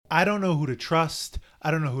I don't know who to trust.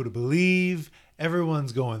 I don't know who to believe.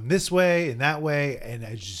 Everyone's going this way and that way, and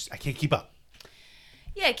I can't keep up.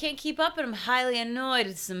 Yeah, I can't keep up, and I'm highly annoyed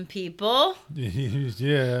with some people.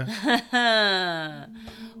 Yeah.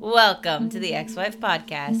 Welcome to the Ex-Wife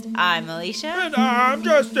Podcast. I'm Alicia. And I'm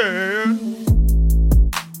Justin.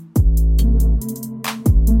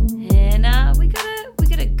 And we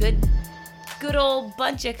got a good old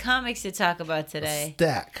bunch of comics to talk about today.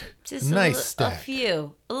 Stack. Just nice stack. A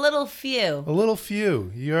little few. A little few.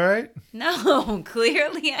 You all right? No,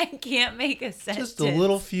 clearly I can't make a sentence. Just a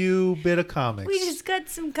little few bit of comics. We just got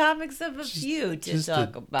some comics of a few to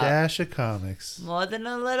talk about. Dash of comics. More than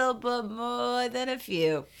a little, but more than a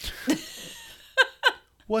few.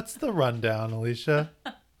 What's the rundown, Alicia?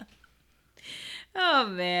 Oh,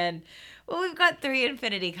 man. Well, we've got 3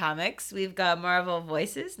 Infinity comics. We've got Marvel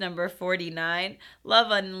Voices, number 49, Love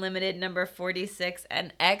Unlimited, number 46,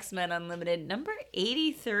 and X-Men Unlimited, number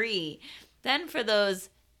 83. Then for those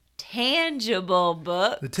tangible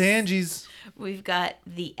books, The Tangies. we've got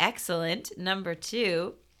The Excellent, number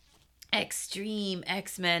 2, Extreme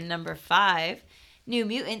X-Men, number 5, New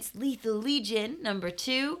Mutants Lethal Legion, number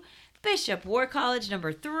 2, Bishop War College,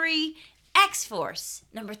 number 3, X-Force,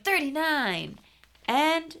 number 39,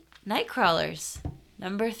 and Nightcrawlers,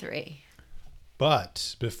 number 3.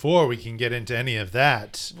 But before we can get into any of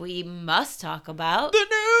that, We must talk about the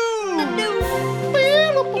news! the news.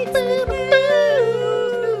 It's the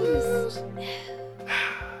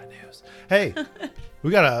news. News. Hey,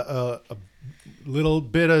 we got a little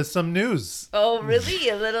bit of some news. Oh, really?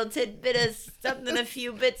 A little tidbit of something, a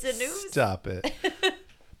few bits of news? Stop it.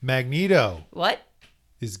 Magneto What?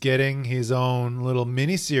 is getting his own little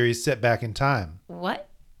miniseries set back in time. What?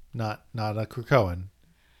 Not a Krakoan.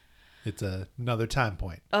 It's another time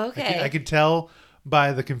point. Okay. I could tell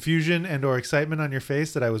by the confusion and or excitement on your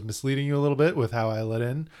face that I was misleading you a little bit with how I let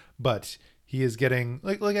in, but he is getting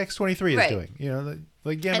like X-23 is Right. doing,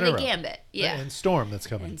 like Gambit. And the Gambit, yeah. And Storm that's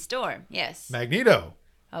coming. And Storm, yes. Magneto.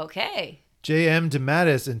 Okay. J.M.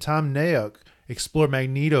 DeMatteis and Tom Nayok explore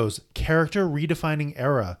Magneto's character redefining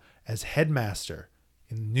era as Headmaster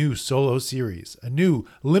in the new solo series, a new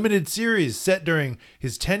limited series set during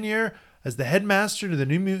his tenure as the Headmaster to the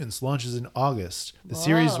New Mutants launches in August. The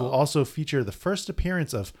series will also feature the first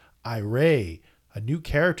appearance of Iray, a new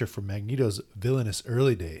character from Magneto's villainous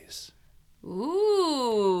early days.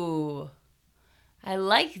 Ooh. I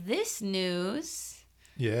like this news.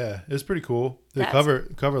 Yeah, it's pretty cool. The That's-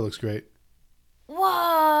 cover looks great.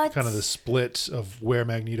 What? Kind of the split of where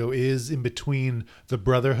Magneto is in between the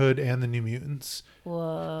Brotherhood and the New Mutants.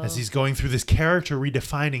 Whoa. As he's going through this character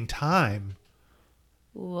redefining time.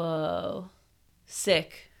 Whoa.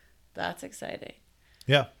 Sick. That's exciting.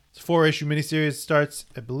 Yeah. It's a 4-issue miniseries. Starts,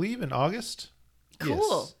 I believe, in August. Cool.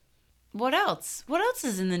 Yes. What else? What else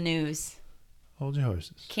is in the news? Hold your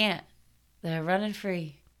horses. Can't. They're running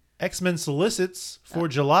free. X-Men solicits for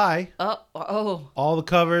July. Oh. All the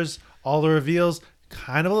covers, all the reveals.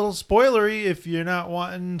 Kind of a little spoilery if you're not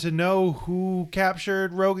wanting to know who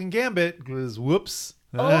captured Rogue and Gambit. Because whoops.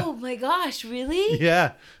 Oh my gosh, really?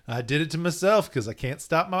 Yeah. I did it to myself because I can't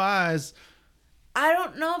stop my eyes. I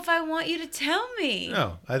don't know if I want you to tell me.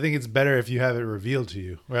 No, I think it's better if you have it revealed to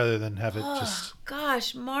you rather than have it Oh, just...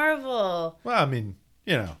 gosh, Marvel. Well, I mean,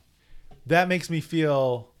 that makes me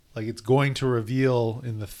feel like it's going to reveal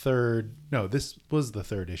in the third... No, this was the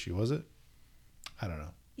 3rd issue, was it? I don't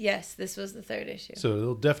know. Yes, this was the 3rd issue. So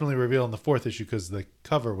it'll definitely reveal in the 4th issue because the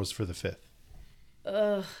cover was for the 5th.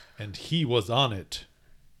 Ugh. And he was on it.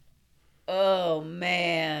 Oh,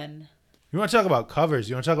 man. You want to talk about covers?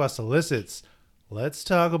 You want to talk about solicits? Let's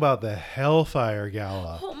talk about the Hellfire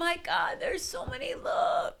Gala. Oh, my God. There's so many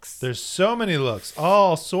looks. There's so many looks.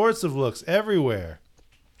 All sorts of looks everywhere.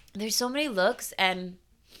 There's so many looks, and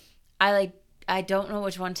I don't know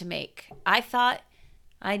which one to make. I thought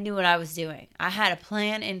I knew what I was doing. I had a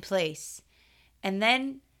plan in place. And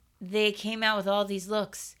then they came out with all these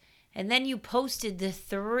looks. And then you posted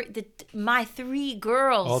my 3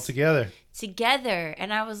 girls All together.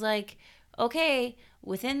 And I was like, okay,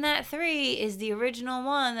 within that 3 is the original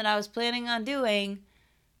one that I was planning on doing.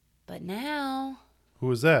 But now, Who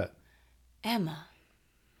was that? Emma.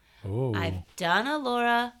 Oh. I've done a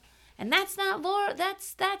Laura, and that's not Laura,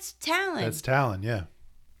 that's Talon. That's Talon, yeah.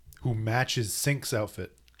 Who matches Sync's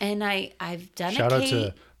outfit. And I've done Shout a out Kate.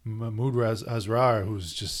 to Mahmoud Asrar,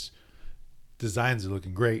 who's just... Designs are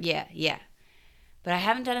looking great. Yeah. But I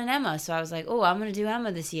haven't done an Emma, so I was like, oh, I'm going to do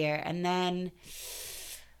Emma this year. And then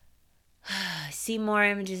I see more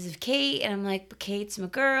images of Kate, and I'm like, but Kate's my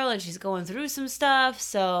girl, and she's going through some stuff,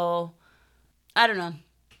 so I don't know.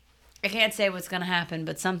 I can't say what's going to happen,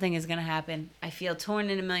 but something is going to happen. I feel torn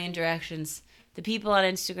in a million directions. The people on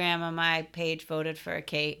Instagram on my page voted for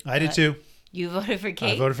Kate. I did too. You voted for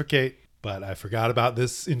Kate? I voted for Kate, but I forgot about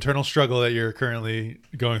this internal struggle that you're currently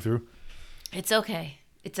going through. It's okay.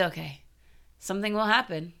 It's okay. Something will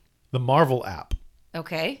happen. The Marvel app.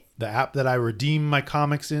 Okay. The app that I redeem my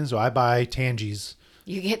comics in. So I buy Tangies.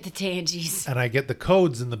 You get the Tangies. And I get the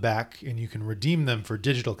codes in the back, and you can redeem them for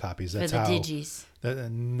digital copies. That's for the how. Digis.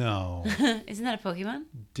 No. Isn't that a Pokemon?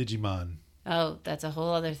 Digimon. Oh, that's a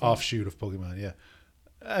whole other thing. Offshoot of Pokemon,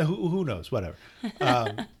 yeah. Who knows? Whatever.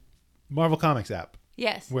 Marvel Comics app.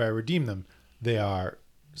 Yes. Where I redeem them, they are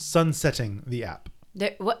sunsetting the app.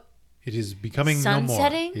 What? It is becoming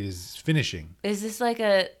Sunsetting? no more. It is finishing. Is this like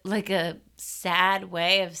a sad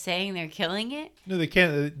way of saying they're killing it? No, they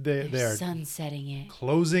can't. They are sunsetting it.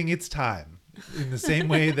 Closing its time in the same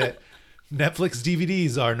way that Netflix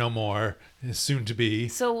DVDs are no more, soon to be.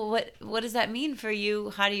 So what does that mean for you?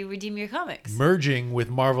 How do you redeem your comics? Merging with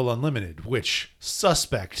Marvel Unlimited, which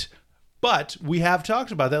suspect. But we have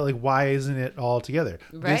talked about that. Like, why isn't it all together?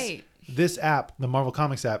 Right. This app, the Marvel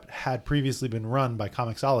Comics app, had previously been run by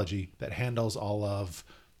Comixology that handles all of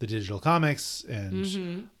the digital comics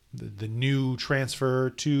and the new transfer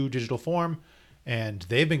to digital form. And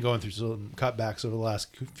they've been going through some cutbacks over the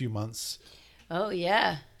last few months. Oh,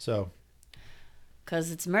 yeah. So.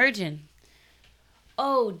 Because it's merging.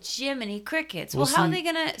 Oh, Jiminy Crickets. Well, We'll how are see. they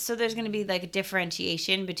going to... So there's going to be like a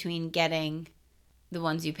differentiation between getting... The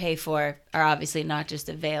ones you pay for are obviously not just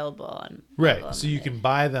available on Marvel Right. So you can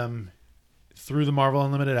buy them through the Marvel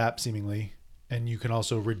Unlimited app, seemingly. And you can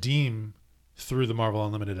also redeem through the Marvel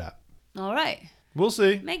Unlimited app. All right. We'll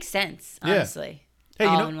see. Makes sense, Yeah. honestly. Hey,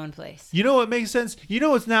 all in one place. You know what makes sense? You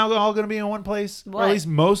know what's now all going to be in one place? What? Or at least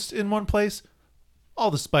most in one place? All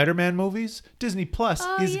the Spider-Man movies. Disney Plus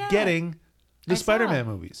is getting the Spider-Man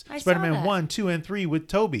movies. I saw Spider-Man that. 1, 2, and 3 with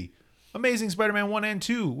Tobey. Amazing Spider-Man 1 and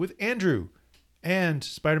 2 with Andrew. And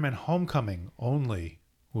Spider-Man Homecoming only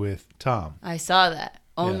with Tom. I saw that.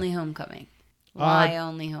 Only Homecoming. Why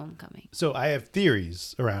only Homecoming? So I have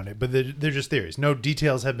theories around it, but they're just theories. No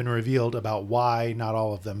details have been revealed about why, not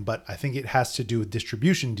all of them, but I think it has to do with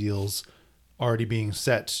distribution deals already being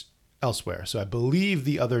set elsewhere. So I believe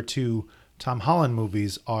the other two Tom Holland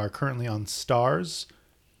movies are currently on Stars,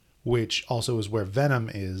 which also is where Venom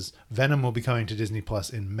is. Venom will be coming to Disney Plus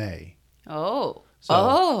in May. Oh.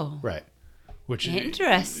 So, right. Which,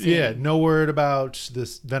 interesting. Yeah, no word about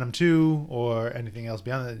this Venom 2 or anything else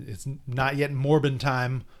beyond that. It's not yet Morbin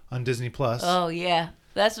time on Disney Plus. Oh, yeah.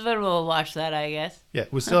 That's when we'll watch that, I guess. Yeah,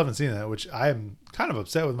 we still haven't seen that, which I am kind of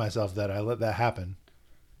upset with myself that I let that happen.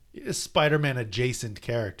 A Spider-Man adjacent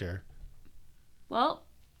character. Well,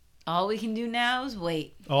 all we can do now is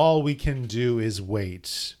wait. All we can do is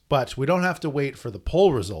wait. But we don't have to wait for the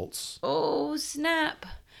poll results. Oh, snap.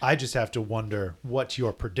 I just have to wonder what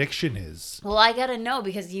your prediction is. Well, I gotta know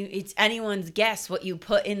because it's anyone's guess what you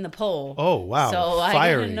put in the poll. Oh, wow. So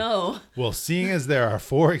Fiery. I gotta know. Well, seeing as there are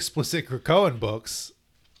 4 explicit Krakoan books,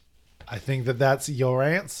 I think that's your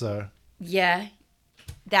answer. Yeah,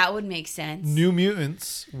 that would make sense. New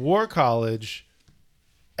Mutants, War College,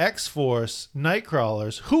 X-Force,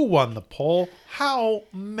 Nightcrawlers. Who won the poll? How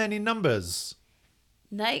many numbers?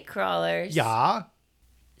 Nightcrawlers. Yeah.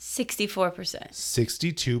 64%.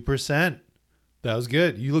 62%. That was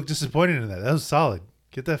good. You look disappointed in that. That was solid.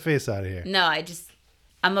 Get that face out of here. No,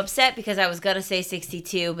 I'm upset because I was going to say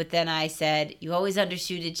 62, but then I said, you always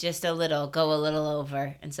undershoot it just a little, go a little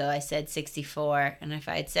over. And so I said 64. And if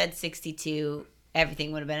I had said 62,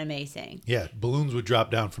 everything would have been amazing. Yeah, balloons would drop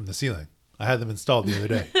down from the ceiling. I had them installed the other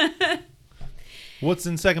day. What's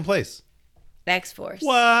in second place? X-Force.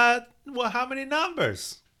 What? Well, how many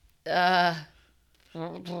numbers?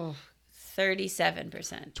 37%.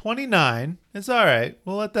 29. It's all right.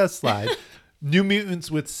 We'll let that slide. New Mutants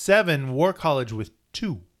with 7. War College with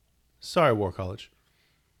 2. Sorry, War College.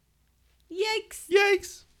 Yikes.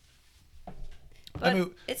 Yikes.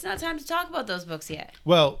 But it's not time to talk about those books yet.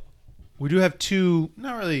 Well, we do have 2,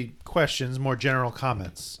 not really questions, more general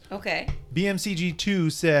comments. Okay.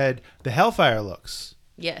 BMCG2 said, the Hellfire looks.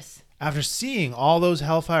 Yes. After seeing all those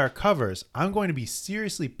Hellfire covers, I'm going to be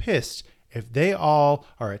seriously pissed if they all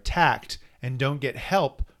are attacked and don't get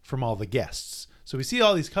help from all the guests. So we see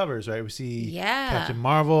all these covers, right? We see Captain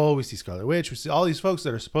Marvel, we see Scarlet Witch, we see all these folks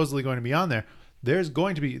that are supposedly going to be on there. There's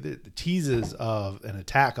going to be the teases of an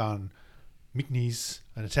attack on McNeese,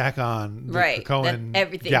 an attack on the Krakoan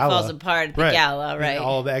everything gala. falls apart at the gala, right? And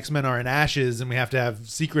all the X-Men are in ashes, and we have to have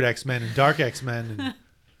secret X-Men and dark X-Men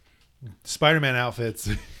and Spider-Man outfits.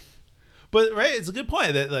 But it's a good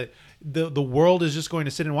point that like the world is just going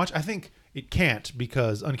to sit and watch. I think it can't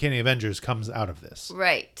because Uncanny Avengers comes out of this.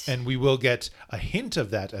 Right. And we will get a hint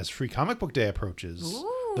of that as Free Comic Book Day approaches.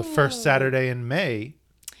 Ooh. The first Saturday in May.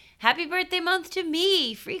 Happy birthday month to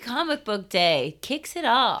me. Free Comic Book Day kicks it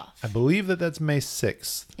off. I believe that's May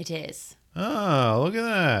 6th. It is. Oh, look at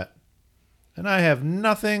that. And I have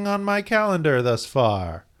nothing on my calendar thus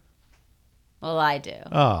far. Well, I do.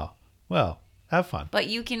 Oh, well, have fun. But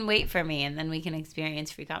you can wait for me, and then we can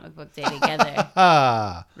experience Free Comic Book Day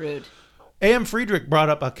together. Rude. A.M. Friedrich brought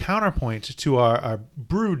up a counterpoint to our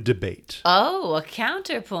Brood debate. Oh, a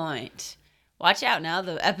counterpoint. Watch out now.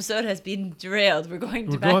 The episode has been derailed. We're going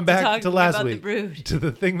back to last about week. The Brood. To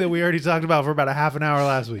the thing that we already talked about for about a half an hour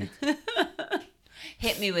last week.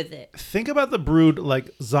 Hit me with it. Think about the Brood like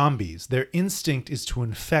zombies. Their instinct is to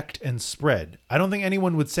infect and spread. I don't think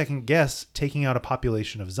anyone would second guess taking out a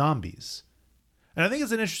population of zombies. And I think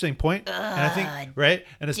it's an interesting point. And I think, right?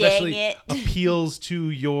 And especially appeals to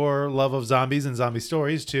your love of zombies and zombie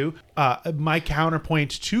stories too. My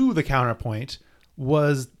counterpoint to the counterpoint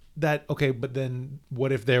was that, okay, but then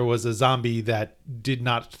what if there was a zombie that did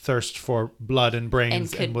not thirst for blood and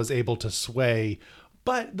brains and was able to sway?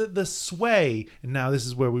 But the sway, and now this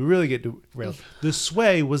is where we really get to rail. The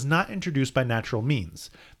sway was not introduced by natural means.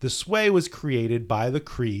 The sway was created by the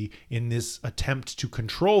Kree in this attempt to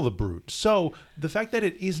control the Brood. So the fact that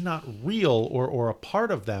it is not real or a part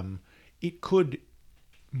of them, it could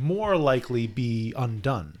more likely be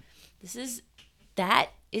undone. That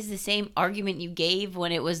is the same argument you gave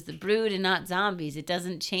when it was the Brood and not zombies. It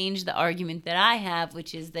doesn't change the argument that I have,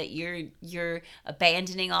 which is that you're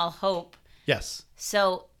abandoning all hope. Yes.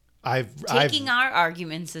 So taking our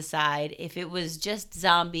arguments aside, if it was just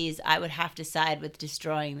zombies, I would have to side with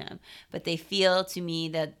destroying them. But they feel to me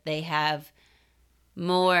that they have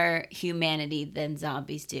more humanity than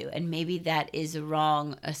zombies do. And maybe that is a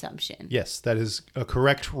wrong assumption. Yes, that is a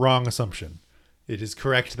correct wrong assumption. It is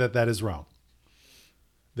correct that is wrong.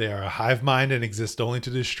 They are a hive mind and exist only to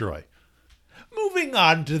destroy. Moving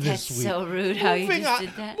on to this week. That's so rude how you just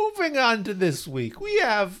did that. Moving on to this week. We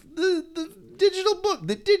have the digital book,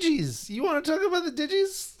 the Digis. You want to talk about the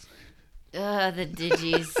Digis? The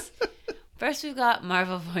Digis. First, we've got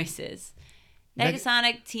Marvel Voices.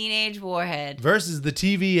 Negasonic Teenage Warhead. Versus the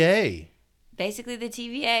TVA. Basically, the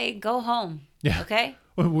TVA, go home. Yeah. Okay?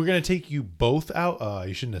 We're going to take you both out. Oh,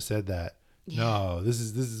 you shouldn't have said that. Yeah. No, this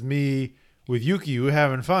is me with Yuki. We're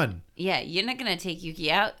having fun. Yeah, you're not going to take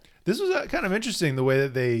Yuki out. This was kind of interesting, the way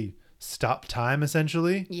that they stopped time,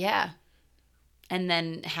 essentially. Yeah. And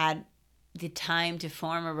then had the time to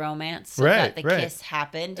form a romance so that the kiss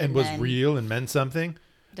happened. And was real and meant something.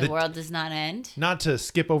 The world does not end. Not to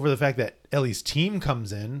skip over the fact that Ellie's team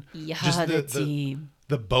comes in. Yeah, just the team.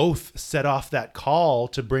 The both set off that call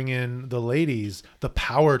to bring in the ladies, the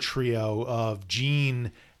power trio of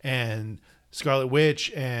Jean and Scarlet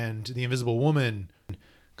Witch and the Invisible Woman,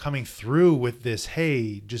 coming through with this,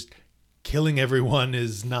 hey, just killing everyone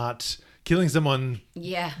is not, killing someone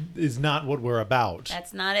is not what we're about.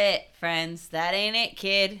 That's not it, friends. That ain't it,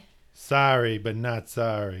 kid. Sorry, but not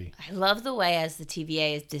sorry. I love the way as the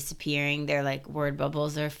TVA is disappearing, their like word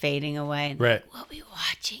bubbles are fading away. Right. Like, we'll be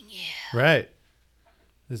watching you. Right.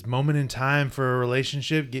 This moment in time for a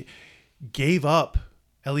relationship gave up.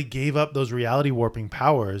 Ellie gave up those reality warping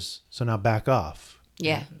powers, so now back off.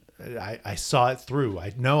 Yeah. I saw it through.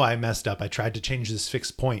 I know I messed up. I tried to change this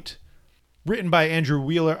fixed point. Written by Andrew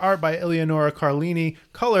Wheeler, art by Eleonora Carlini,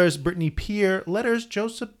 colors Brittany Peer, letters Joe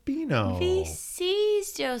Sabino.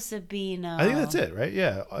 VC's Joe Sabino. I think that's it, right?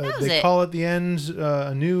 Yeah. They it. call at the end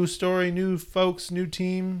a new story, new folks, new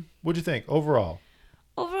team. What'd you think overall?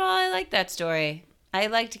 Overall, I like that story. I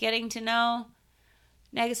liked getting to know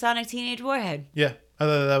Negasonic Teenage Warhead. Yeah, I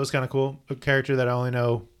thought that was kind of cool. A character that I only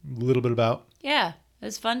know a little bit about. Yeah, it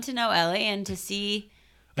was fun to know Ellie and to see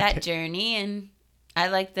that journey, and I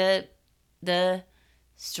like the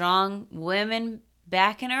strong women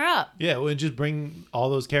backing her up. Yeah, well, and just bring all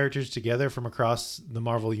those characters together from across the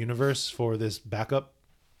Marvel universe for this backup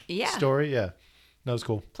story. Yeah, that was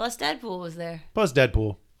cool. Plus Deadpool was there. Plus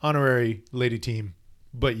Deadpool, honorary lady team,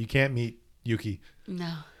 but you can't meet Yuki.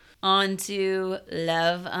 No. On to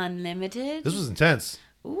Love Unlimited. This was intense.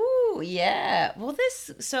 Ooh, yeah. Well,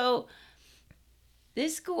 this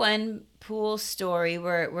Gwenpool story,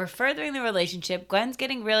 we're furthering the relationship. Gwen's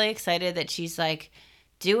getting really excited that she's like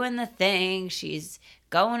doing the thing. She's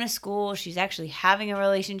going to school. She's actually having a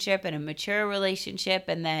relationship and a mature relationship.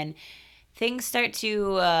 And then things start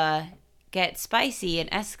to get spicy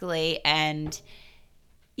and escalate. And,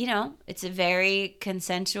 you know, it's a very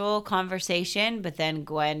consensual conversation. But then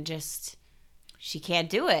Gwen she can't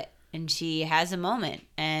do it. And she has a moment.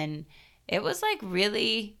 And it was like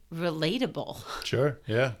really relatable Sure.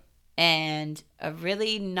 Yeah. and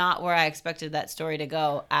really not where I expected that story to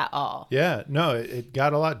go at all. Yeah. No, it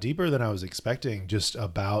got a lot deeper than I was expecting, just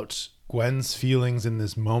about Gwen's feelings in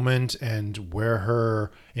this moment and where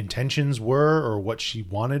her intentions were or what she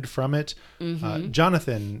wanted from it.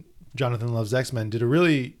 Jonathan Loves X-Men did a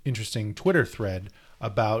really interesting Twitter thread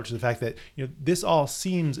about the fact that, you know, this all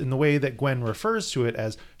seems, in the way that Gwen refers to it,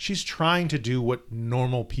 as she's trying to do what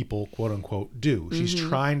normal people, quote unquote, do. She's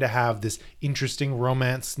trying to have this interesting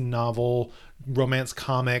romance novel, romance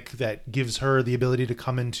comic that gives her the ability to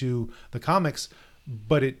come into the comics,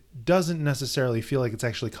 but it doesn't necessarily feel like it's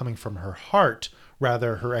actually coming from her heart,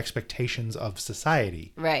 rather her expectations of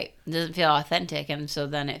society. Right. It doesn't feel authentic, and so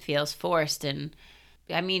then it feels forced. And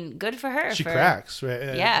I mean, good for her. She cracks,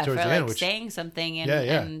 right? Yeah, towards for the end, like saying something and,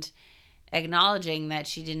 Yeah. and acknowledging that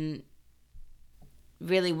she didn't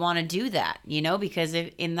really want to do that, you know, because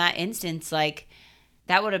if, in that instance, like,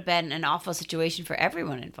 that would have been an awful situation for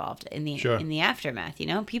everyone involved in the Sure. in the aftermath. You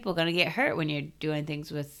know, people are gonna get hurt when you're doing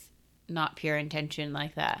things with not pure intention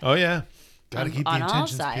like that. Oh yeah, gotta keep the on all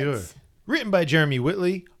intentions sides. pure. Written by Jeremy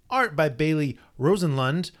Whitley, art by Bailey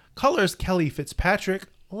Rosenlund, colors Kelly Fitzpatrick,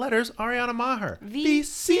 letters Ariana Maher.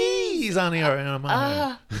 VC's on the Ariana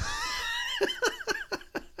Maher.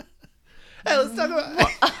 Hey, let's talk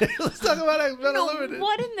about X-Men Unlimited.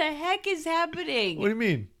 What in the heck is happening? What do you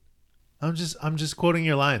mean? I'm just quoting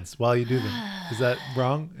your lines while you do them. Is that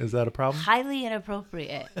wrong? Is that a problem? Highly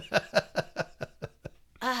inappropriate.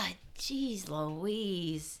 Jeez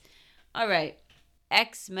Louise. All right.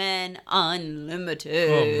 X-Men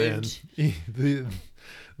Unlimited. Oh man,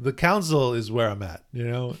 the council is where I'm at. You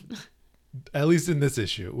know, at least in this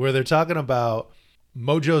issue where they're talking about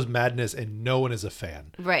Mojo's madness and no one is a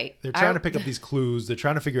fan. Right. They're trying to pick up these clues. They're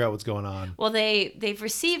trying to figure out what's going on. Well, they've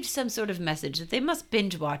received some sort of message that they must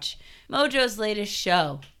binge watch Mojo's latest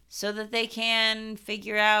show so that they can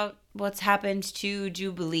figure out what's happened to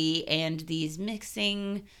Jubilee and these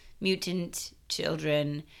mixing mutant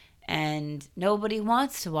children. And nobody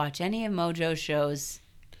wants to watch any of Mojo's shows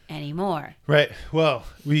anymore. Right. Well,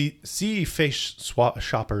 we see Face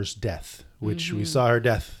Shopper's death, which we saw her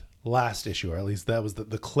death last issue, or at least that was the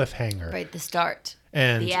cliffhanger. Right, the start.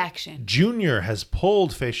 And the action. Junior has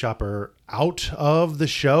pulled Face Shopper out of the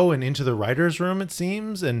show and into the writer's room, it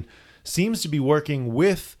seems, and seems to be working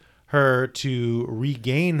with her to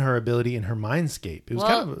regain her ability in her mindscape. It was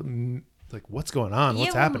kind of like, what's going on?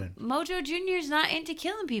 What's happening? Mojo Jr.'s not into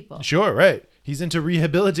killing people. Sure, right. He's into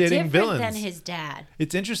rehabilitating villains. Different than his dad.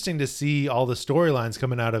 It's interesting to see all the storylines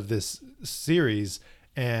coming out of this series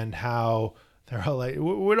and how they're all like,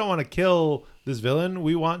 we don't want to kill this villain.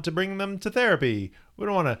 We want to bring them to therapy. We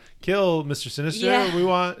don't want to kill Mr. Sinister. Yeah. We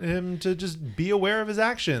want him to just be aware of his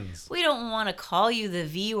actions. We don't want to call you the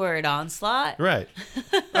V word, Onslaught. Right.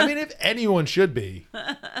 I mean, if anyone should be.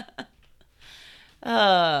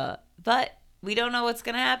 But we don't know what's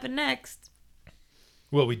going to happen next.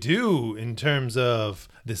 Well, we do in terms of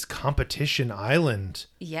this competition island.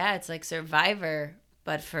 Yeah, it's like Survivor,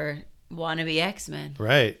 but for wannabe X-Men.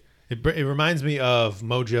 Right. It reminds me of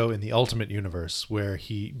Mojo in the Ultimate Universe, where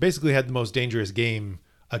he basically had the most dangerous game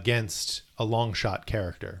against a long shot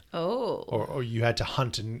character. Oh. Or you had to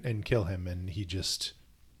hunt and kill him, and he just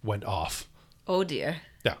went off. Oh, dear.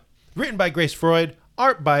 Yeah. Written by Grace Freud,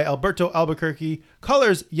 art by Alberto Albuquerque,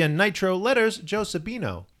 colors Yen Nitro, letters Joe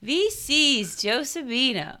Sabino. VC's Joe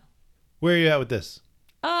Sabino. Where are you at with this?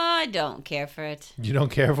 I don't care for it. You don't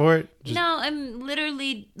care for it? No, I'm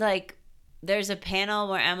literally like, there's a panel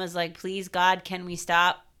where Emma's like, please, God, can we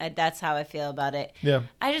stop? That's how I feel about it. Yeah.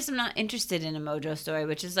 I just am not interested in a Mojo story,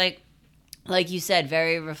 which is like you said,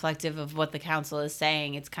 very reflective of what the council is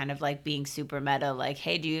saying. It's kind of like being super meta, like,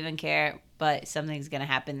 hey, do you even care? But something's going to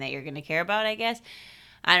happen that you're going to care about, I guess.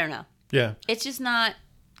 I don't know. Yeah. It's just not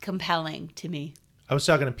compelling to me. I was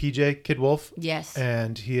talking to PJ Kid Wolf. Yes.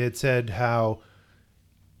 And he had said how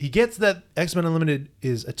he gets that X-Men Unlimited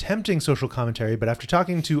is attempting social commentary, but after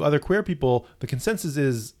talking to other queer people, the consensus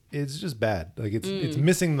is it's just bad. Like it's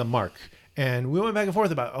missing the mark. And we went back and forth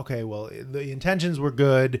about, okay, well, the intentions were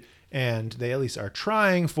good and they at least are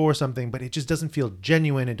trying for something, but it just doesn't feel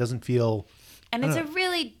genuine. It doesn't feel... And it's a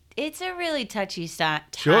really touchy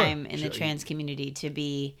Sure. time in the trans community to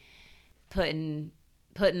be putting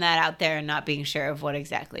that out there and not being sure of what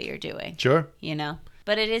exactly you're doing. Sure. You know?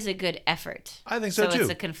 But it is a good effort. I think so too. So it's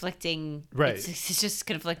a conflicting... Right. It's just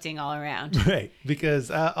conflicting all around. Right. Because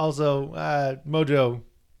also, Mojo,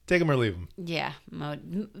 take him or leave him. Yeah.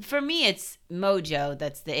 For me, it's Mojo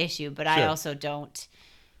that's the issue, but I also don't...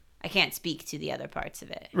 I can't speak to the other parts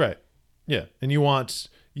of it. Right. Yeah. And you want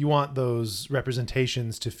you want those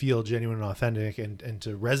representations to feel genuine and authentic and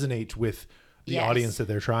to resonate with the Yes. audience that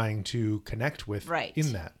they're trying to connect with Right.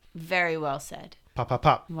 in that. Very well said. Pop, pop,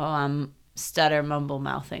 pop. Well, I'm stutter mumble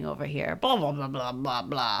mouthing over here. Blah, blah, blah, blah, blah,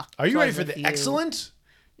 blah. Are you ready Plus for a the few. excellent?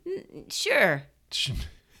 Sure.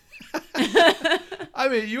 I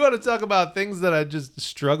mean, you want to talk about things that I just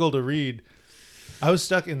struggle to read. I was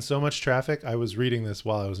stuck in so much traffic. I was reading this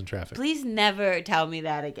while I was in traffic. Please never tell me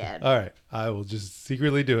that again. All right. I will just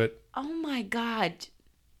secretly do it. Oh my God.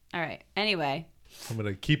 All right. Anyway, I'm going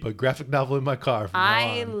to keep a graphic novel in my car from now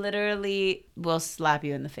I on. literally will slap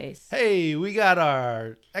you in the face. Hey, we got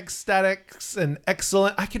our ecstatics and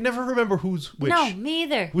excellent. I can never remember who's which. No, me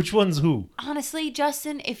either. Which one's who? Honestly,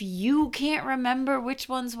 Justin, if you can't remember which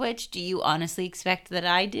one's which, do you honestly expect that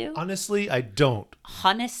I do? Honestly, I don't.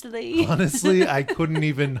 Honestly? Honestly, I couldn't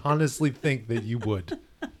even honestly think that you would.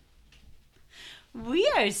 We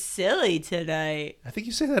are silly tonight. I think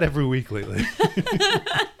you say that every week lately.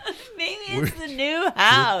 Maybe it's the new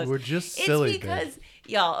house. We're just silly. It's because,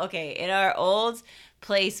 y'all, okay, in our old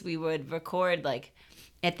place, we would record like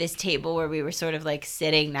at this table where we were sort of like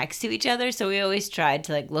sitting next to each other. So we always tried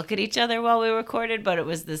to like look at each other while we recorded, but it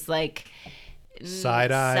was this like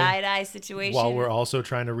Side eye situation. While we're also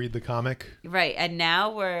trying to read the comic. Right. And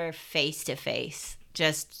now we're face to face,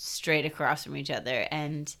 just straight across from each other,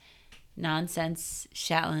 and nonsense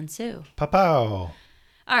shall ensue. Pow.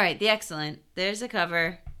 All right, the excellent. There's a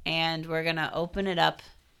cover, and we're going to open it up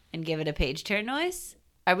and give it a page turn noise.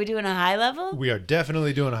 Are we doing a high level? We are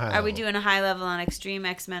definitely doing a high level. Are we doing a high level on Extreme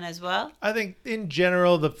X-Men as well? I think in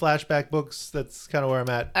general, the flashback books, that's kind of where I'm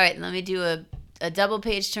at. All right, let me do a double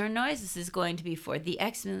page turn noise. This is going to be for the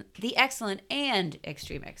excellent and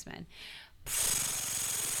Extreme X-Men.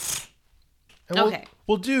 And Okay.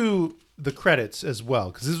 We'll do the credits as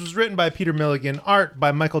well, because this was written by Peter Milligan, art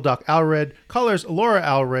by Michael Doc Allred, colors Laura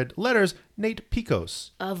Allred, letters Nate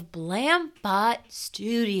Picos. Of Blambot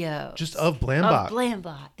Studios. Just of Blambot. Of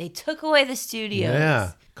Blambot. They took away the studios.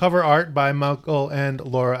 Yeah. Cover art by Michael and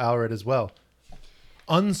Laura Allred as well.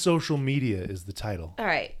 Unsocial Media is the title. All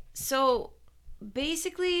right. So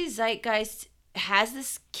basically, Zeitgeist has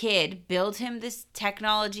this kid build him this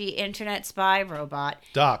technology internet spy robot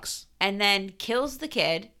Docs. and then kills the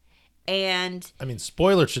kid. And I mean,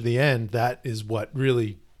 spoiler to the end, that is what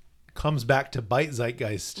really comes back to bite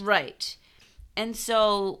Zeitgeist. right. And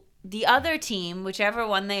so the other team, whichever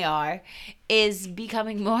one they are, is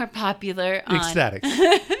becoming more popular on Ecstatics.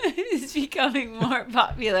 is becoming more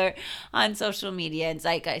popular on social media, and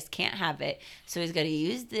Zeitgeist can't have it. So he's going to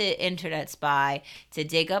use the internet spy to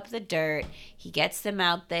dig up the dirt. He gets them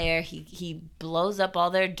out there. He blows up all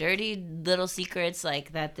their dirty little secrets,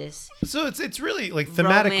 like that this So it's really like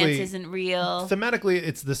romance thematically isn't real. Thematically,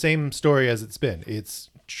 it's the same story as it's been. It's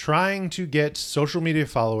trying to get social media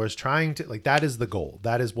followers, trying to, like, that is the goal.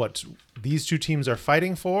 That is what these two teams are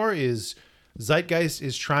fighting for. Is Zeitgeist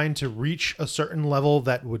is trying to reach a certain level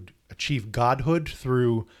that would achieve godhood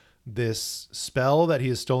through this spell that he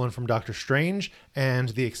has stolen from Doctor Strange, and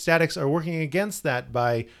the Ecstatics are working against that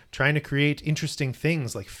by trying to create interesting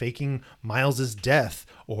things like faking Miles's death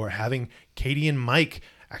or having Katie and Mike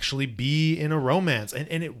actually be in a romance, and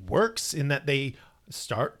it works in that they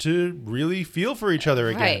start to really feel for each other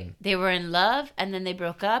again. Right. They were in love, and then they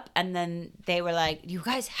broke up, and then they were like, you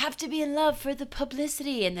guys have to be in love for the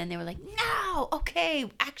publicity. And then they were like, no, okay,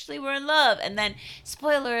 actually we're in love. And then,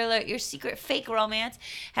 spoiler alert, your secret fake romance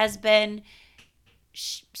has been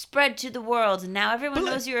spread to the world, and now everyone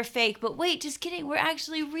knows you're a fake. But wait, just kidding, we're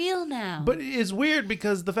actually real now. But it's weird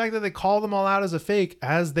because the fact that they call them all out as a fake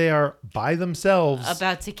as they are by themselves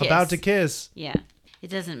About to kiss. Yeah. It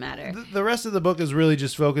doesn't matter. The rest of the book is really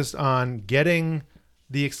just focused on getting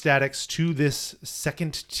the Ecstatics to this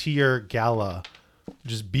second tier gala,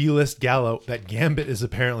 just B-list gala that Gambit is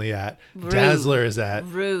apparently at, Rude. Dazzler is at.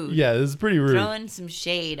 Rude. Yeah, this is pretty rude. Throwing some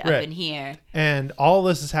shade up Right. in here. And all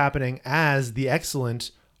this is happening as the Excellent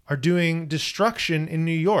are doing destruction in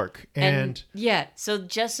New York. And yeah, so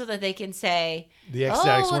just so that they can say, the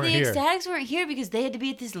Ecstatics weren't the here. Ecstatics weren't here because they had to be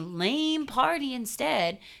at this lame party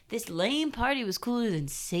instead. This lame party was cooler than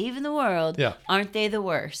saving the world. Yeah. Aren't they the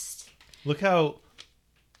worst? Look how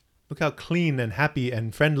clean and happy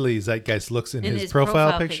and friendly Zeitgeist looks in his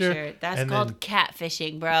profile picture. That's And called then-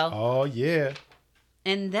 catfishing, bro. Oh, yeah.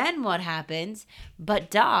 And then what happens?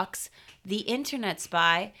 But Docs, the internet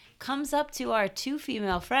spy, comes up to our two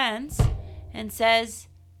female friends and says,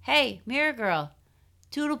 hey, Mirror Girl,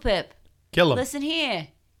 Toodle Pip, Kill him. listen here.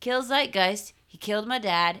 Kill Zeitgeist. He killed my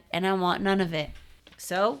dad, and I want none of it.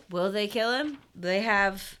 So, will they kill him? They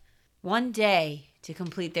have one day to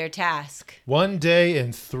complete their task. 1 day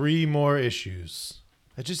and 3 more issues.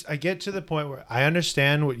 I get to the point where I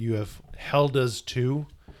understand what you have held us to,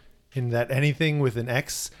 in that anything with an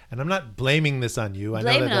X, and I'm not blaming this on you.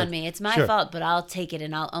 Blame it on me. It's my fault, but I'll take it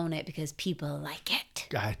and I'll own it because people like it.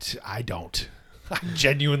 I don't. I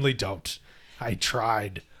genuinely don't. I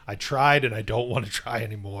tried, and I don't want to try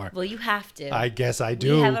anymore. Well, you have to. I guess I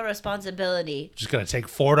do. We have a responsibility. Just going to take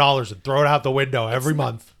 $4 and throw it out the window every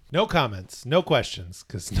month. No comments, no questions,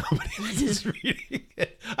 because nobody else is reading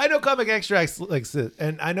it. I know Comic Extracts likes it,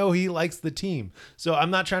 and I know he likes the team. So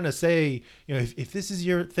I'm not trying to say, if this is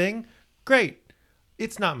your thing, great.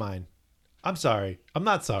 It's not mine. I'm sorry. I'm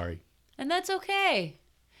not sorry. And that's okay.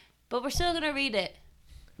 But we're still going to read it,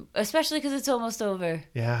 especially because it's almost over.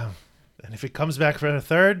 Yeah. And if it comes back for a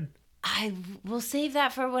third, I will save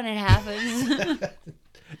that for when it happens.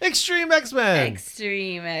 Extreme X-Men.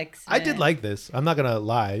 Extreme X-Men. I did like this. I'm not going to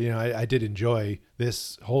lie. I did enjoy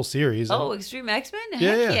this whole series. Oh, Extreme X-Men?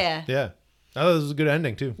 Heck yeah. I thought this was a good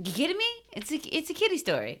ending, too. You kidding me? It's a kiddie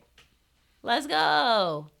story. Let's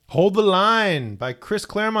go. Hold the Line by Chris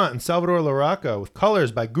Claremont and Salvador Larroca, with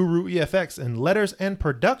colors by Guru EFX and letters and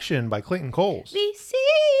production by Clayton Coles.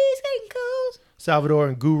 Clayton Coles. Salvador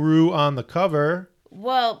and Guru on the cover.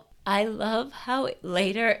 Well, I love how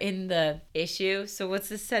later in the issue, so what's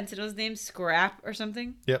the Sentinel's name? Scrap or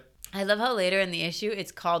something? Yep. I love how later in the issue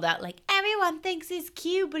it's called out like, everyone thinks he's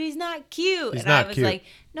cute, but he's not cute. I was like,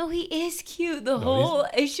 no, he is cute. The whole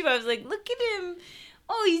issue, I was like, look at him.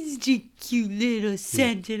 Oh, he's such a cute little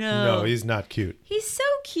Sentinel. No, he's not cute. He's so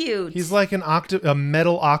cute. He's like a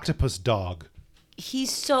metal octopus dog.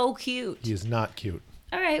 He's so cute. He is not cute.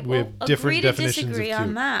 All right, we have different agree definitions to disagree of cute.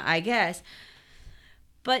 on that, I guess.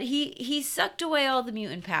 But he sucked away all the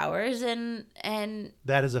mutant powers and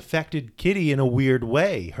that has affected Kitty in a weird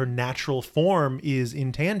way. Her natural form is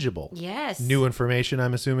intangible. Yes. New information,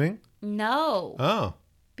 I'm assuming? No. Oh.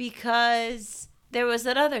 Because there was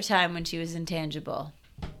that other time when she was intangible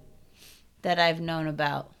that I've known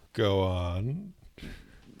about. Go on.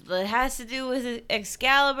 It has to do with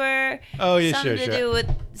Excalibur. Oh, yeah, something sure. to do with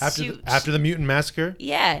after the mutant massacre?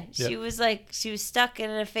 Yeah. Yep. She was stuck in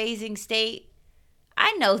a phasing state.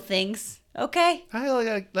 I know things, okay?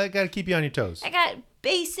 I gotta keep you on your toes. I got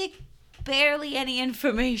barely any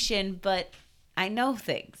information, but I know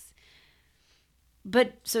things.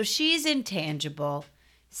 But, so she's intangible.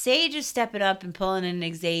 Sage is stepping up and pulling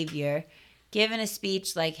in Xavier, giving a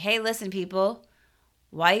speech like, hey, listen, people,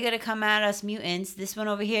 why you gotta come at us mutants? This one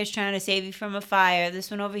over here is trying to save you from a fire. This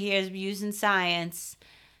one over here is using science.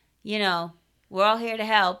 We're all here to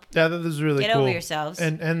help. Yeah, that was really cool. Get over yourselves.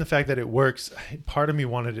 And the fact that it works, part of me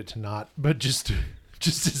wanted it to not, but just to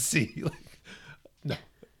see. No,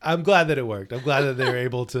 I'm glad that it worked. I'm glad that they were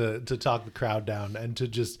able to talk the crowd down and to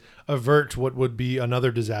just avert what would be another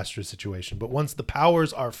disastrous situation. But once the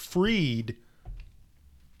powers are freed,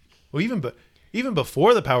 well, even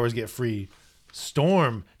before the powers get free,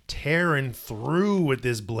 Storm tearing through with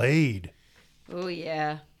this blade. Oh,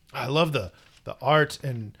 yeah. I love the art,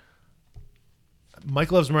 and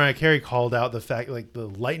Mike Loves Mariah Carey called out the fact, like, the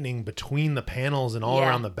lightning between the panels and all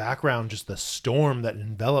around the background, just the storm that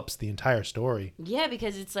envelops the entire story. Yeah,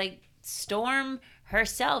 because it's like Storm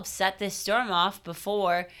herself set this storm off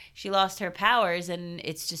before she lost her powers, and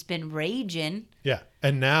it's just been raging. Yeah,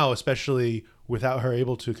 and now, especially without her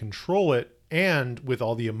able to control it, and with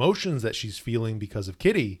all the emotions that she's feeling because of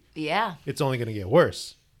Kitty, it's only going to get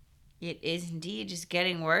worse. It is indeed just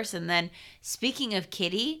getting worse. And then, speaking of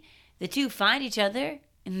Kitty, the two find each other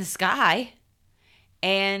in the sky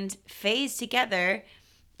and phase together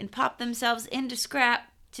and pop themselves into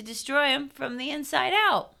Scrap to destroy him from the inside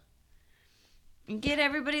out and get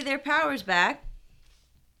everybody their powers back.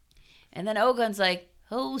 And then Ogun's like,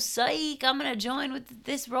 oh, psych, I'm going to join with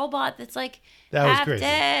this robot that's like half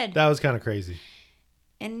dead. That was kind of crazy.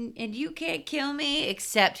 And you can't kill me,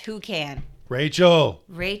 except who can? Rachel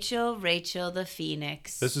the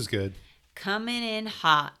Phoenix. This is good. Coming in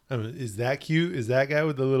hot. Is that cute? Is that guy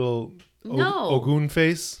with the little No. Ogun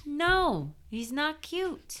face? No, he's not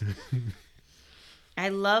cute. I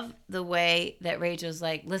love the way that Rachel's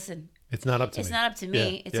like, listen. It's not up to me. It's not up to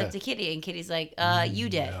me. Yeah, it's up to Kitty. And Kitty's like, you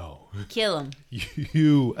dead. No. Kill him.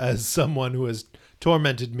 You, as someone who has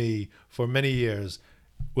tormented me for many years,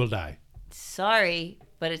 will die. Sorry,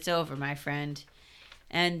 but it's over, my friend.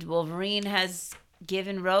 And Wolverine has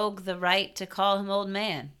given Rogue the right to call him old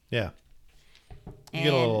man. Yeah. You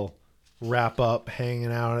get a little wrap up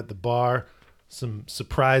hanging out at the bar. Some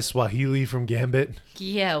surprise Swahili from Gambit.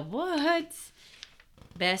 Yeah, what?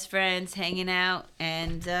 Best friends hanging out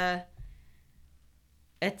and a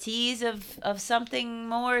tease of something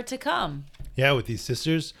more to come. Yeah, with these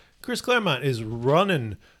sisters. Chris Claremont is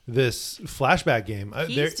running this flashback game.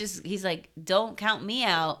 He's like, don't count me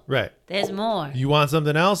out. Right. There's more. You want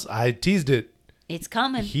something else? I teased it. It's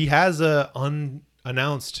coming. He has a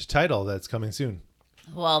unannounced title that's coming soon.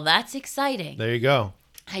 Well, that's exciting. There you go.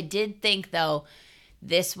 I did think, though,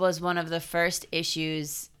 this was one of the first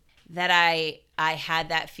issues that I had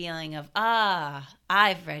that feeling of,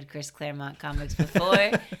 I've read Chris Claremont comics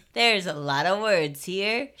before. There's a lot of words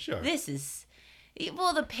here. Sure. This is,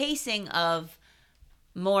 well, the pacing of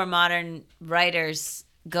more modern writers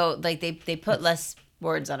go, like, they put less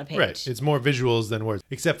words on a page. Right. It's more visuals than words,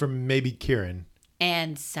 except for maybe Kieran.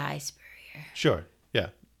 And Cy Spurrier. Sure. Yeah.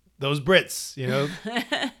 Those Brits, you know.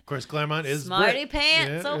 Chris Claremont is Smarty Brit.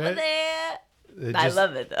 pants over right? there. I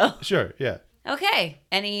love it, though. Sure. Yeah. Okay.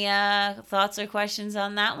 Any thoughts or questions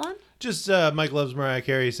on that one? Just Mike loves Mariah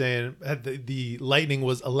Carey saying the lightning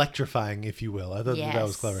was electrifying, if you will. I thought that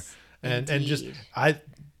was clever. And just I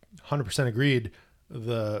 100% agreed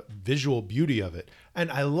the visual beauty of it.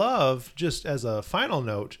 And I love, just as a final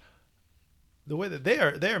note, the way that they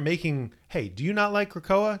are making, hey, do you not like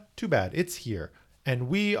Krakoa? Too bad. It's here. And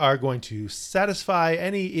we are going to satisfy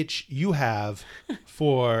any itch you have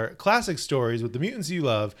for classic stories with the mutants you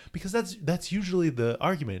love, because that's usually the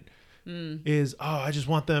argument. Is, I just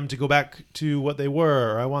want them to go back to what they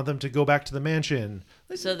were, or I want them to go back to the mansion.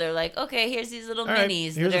 So they're like, okay, here's these little All right,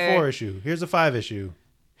 minis. here's a 4-issue. Here's a 5-issue.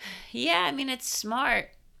 Yeah, I mean, it's smart.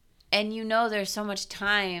 And there's so much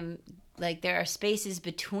time. Like, there are spaces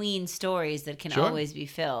between stories that can always be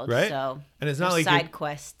filled. Right. So, and it's not like side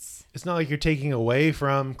quests. It's not like you're taking away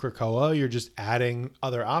from Krakoa. You're just adding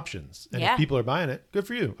other options. And if people are buying it, good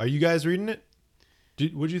for you. Are you guys reading it?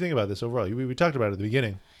 What did you think about this overall? We talked about it at the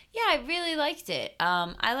beginning. Yeah, I really liked it.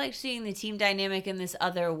 I liked seeing the team dynamic in this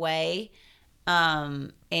other way.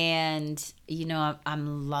 And,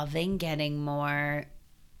 I'm loving getting more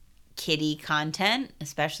Kitty content,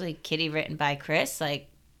 especially Kitty written by Chris. Like,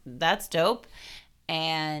 that's dope.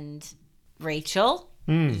 And Rachel.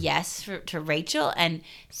 Yes, to Rachel. And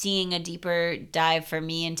seeing a deeper dive for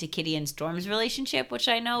me into Kitty and Storm's relationship, which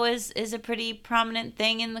I know is a pretty prominent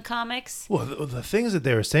thing in the comics. Well, the things that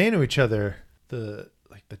they were saying to each other, the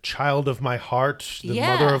child of my heart, the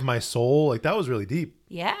mother of my soul, like, that was really deep.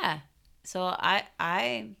 Yeah. So I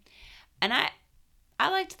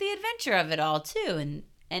liked the adventure of it all too,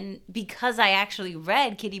 and because I actually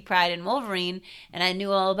read Kitty Pryde and Wolverine and I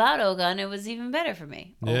knew all about Ogun, it was even better for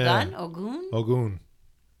me. Ogun.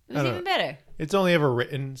 It was even better. It's only ever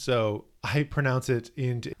written, so I pronounce it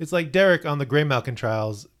it's like Derek on the Grey Malkin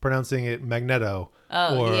Trials pronouncing it Magneto.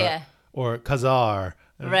 Or Khazar.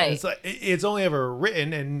 Right. It's like, it's only ever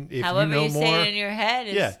written, and if however you know you more, say it in your head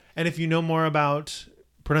is... Yeah. And if you know more about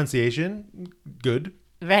pronunciation, good.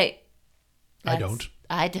 Right. I don't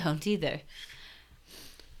either.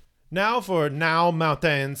 Now for Now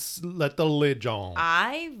Mountains, let the lid on.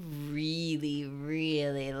 I really,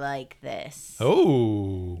 really like this.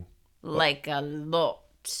 Oh. Like a lot.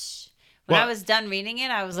 When I was done reading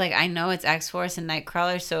it, I was like, I know it's X-Force and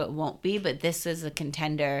Nightcrawlers, so it won't be, but this is a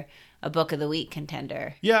contender, a Book of the Week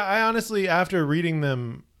contender. Yeah, I honestly, after reading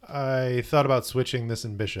them, I thought about switching this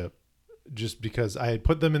and Bishop, just because I had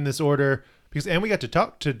put them in this order. And we got to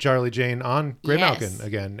talk to Charlie Jane on Grey Malkin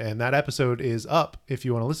again, and that episode is up if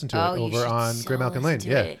you want to listen to it over on Grey Malkin Lane.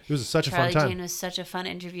 Yeah, it was such a fun time. Charlie Jane was such a fun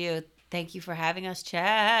interview. Thank you for having us,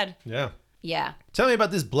 Chad. Yeah. Tell me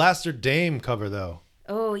about this Blaster Dame cover, though.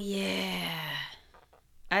 Oh, yeah.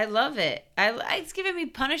 I love it. It's giving me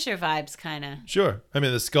Punisher vibes, kind of. Sure. I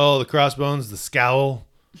mean, the skull, the crossbones, the scowl.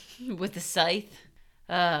 With the scythe.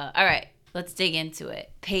 All right. Let's dig into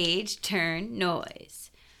it. Page, turn,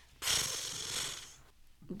 noise.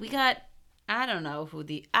 We got... I don't know who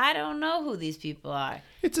these people are.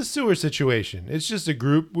 It's a sewer situation. It's just a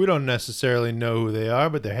group. We don't necessarily know who they are,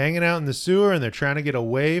 but they're hanging out in the sewer and they're trying to get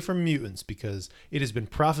away from mutants because it has been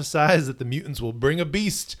prophesized that the mutants will bring a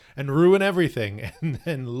beast and ruin everything. And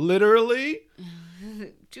then literally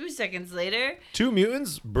 2 seconds later, 2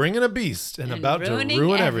 mutants bringing a beast and about to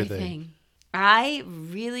ruin everything. I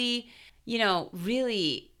really,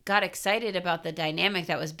 really got excited about the dynamic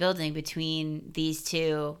that was building between these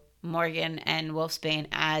two, Morgan and Wolfsbane,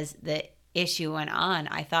 as the issue went on.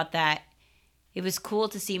 I thought that it was cool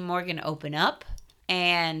to see Morgan open up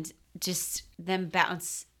and just them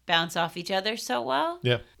bounce off each other so well.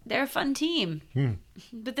 Yeah. They're a fun team.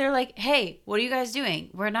 But they're like, hey, what are you guys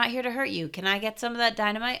doing? We're not here to hurt you. Can I get some of that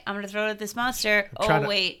dynamite? I'm going to throw it at this monster.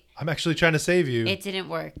 Wait. I'm actually trying to save you. It didn't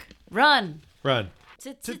work. Run.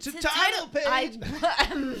 Title page.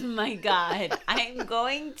 Oh my God. I'm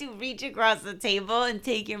going to reach across the table and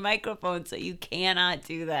take your microphone, so you cannot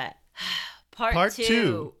do that. Part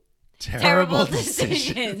two. Terrible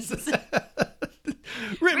Decisions.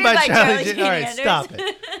 Written by Charlie J. J. All right, Anders. stop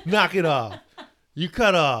it. Knock it off. You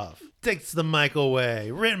cut off. Takes the mic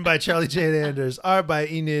away. Written by Charlie J. Anders. Art by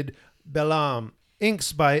Enid Belam.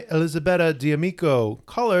 Inks by Elisabetta D'Amico.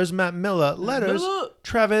 Colors Matt Miller. Letters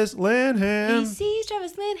Travis Lanham. He sees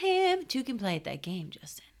Travis Lanham. Two can play at that game,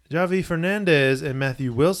 Justin. Javi Fernandez and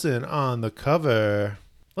Matthew Wilson on the cover.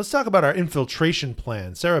 Let's talk about our infiltration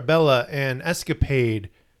plan. Sarabella and Escapade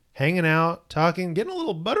hanging out, talking, getting a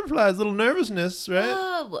little butterflies, a little nervousness, right?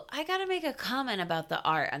 Oh, well, I got to make a comment about the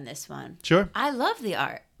art on this one. Sure. I love the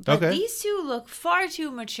art, but Okay. these two look far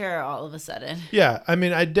too mature all of a sudden. Yeah, I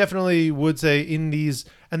mean, I definitely would say in these,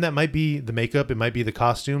 and that might be the makeup, it might be the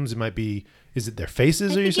costumes, it might be, is it their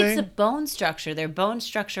faces, are you saying? It's the bone structure. Their bone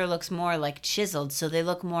structure looks more like chiseled, so they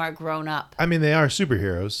look more grown up. I mean, they are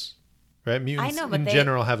superheroes, right? Mutants I know, but in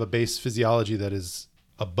general have a base physiology that is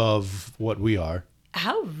above what we are.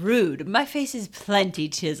 How rude. My face is plenty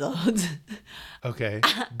chiseled. Okay,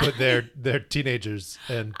 but they're teenagers,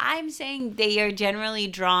 and I'm saying they are generally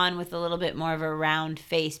drawn with a little bit more of a round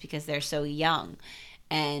face because they're so young.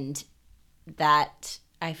 And that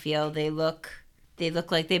I feel they look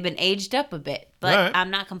like they've been aged up a bit. But All right. I'm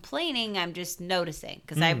not complaining, I'm just noticing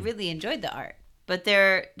because I really enjoyed the art. But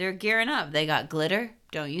they're gearing up. They got glitter.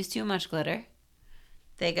 Don't use too much glitter.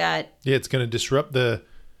 They got yeah, it's going to disrupt the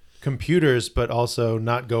computers, but also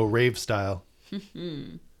not go rave style.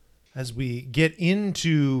 As we get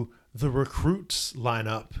into the recruits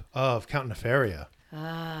lineup of Count Nefaria,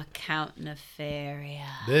 Count Nefaria.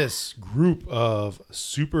 this group of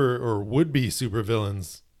super or would-be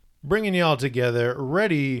supervillains bringing y'all together,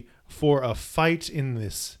 ready for a fight in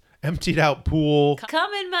this emptied out pool,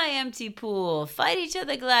 Come in my empty pool. Fight each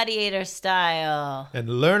other gladiator style. and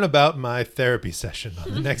learn about my therapy session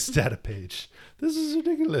on the next data page. This is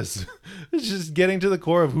ridiculous. It's just getting to the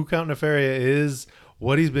core of who Count Nefaria is,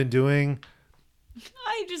 what he's been doing.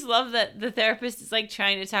 I just love that the therapist is like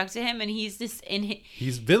trying to talk to him and he's just in his...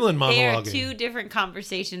 He's villain They are monologuing. two different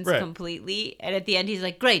conversations Right. completely. And at the end, he's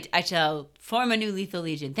like, great, I shall form a new lethal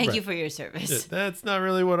legion. Thank you Right. for your service. That's not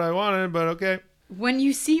really what I wanted, but okay. When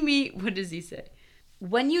you see me, what does he say?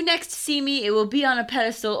 When you next see me, it will be on a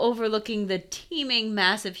pedestal overlooking the teeming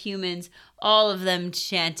mass of humans, all of them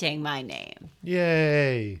chanting my name.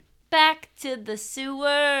 Yay. Back to the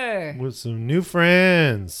sewer. With some new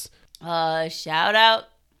friends. Shout out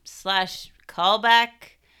 / callback.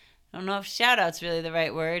 I don't know if shout out's really the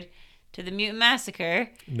right word. To the Mutant Massacre.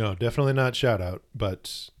 No, definitely not shout out,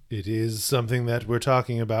 but it is something that we're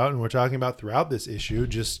talking about, and we're talking about throughout this issue,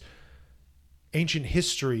 just ancient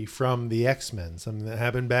history from the X-Men, something that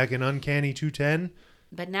happened back in Uncanny 210.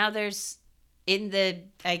 But now there's, in the,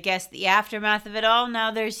 I guess, the aftermath of it all,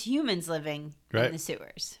 now there's humans living Right. in the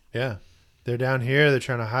sewers. Yeah. They're down here, they're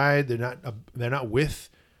trying to hide, they're not with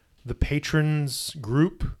the patrons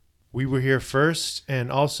group. We were here first,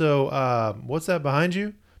 and also what's that behind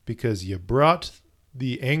you? Because you brought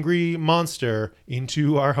the angry monster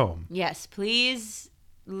into our home. Yes, please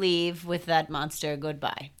leave with that monster.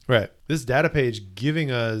 Goodbye. Right. This data page giving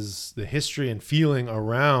us the history and feeling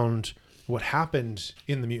around what happened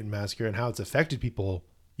in the Mutant Massacre and how it's affected people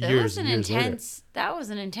years and years later. That was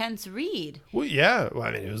an intense read. Well, yeah. Well,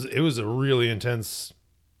 I mean, it was a really intense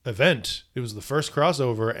event. It was the first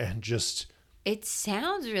crossover, and just It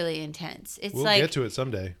sounds really intense. It's we'll like get to it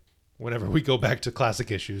someday, whenever we go back to classic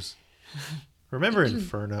issues. Remember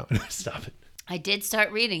Inferno? Stop it. I did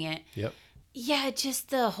start reading it. Yep. Yeah, just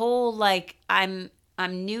the whole like I'm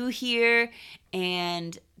new here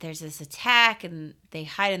and there's this attack and they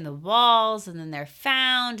hide in the walls and then they're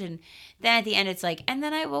found and then at the end it's like and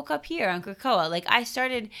then I woke up here on Krakoa. Like I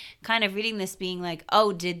started kind of reading this being like,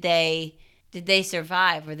 "Oh, did they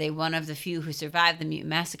survive? Were they one of the few who survived the Mutant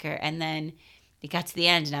Massacre?" And then it got to the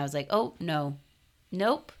end and I was like, "Oh, no.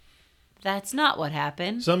 Nope. That's not what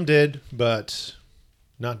happened." Some did, but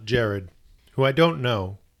not Jared, who I don't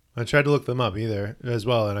know. I tried to look them up either as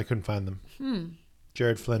well, and I couldn't find them.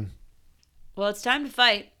 Jared Flynn. Well, it's time to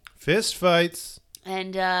fight. Fist fights.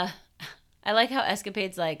 And I like how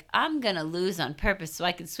Escapade's like, "I'm going to lose on purpose so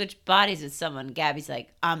I can switch bodies with someone." Gabby's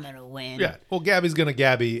like, "I'm going to win." Yeah. Well, Gabby's going to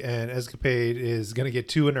Gabby, and Escapade is going to get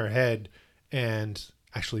two in her head and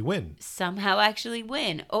actually win. Somehow actually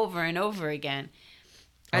win over and over again.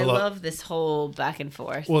 I love- love this whole back and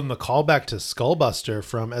forth. Well, and the callback to Skullbuster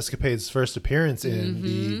from Escapade's first appearance in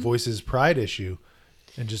the Voices Pride issue,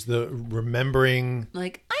 and just the remembering.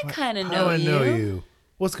 Like, I kind of How know do I you. know you?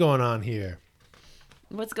 What's going on here?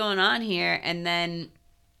 What's going on here? And then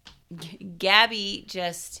Gabby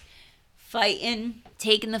just fighting,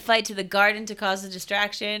 taking the fight to the garden to cause a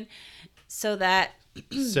distraction so that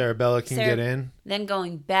Cerebella can get in. Then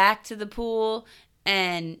going back to the pool,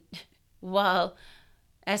 and while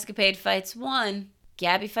Escapade fights 1,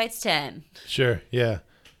 Gabby fights 10. Sure, yeah.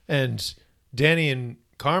 And Danny and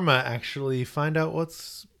Karma actually find out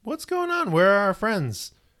what's going on. Where are our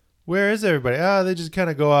friends? Where is everybody? They just kind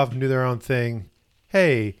of go off and do their own thing.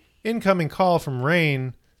 Hey, incoming call from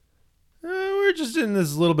Rain. We're just in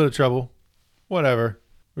this little bit of trouble. Whatever.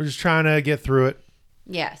 We're just trying to get through it.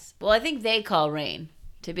 Yes. Well, I think they call Rain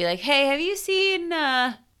to be like, hey, have you seen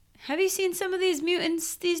some of these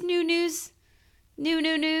mutants, these new news?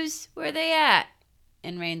 Where are they at?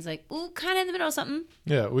 And Rain's like, ooh, kind of in the middle of something.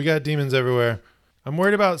 Yeah, we got demons everywhere. I'm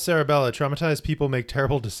worried about Cerebella. Traumatized people make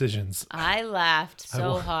terrible decisions. I laughed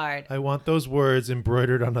so hard. I want those words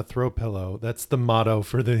embroidered on a throw pillow. That's the motto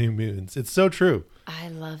for the New Mutants. It's so true. I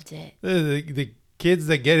loved it. The kids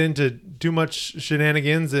that get into too much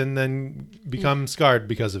shenanigans and then become scarred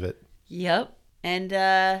because of it. Yep.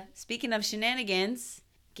 And speaking of shenanigans,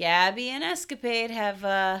 Gabby and Escapade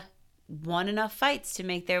have won enough fights to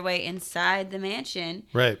make their way inside the mansion.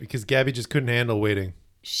 Right, because Gabby just couldn't handle waiting.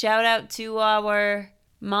 Shout out to our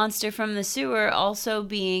monster from the sewer also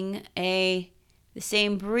being the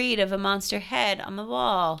same breed of a monster head on the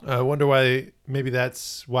wall. I wonder why, maybe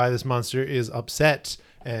that's why this monster is upset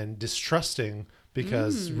and distrusting,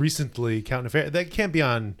 because recently Count Nefaria, that can't be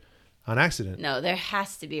on accident. No, there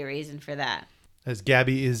has to be a reason for that. As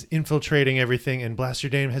Gabby is infiltrating everything and Blaster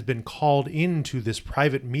Dame has been called into this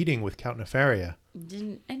private meeting with Count Nefaria.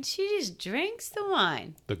 And she just drinks the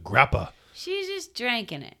wine. The grappa. She's just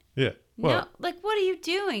drinking it. Yeah. Well, no, what are you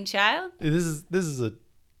doing, child? This is a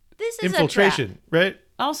infiltration, trap. right?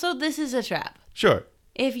 Also, this is a trap. Sure.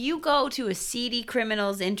 If you go to a seedy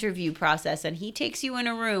criminal's interview process and he takes you in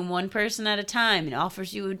a room one person at a time and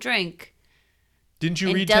offers you a drink, didn't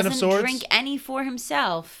you read Ten of Swords? Doesn't drink any for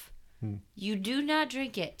himself, you do not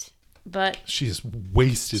drink it. But she is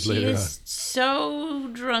wasted later on. She is so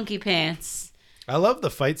drunky pants. I love the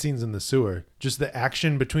fight scenes in the sewer. Just the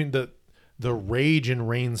action between the rage in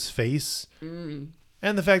Rain's face and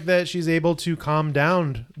the fact that she's able to calm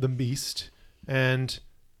down the beast and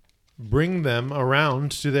bring them around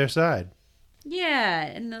to their side. Yeah,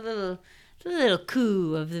 and the little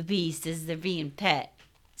coo of the beast as they're being pet.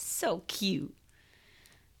 So cute.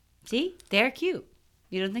 See? They're cute.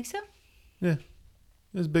 You don't think so? Yeah.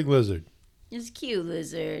 It's a big lizard. It's a cute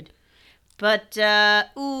lizard. But,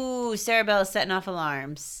 Cerebella's setting off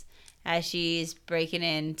alarms as she's breaking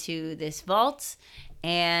into this vault,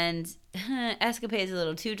 and Escapade's a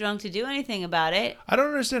little too drunk to do anything about it. I don't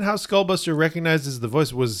understand how Skullbuster recognizes the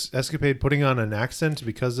voice. Was Escapade putting on an accent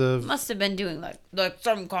because of... Must have been doing like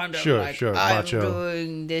some kind of sure, I'm macho.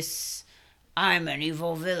 doing this, I'm an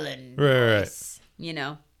evil villain right. voice, you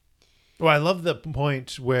know. Well, I love the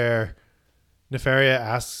point where Nefaria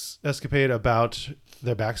asks Escapade about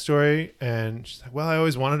their backstory, and she's like, well, I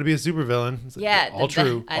always wanted to be a supervillain. Like, yeah, all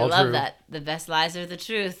true. I love that. The best lies are the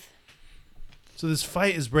truth. So this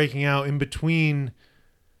fight is breaking out in between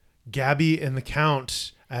Gabby and the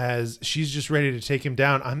Count as she's just ready to take him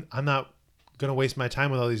down. I'm not going to waste my time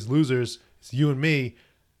with all these losers. It's you and me.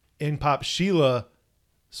 In pops Sheila.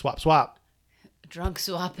 Swap. Drunk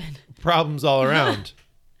swapping. Problems all around.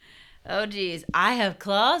 Oh, geez. I have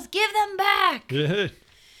claws. Give them back.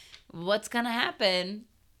 What's going to happen?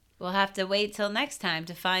 We'll have to wait till next time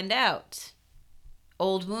to find out.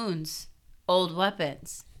 Old wounds. Old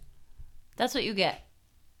weapons. That's what you get.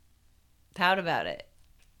 Proud about it.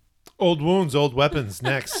 Old wounds, old weapons.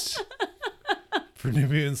 Next. For New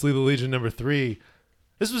Mutants Lethal Legion number 3.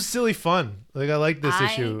 This was silly fun. Like, I like this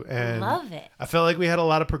issue. And love it. I felt like we had a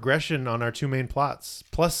lot of progression on our two main plots.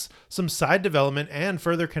 Plus some side development and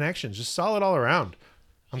further connections. Just solid all around.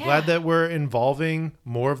 I'm glad that we're involving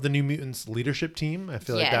more of the New Mutants leadership team. I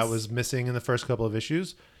feel like that was missing in the first couple of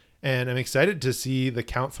issues. And I'm excited to see the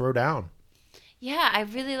Count throw down. Yeah, I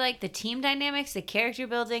really like the team dynamics, the character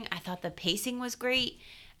building. I thought the pacing was great.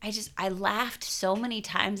 I laughed so many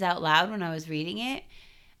times out loud when I was reading it.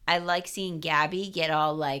 I like seeing Gabby get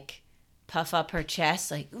all like puff up her chest,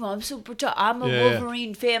 like, oh, I'm so protected. I'm a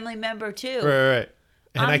Wolverine family member too. Right.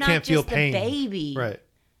 And I can't feel pain. I'm not just a baby. Right.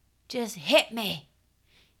 Just hit me.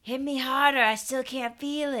 Hit me harder. I still can't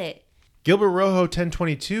feel it. Gilbert Rojo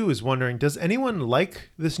 1022 is wondering, does anyone like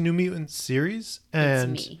this New Mutants series?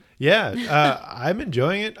 And it's me. Yeah, I'm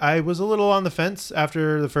enjoying it. I was a little on the fence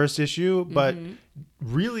after the first issue, but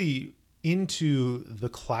really into the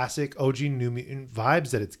classic OG New Mutant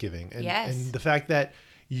vibes that it's giving. And the fact that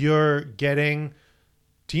you're getting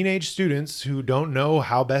teenage students who don't know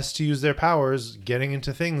how best to use their powers getting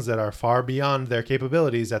into things that are far beyond their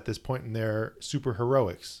capabilities at this point in their super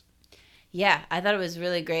heroics. Yeah, I thought it was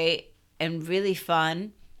really great and really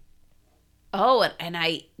fun. Oh, and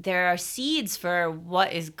there are seeds for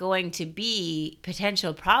what is going to be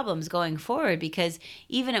potential problems going forward, because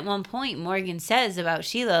even at one point Morgan says about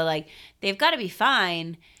Sheila, like, they've got to be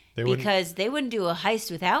fine because they wouldn't do a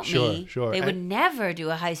heist without me. Sure. They would never do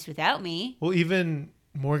a heist without me. Well, even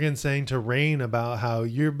Morgan saying to Rain about how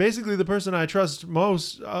you're basically the person I trust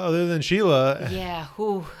most other than Sheila. Yeah,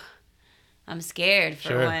 whew. I'm scared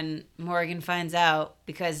for when Morgan finds out,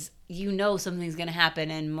 because something's going to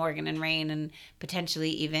happen, and Morgan and Rain and potentially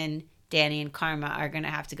even Danny and Karma are going to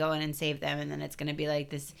have to go in and save them. And then it's going to be like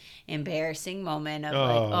this embarrassing moment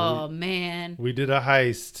of man. We did a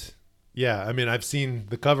heist. Yeah, I mean, I've seen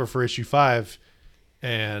the cover for issue 5,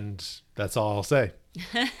 and that's all I'll say.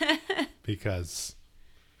 Because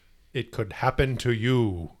it could happen to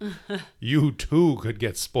you. You too could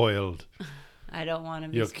get spoiled. I don't want to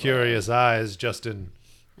be Your spoiled. curious eyes, Justin.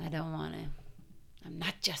 I don't want to. I'm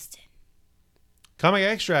not Justin. Comic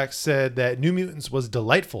Extracts said that New Mutants was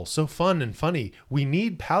delightful, so fun and funny. We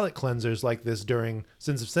need palate cleansers like this during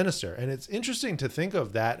Sins of Sinister. And it's interesting to think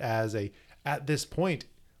of that as at this point,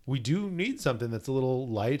 we do need something that's a little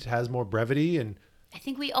light, has more brevity. And I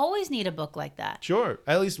think we always need a book like that. Sure.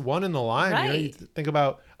 At least one in the line. Right. You think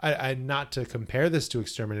about, I not to compare this to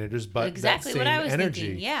Exterminators, but exactly that same what I was energy.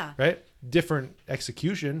 thinking. Yeah. Right? Different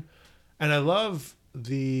execution. And I love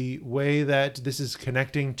the way that this is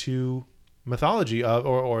connecting to mythology of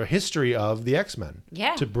or history of the X-Men.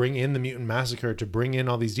 Yeah. To bring in the Mutant Massacre, to bring in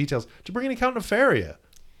all these details, to bring in Count Nefaria.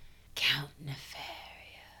 Count Nefaria.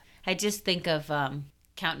 I just think of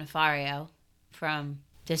Count Nefario from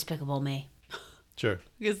Despicable Me. Sure.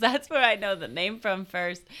 Because that's where I know the name from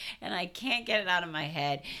first, and I can't get it out of my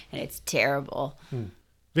head, and it's terrible.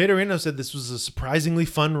 Vaderino said this was a surprisingly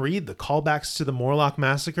fun read. The callbacks to the Morlock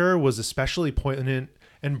Massacre was especially poignant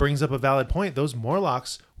and brings up a valid point. Those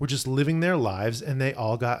Morlocks were just living their lives and they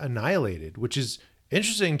all got annihilated, which is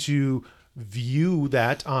interesting to view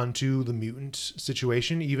that onto the mutant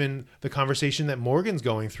situation. Even the conversation that Morgan's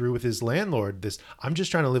going through with his landlord, this, I'm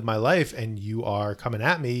just trying to live my life and you are coming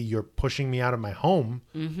at me. You're pushing me out of my home.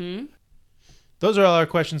 Mm-hmm. Those are all our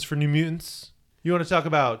questions for New Mutants. You want to talk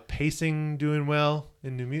about pacing doing well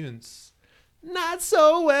in New Mutants? Not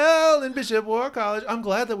so well in Bishop War College. I'm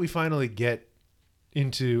glad that we finally get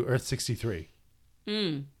into Earth 63.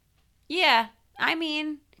 Yeah, I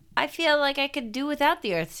mean, I feel like I could do without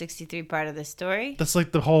the Earth 63 part of this story. That's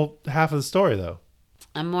like the whole half of the story, though.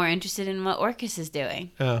 I'm more interested in what Orcus is doing.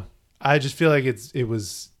 I just feel like it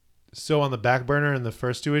was so on the back burner in the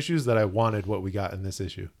first 2 issues that I wanted what we got in this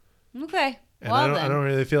issue. Okay. And I don't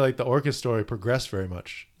really feel like the Orcus story progressed very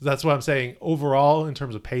much. That's what I'm saying. Overall, in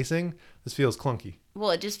terms of pacing, this feels clunky.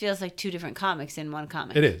 Well, it just feels like 2 different comics in one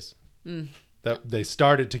comic. It is. That they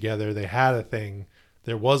started together. They had a thing.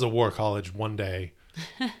 There was a War College one day,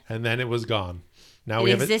 and then it was gone. Now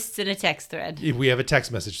it exists in a text thread. We have a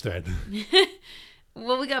text message thread.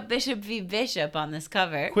 Well, we got Bishop v. Bishop on this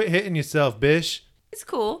cover. Quit hitting yourself, Bish. It's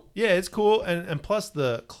cool. Yeah, it's cool. And plus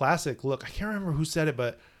the classic look. I can't remember who said it,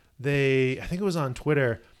 but I think it was on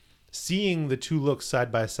Twitter, seeing the 2 looks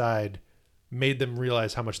side by side made them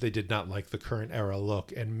realize how much they did not like the current era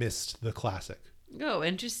look and missed the classic. Oh,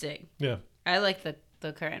 interesting. Yeah. I like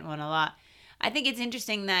the current one a lot. I think it's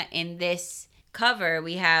interesting that in this cover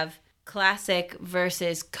we have classic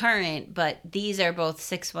versus current, but these are both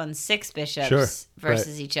 616 bishops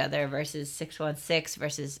versus each other versus 616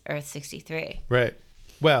 versus Earth 63. Right.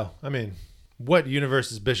 Well, I mean, what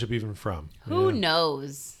universe is Bishop even from? Who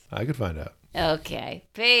knows? I could find out. Okay.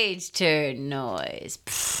 Page turn noise.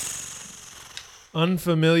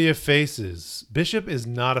 Unfamiliar faces. Bishop is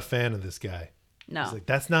not a fan of this guy. No. He's like,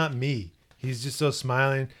 that's not me. He's just so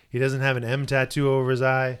smiling. He doesn't have an M tattoo over his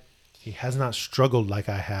eye. He has not struggled like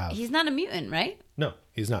I have. He's not a mutant, right? No,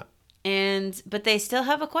 he's not. But they still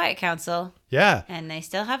have a Quiet Council. Yeah. And they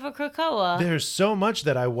still have a Krakoa. There's so much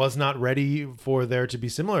that I was not ready for there to be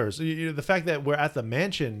similar. So, the fact that we're at the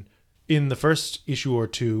mansion in the first issue or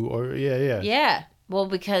 2, Yeah. Well,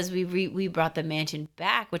 because we brought the mansion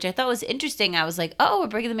back, which I thought was interesting. I was like, oh, we're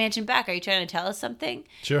bringing the mansion back. Are you trying to tell us something?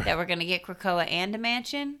 Sure. That we're going to get Krakoa and a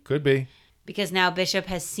mansion? Could be. Because now Bishop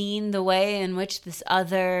has seen the way in which this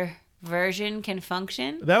other version can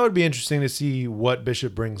function. That would be interesting to see what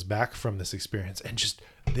Bishop brings back from this experience. And just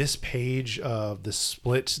this page of the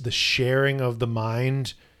split, the sharing of the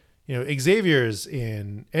mind. Xavier's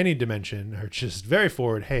in any dimension are just very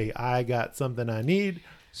forward. Hey, I got something I need.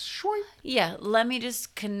 Shwing. Yeah, let me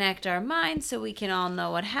just connect our minds so we can all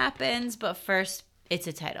know what happens. But first, it's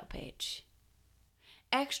a title page.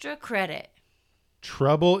 Extra credit.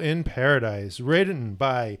 Trouble in Paradise, written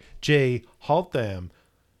by Jay Haltham.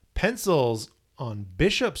 Pencils on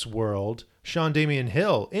Bishop's World, Sean Damian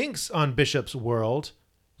Hill. Inks on Bishop's World,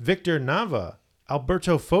 Victor Nava.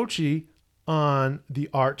 Alberto Focci on the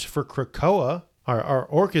art for Krakoa, our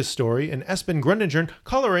Orcus story, and Espen Grundinger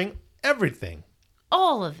coloring everything.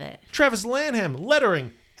 All of it. Travis Lanham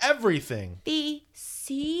lettering everything.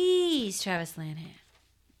 BC's Travis Lanham.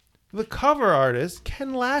 The cover artist,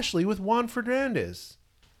 Ken Lashley with Juan Fernandez.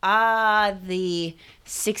 The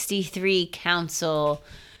 63 council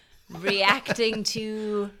reacting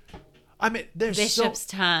to I mean, there's Bishop's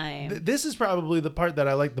time. This is probably the part that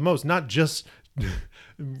I like the most. Not just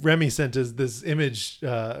Remy sent us this image,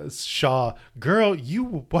 Shaw, girl, you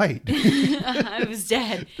white. I was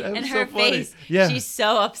dead. And her face, she's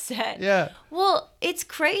so upset. Yeah. Well, it's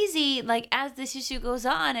crazy, like, as this issue goes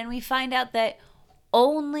on, and we find out that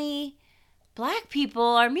only black people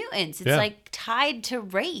are mutants. It's like tied to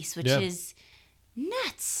race, which is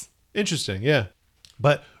nuts. Interesting, yeah.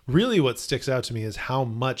 But really what sticks out to me is how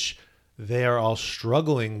much they are all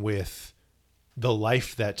struggling with the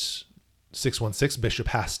life that 616 Bishop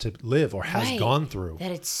has to live or has gone through.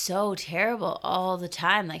 That it's so terrible all the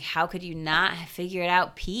time. Like, how could you not have figured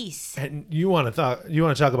out peace? And you want to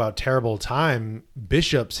talk about terrible time,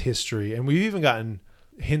 Bishop's history, and we've even gotten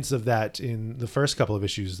hints of that in the first couple of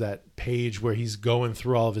issues, that page where he's going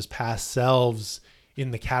through all of his past selves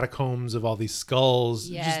in the catacombs of all these skulls,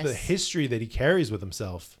 just the history that he carries with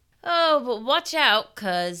himself. Oh, but watch out,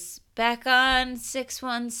 because back on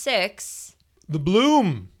 616... The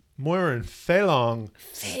Bloom, Moira and Phelan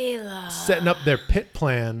setting up their pit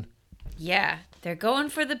plan. Yeah, they're going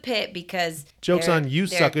for the pit because... Joke's on you,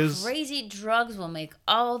 suckers. Crazy drugs will make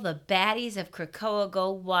all the baddies of Krakoa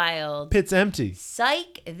go wild. Pit's empty.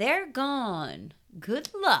 Psych, they're gone. Good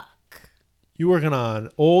luck. You working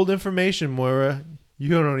on old information, Moira. You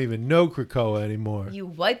don't even know Krakoa anymore. You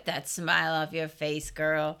wipe that smile off your face,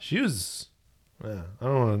 girl. She was... I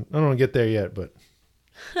don't want to get there yet, but...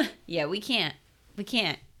 Yeah, we can't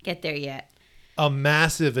get there yet. A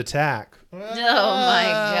massive attack. Oh my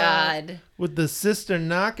God. With the sister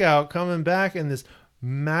knockout coming back and this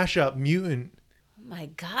mashup mutant. Oh my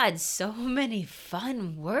God, so many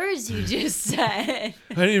fun words you just said.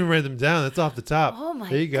 I didn't even write them down. That's off the top. Oh my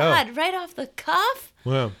there you God, go. Right off the cuff?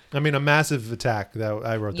 Well, I mean, a massive attack. That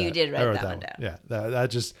I wrote that. You did write that one down. Yeah,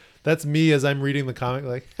 that's me as I'm reading the comic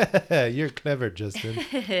like, you're clever, Justin.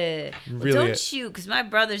 Well, really don't shoot, because my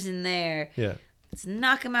brother's in there. Yeah. Let's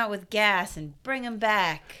knock him out with gas and bring him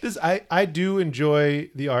back. I do enjoy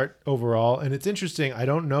the art overall, and it's interesting. I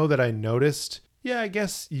don't know that I noticed. Yeah, I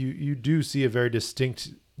guess you do see a very distinct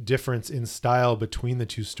difference in style between the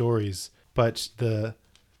two stories, but the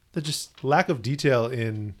just lack of detail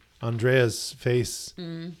in Andrea's face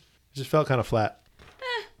just felt kind of flat.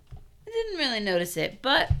 I didn't really notice it,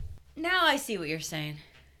 but now I see what you're saying.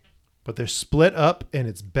 But they're split up, and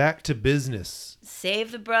it's back to business.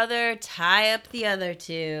 Save the brother, tie up the other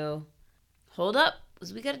two. Hold up,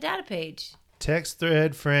 because we got a data page. Text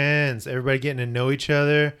thread friends. Everybody getting to know each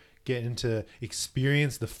other, getting to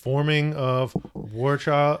experience the forming of War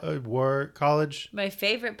College. My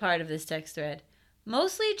favorite part of this text thread.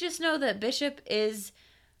 Mostly just know that Bishop is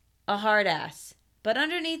a hard ass. But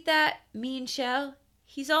underneath that mean shell,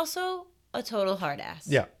 he's also a total hard ass.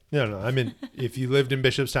 Yeah. No. I mean, if you lived in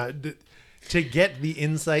Bishop's time, to get the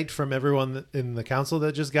insight from everyone in the council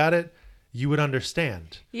that just got it, you would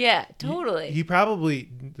understand. Yeah, totally. He probably,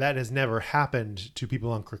 that has never happened to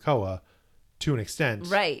people on Krakoa to an extent.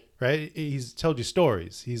 Right. He's told you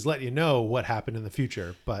stories. He's let you know what happened in the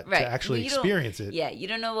future, but to actually experience it. Yeah, you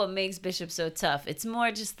don't know what makes Bishop so tough. It's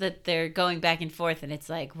more just that they're going back and forth, and it's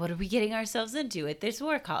like, what are we getting ourselves into at this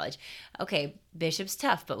war college? Okay, Bishop's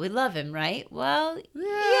tough, but we love him, right? Well,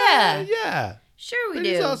 yeah. Sure we do.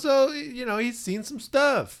 He's also, he's seen some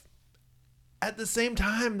stuff. At the same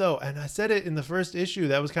time, though, and I said it in the first issue,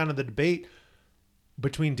 that was kind of the debate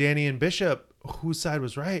between Danny and Bishop, whose side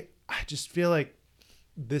was right. I just feel like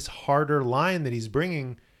this harder line that he's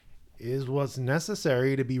bringing is what's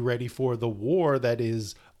necessary to be ready for the war that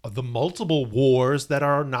is the multiple wars that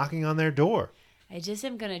are knocking on their door. I just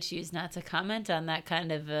am going to choose not to comment on that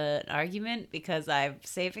kind of an argument because I'm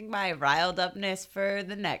saving my riled upness for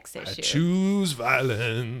the next issue. I choose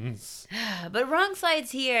violence. But Wrong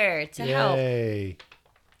Side's here to help. Yay.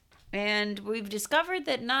 And we've discovered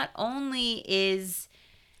that not only is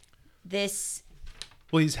this...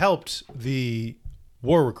 Well, he's helped the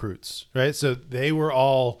war recruits, right? So they were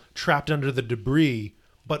all trapped under the debris,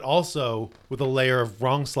 but also with a layer of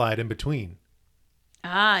Wrong Slide in between.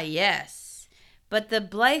 Ah, yes. But the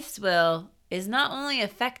Blythe's will is not only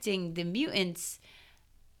affecting the mutants,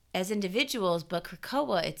 as individuals, but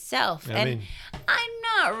Krakoa itself. I and mean, I'm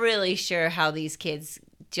not really sure how these kids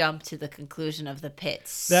jump to the conclusion of the pit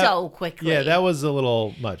so quickly. Yeah, that was a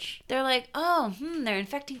little much. They're like, oh, they're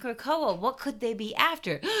infecting Krakoa. What could they be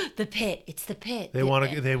after? The pit. It's the pit. They want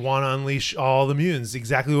to unleash all the mutants.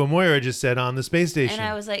 Exactly what Moira just said on the space station. And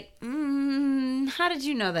I was like, how did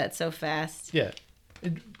you know that so fast? Yeah.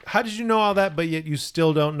 How did you know all that, but yet you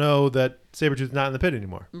still don't know that Sabretooth's not in the pit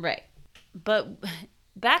anymore? Right. But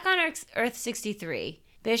back on Earth 63,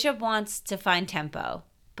 Bishop wants to find Tempo,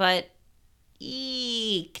 but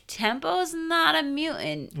eek, Tempo's not a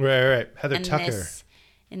mutant. Right. Heather Tucker.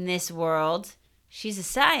 In this world, she's a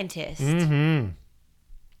scientist. Mm-hmm.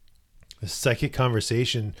 The psychic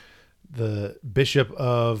conversation, the Bishop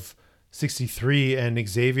of 63 and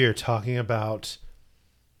Xavier talking about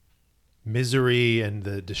misery and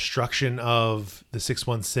the destruction of the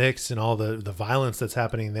 616 and all the violence that's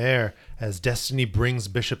happening there as Destiny brings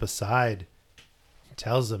Bishop aside,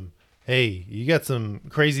 tells him, hey, you got some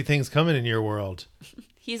crazy things coming in your world.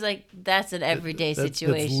 He's like, that's an everyday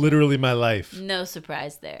situation. That's literally my life. No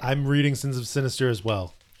surprise there. I'm reading Sins of Sinister as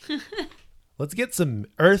well. Let's get some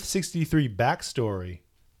Earth 63 backstory.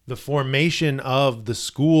 The formation of the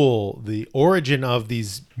school, the origin of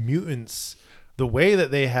these mutants, the way that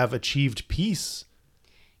they have achieved peace.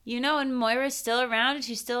 And Moira's still around and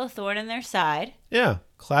she's still a thorn in their side. Yeah.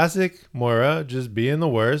 Classic Moira just being the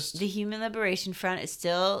worst. The Human Liberation Front is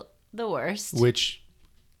still the worst. Which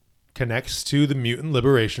connects to the Mutant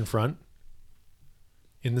Liberation Front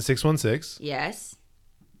in the 616. Yes.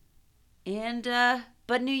 And,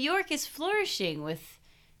 but New York is flourishing with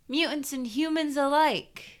mutants and humans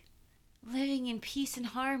alike. Living in peace and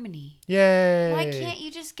harmony. Yay. Why can't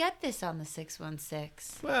you just get this on the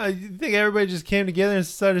 616? Well, you think everybody just came together and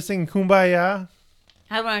started singing Kumbaya?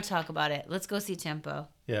 I want to talk about it. Let's go see Tempo.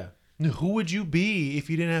 Yeah. Who would you be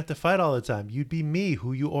if you didn't have to fight all the time? You'd be me,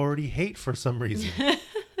 who you already hate for some reason. I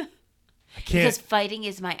can't. Because fighting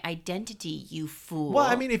is my identity, you fool. Well,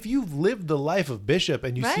 I mean, if you've lived the life of Bishop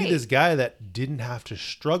and you see this guy that didn't have to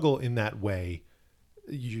struggle in that way,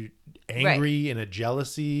 you angry and a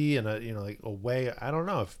jealousy and a way. I don't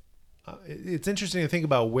know if it's interesting to think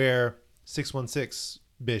about where 616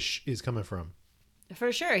 Bish is coming from.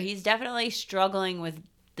 For sure. He's definitely struggling with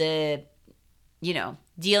dealing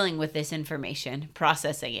with this information,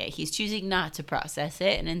 processing it. He's choosing not to process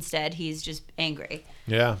it, and instead he's just angry.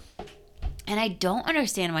 Yeah. And I don't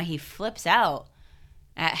understand why he flips out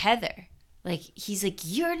at Heather. Like, he's like,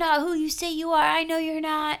 you're not who you say you are. I know you're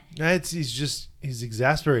not. He's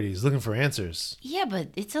exasperated. He's looking for answers. Yeah, but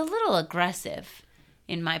it's a little aggressive,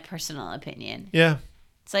 in my personal opinion. Yeah.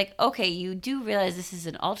 It's like, okay, you do realize this is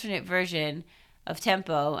an alternate version of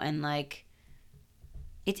Tempo, and like,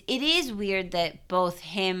 it is weird that both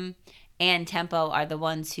him and Tempo are the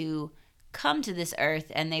ones who come to this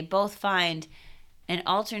Earth, and they both find an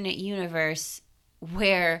alternate universe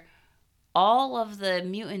where all of the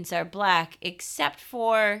mutants are black except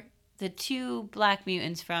for the 2 black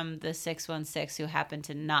mutants from the 616 who happen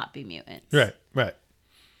to not be mutants. Right.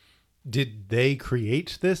 Did they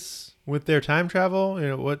create this with their time travel?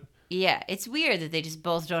 What? Yeah, it's weird that they just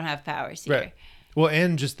both don't have powers here. Right. Well,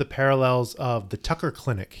 and just the parallels of the Tucker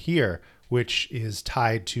Clinic here, which is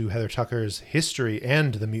tied to Heather Tucker's history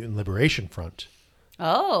and the Mutant Liberation Front.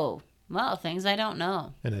 Oh, well, things I don't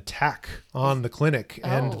know. An attack on the clinic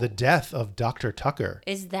and the death of Dr. Tucker.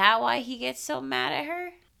 Is that why he gets so mad at her?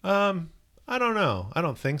 I don't know. I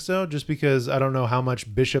don't think so. Just because I don't know how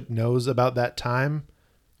much Bishop knows about that time.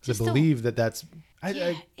 I believe that's...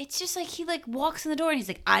 it's just like he walks in the door and he's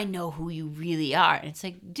like, I know who you really are. And it's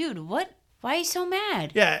like, dude, what? Why are you so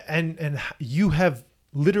mad? Yeah, and you have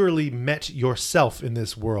literally met yourself in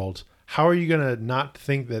this world. How are you going to not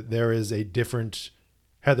think that there is a different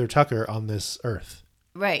Heather Tucker on this Earth?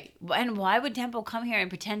 Right. And why would Tempo come here and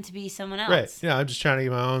pretend to be someone else? Right. Yeah, I'm just trying to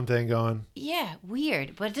get my own thing going. Yeah,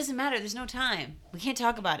 weird. But it doesn't matter. There's no time. We can't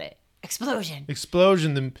talk about it. Explosion,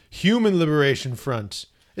 the Human Liberation Front.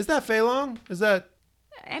 Is that Fei Long? Is that...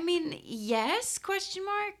 I mean, yes, question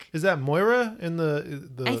mark. Is that Moira in the...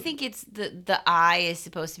 I think it's the eye is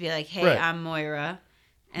supposed to be like, hey, right. I'm Moira.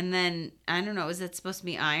 And then, I don't know, is it supposed to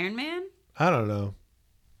be Iron Man? I don't know.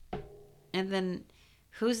 And then...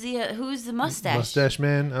 Who's the mustache? Mustache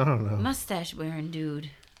man? I don't know. Mustache wearing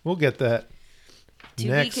dude. We'll get that. To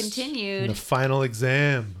next, be continued. The final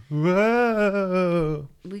exam. Whoa.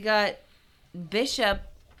 We got Bishop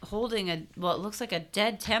holding what looks like a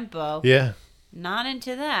dead Tempo. Yeah. Not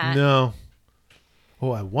into that. No.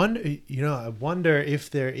 Oh, I wonder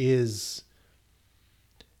if there is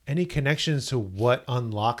any connections to what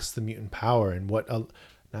unlocks the mutant power and what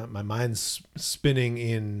Now my mind's spinning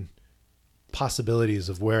in possibilities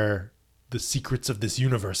of where the secrets of this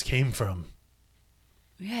universe came from.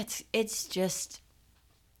 Yeah, it's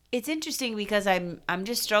interesting because I'm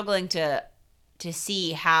just struggling to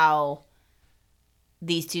see how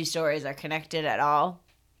these two stories are connected at all.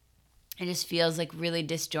 It just feels like really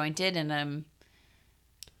disjointed, and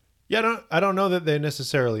I don't know that they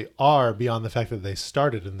necessarily are, beyond the fact that they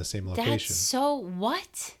started in the same location. That's so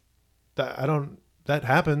what? That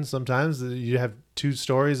happens sometimes. You have two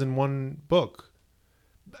stories in one book.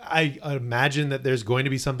 I imagine that there's going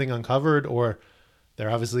to be something uncovered, or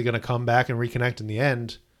they're obviously going to come back and reconnect in the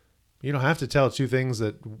end. You don't have to tell two things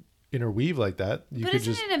that interweave like that. But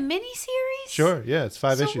isn't it a mini-series? Sure, yeah, it's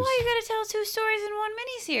 5 issues. So why you got to tell two stories in one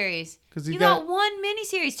mini-series? Because you got one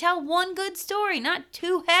mini-series. Tell one good story, not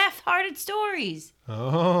two half-hearted stories.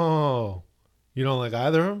 Oh, you don't like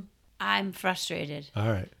either of them? I'm frustrated. All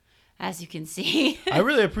right. As you can see. I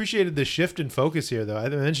really appreciated the shift in focus here, though. I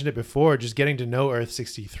mentioned it before, just getting to know Earth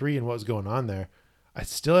 63 and what was going on there. I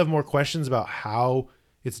still have more questions about how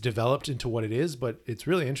it's developed into what it is, but it's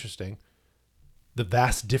really interesting. The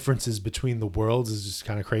vast differences between the worlds is just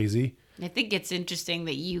kind of crazy. I think it's interesting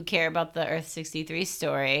that you care about the Earth 63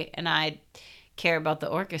 story and I care about the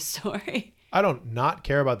Orcus story. I don't not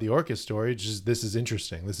care about the Orcus story. It's just this is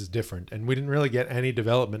interesting. This is different. And we didn't really get any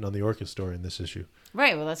development on the Orcus story in this issue.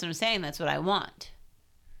 Right. Well, that's what I'm saying. That's what I want.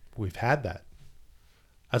 We've had that.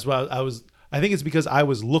 That's why I think it's because I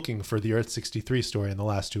was looking for the Earth 63 story in the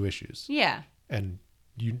last two issues. Yeah. And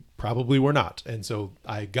you probably were not. And so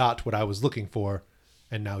I got what I was looking for,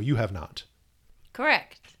 and now you have not.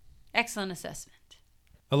 Correct. Excellent assessment.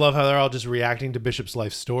 I love how they're all just reacting to Bishop's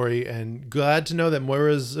life story, and glad to know that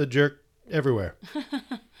Moira's a jerk everywhere.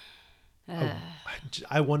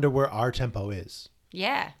 I wonder where our Tempo is.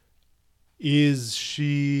 Yeah. Is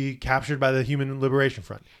she captured by the Human Liberation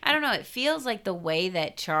Front? I don't know. It feels like the way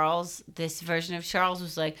that Charles, this version of Charles,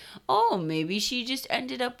 was like, oh, maybe she just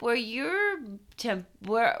ended up where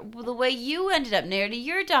the way you ended up near to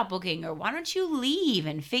your doppelganger. Why don't you leave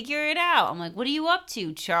and figure it out? I'm like, what are you up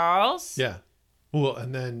to, Charles? Yeah. Well,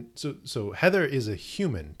 and then so Heather is a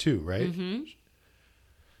human too, right? Mm-hmm.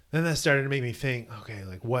 Then that started to make me think, okay,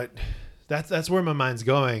 like what? That's where my mind's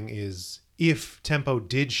going is. If Tempo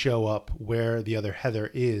did show up where the other Heather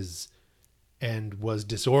is and was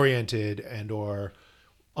disoriented and or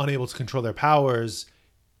unable to control their powers,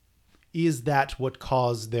 is that what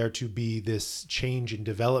caused there to be this change in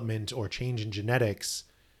development or change in genetics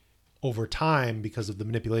over time because of the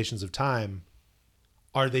manipulations of time?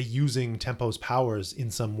 Are they using Tempo's powers in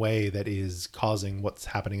some way that is causing what's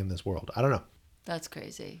happening in this world? I don't know. That's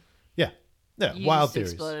crazy. Yeah. Yeah, you wild just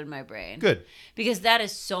theories. Exploded my brain. Good. Because that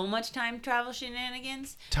is so much time travel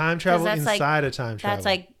shenanigans. Time travel inside of time travel. That's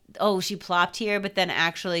like, oh, she plopped here, but then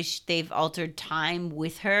actually they've altered time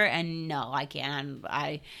with her. And no, I can't.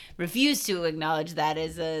 I refuse to acknowledge that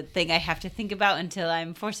as a thing I have to think about until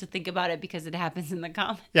I'm forced to think about it because it happens in the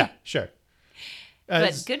comic. Yeah, sure.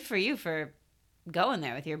 But good for you for going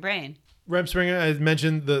there with your brain. Rem Springer, I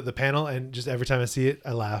mentioned the panel, and just every time I see it,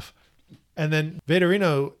 I laugh. And then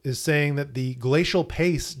Vaderino is saying that the glacial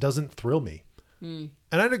pace doesn't thrill me. And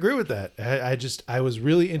I'd agree with that. I was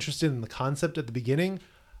really interested in the concept at the beginning.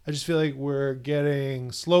 I just feel like we're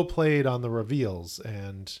getting slow played on the reveals.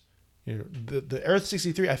 And you know, the Earth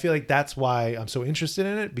 63, I feel like that's why I'm so interested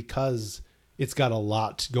in it, because it's got a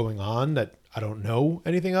lot going on that I don't know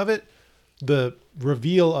anything of it. The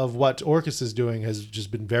reveal of what Orcus is doing has just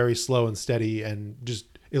been very slow and steady and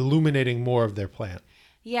just illuminating more of their plan.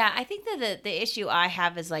 Yeah, I think that the issue I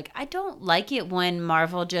have is like, I don't like it when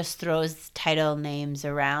Marvel just throws title names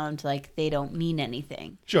around like they don't mean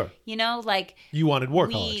anything. Sure. You know, like... You wanted War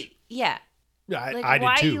College. Yeah. I did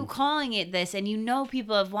why too. are you calling it this? And you know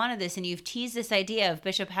people have wanted this, and you've teased this idea of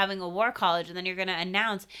Bishop having a War College, and then you're going to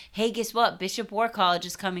announce, hey, guess what? Bishop War College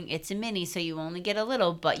is coming. It's a mini, so you only get a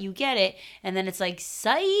little, but you get it. And then it's like,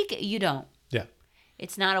 psych, you don't. Yeah.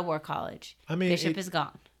 It's not a War College. I mean, Bishop is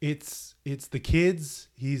gone. It's the kids.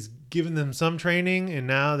 He's given them some training, and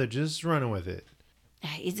now they're just running with it.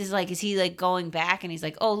 It's just like, is he like going back and he's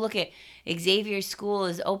like, oh, look at Xavier's school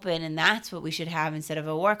is open and that's what we should have instead of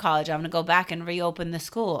a War College. I'm going to go back and reopen the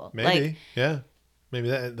school. Maybe. Yeah. Maybe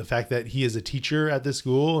the fact that he is a teacher at this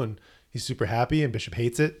school and he's super happy and Bishop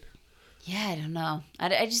hates it. Yeah, I don't know.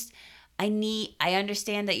 I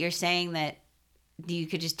understand that you're saying that you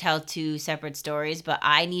could just tell two separate stories, but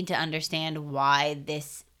I need to understand why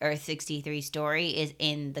this Earth 63 story is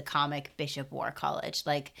in the comic Bishop War College.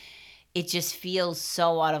 Like, it just feels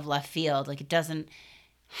so out of left field. Like, it doesn't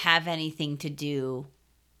have anything to do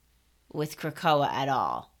with Krakoa at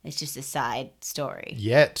all. It's just a side story.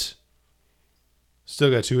 Yet.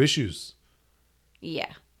 Still got 2 issues.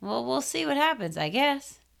 Yeah. Well, we'll see what happens, I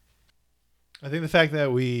guess. I think the fact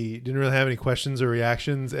that we didn't really have any questions or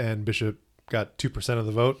reactions and Bishop got 2% of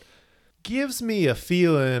the vote gives me a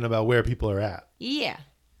feeling about where people are at. Yeah,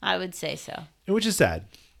 I would say so. Which is sad.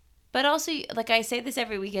 But also, like I say this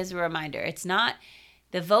every week as a reminder, it's not,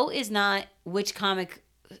 the vote is not which comic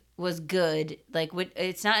was good. Like,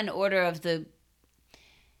 it's not in order of the,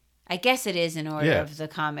 I guess it is in order of the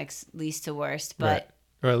comics least to worst, but. Right.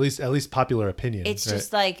 Or at least popular opinion. It's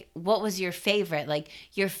just like, what was your favorite? Like,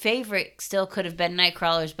 your favorite still could have been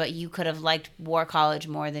Nightcrawlers, but you could have liked War College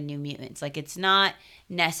more than New Mutants. Like, it's not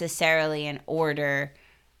necessarily in order.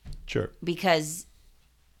 Sure. Because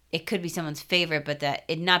it could be someone's favorite, but that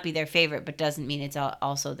it not be their favorite, but doesn't mean it's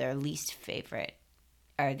also their least favorite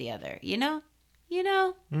or the other. You know?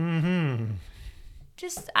 Mm-hmm.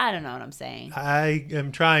 Just, I don't know what I'm saying. I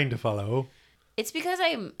am trying to follow. It's because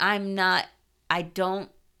I don't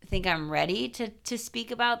think I'm ready to speak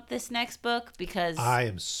about this next book because I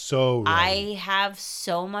am so ready. I have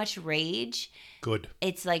so much rage. Good.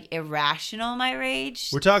 It's like irrational, my rage.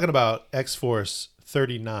 We're talking about X-Force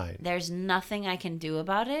 39. There's nothing I can do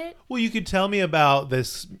about it. Well, you could tell me about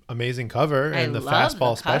this amazing cover and the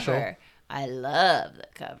fastball special. I love the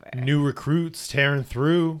cover. New recruits tearing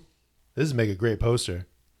through. This would make a great poster.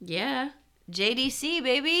 Yeah. JDC,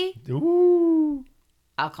 baby. Ooh.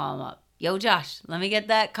 I'll call him up. Yo, Josh, let me get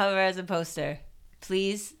that cover as a poster.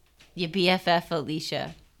 Please, your BFF,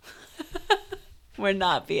 Alicia. We're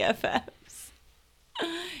not BFFs.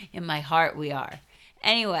 In my heart, we are.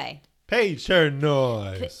 Anyway. Page turn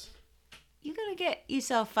noise. You're going to get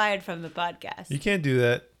yourself fired from the podcast. You can't do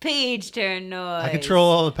that. Page turn noise. I control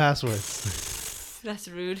all the passwords. That's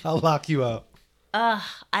rude. I'll lock you up.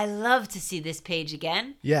 I love to see this page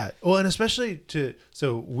again. Yeah. Well, and especially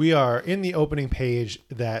so we are in the opening page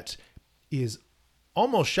that is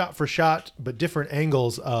almost shot for shot, but different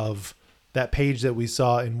angles of that page that we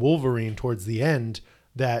saw in Wolverine towards the end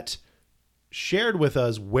that shared with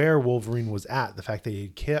us where Wolverine was at. The fact that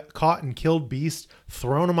he had caught and killed Beast,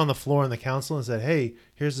 thrown him on the floor in the council and said, hey,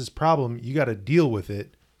 here's this problem. You got to deal with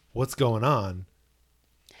it. What's going on?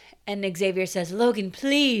 And Xavier says, Logan,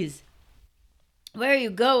 please. Where are you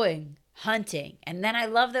going? Hunting. And then I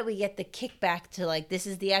love that we get the kickback to like, this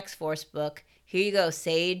is the X-Force book. Here you go,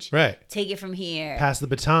 Sage. Right. Take it from here. Pass the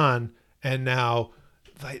baton. And now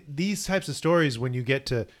like, these types of stories, when you get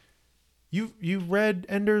to, you read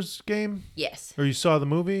Ender's Game? Yes. Or you saw the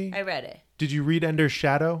movie? I read it. Did you read Ender's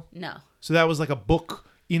Shadow? No. So that was like a book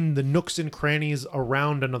in the nooks and crannies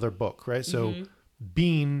around another book, right? So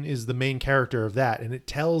Bean is the main character of that, and it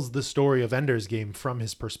tells the story of Ender's Game from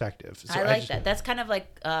his perspective. So I like that. That's kind of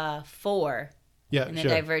like 4 in the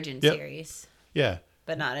Divergent series. Yeah.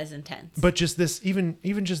 But not as intense. But just this,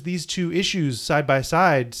 even just these 2 issues side by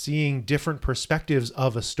side, seeing different perspectives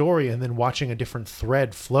of a story and then watching a different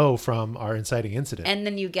thread flow from our inciting incident. And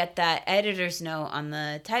then you get that editor's note on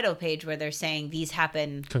the title page where they're saying these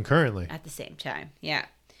happen concurrently at the same time. Yeah.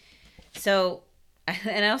 So,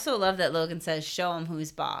 and I also love that Logan says, show him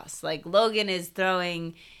who's boss. Like, Logan is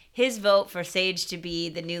throwing his vote for Sage to be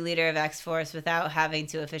the new leader of X-Force without having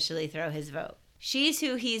to officially throw his vote. She's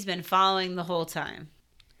who he's been following the whole time.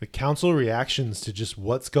 The council reactions to just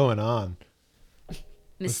what's going on.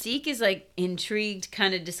 Mystique is like intrigued,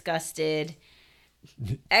 kind of disgusted.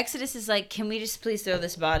 Exodus is like, can we just please throw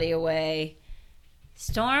this body away?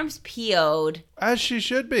 Storm's PO'd. As she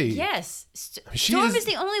should be. Yes. Storm is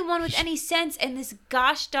the only one with any sense in this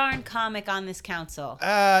gosh darn comic on this council.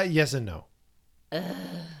 Yes and no.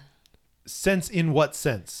 Sense in what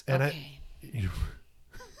sense? And okay.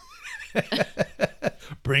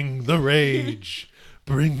 Bring the rage.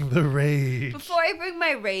 Bring the rage. Before I bring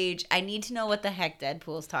my rage, I need to know what the heck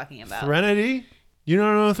Deadpool's talking about. Threnody? You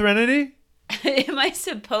don't know Threnody? Am I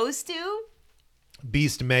supposed to?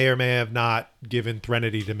 Beast may or may have not given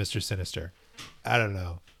Threnody to Mr. Sinister. I don't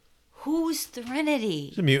know. Who's Threnody?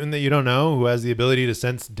 It's a mutant that you don't know who has the ability to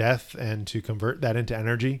sense death and to convert that into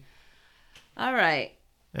energy. All right.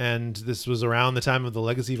 And this was around the time of the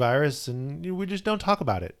Legacy virus, and we just don't talk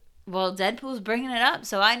about it. Well, Deadpool's bringing it up,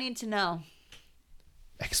 so I need to know.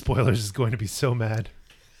 X-Spoilers is going to be so mad.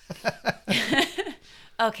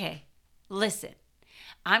 Okay, listen.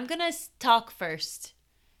 I'm going to talk first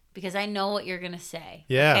because I know what you're going to say.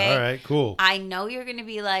 Yeah, okay? all right, cool. I know you're going to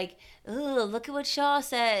be like, oh, look at what Shaw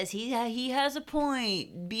says. He has a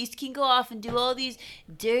point. Beast can go off and do all these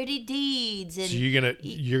dirty deeds. And so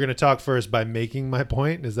you're gonna talk first by making my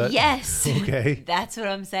point? Is that yes? Okay, That's what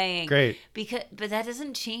I'm saying. Great. But that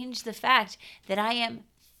doesn't change the fact that I am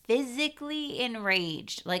physically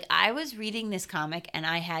enraged. Like, I was reading this comic and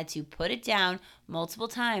I had to put it down multiple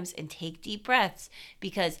times and take deep breaths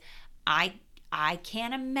because I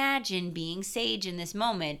can't imagine being Sage in this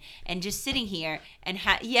moment and just sitting here and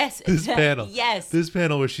this panel. Yes. This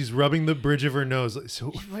panel where she's rubbing the bridge of her nose.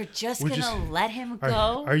 So we're just going to let him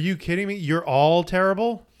go. Are you kidding me? You're all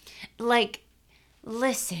terrible? Like,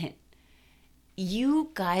 listen.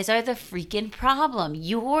 You guys are the freaking problem.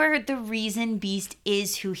 You're the reason Beast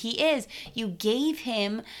is who he is. You gave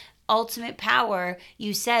him ultimate power.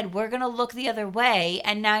 You said, we're going to look the other way.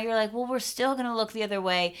 And now you're like, well, we're still going to look the other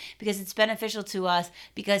way because it's beneficial to us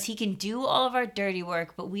because he can do all of our dirty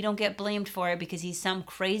work, but we don't get blamed for it because he's some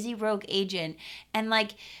crazy rogue agent. And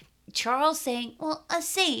like Charles saying, well, a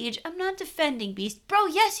Sage, I'm not defending Beast. Bro,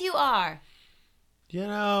 yes, you are. You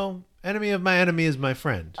know, enemy of my enemy is my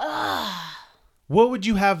friend. Ugh. What would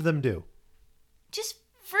you have them do? Just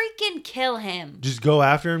freaking kill him. Just go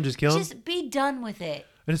after him? Just kill him? Just be done with it.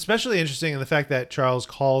 And especially interesting in the fact that Charles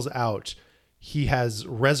calls out he has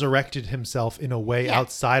resurrected himself in a way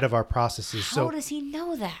outside of our processes. How does he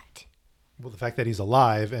know that? Well, the fact that he's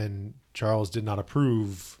alive and Charles did not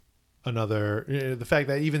approve the fact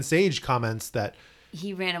that even Sage comments that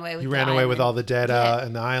he ran away with all the dead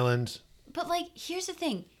and the island. But like, here's the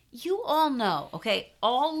thing. You all know, okay,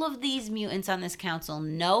 all of these mutants on this council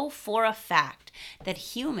know for a fact that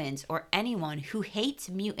humans or anyone who hates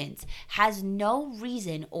mutants has no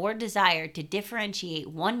reason or desire to differentiate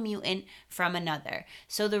one mutant from another.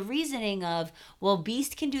 So the reasoning of, well,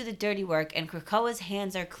 Beast can do the dirty work and Krakoa's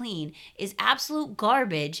hands are clean is absolute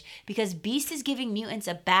garbage because Beast is giving mutants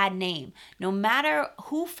a bad name. No matter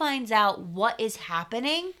who finds out what is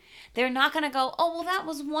happening, they're not going to go, oh, well, that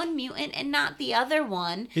was one mutant and not the other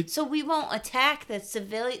one. So we won't attack the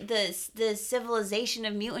civilization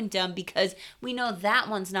of mutantdom because we know that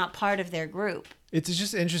one's not part of their group. It's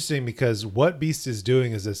just interesting because what Beast is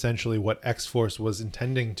doing is essentially what X-Force was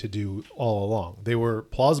intending to do all along. They were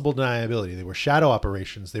plausible deniability. They were shadow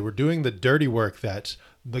operations. They were doing the dirty work that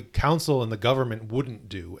the council and the government wouldn't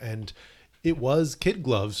do. And it was kid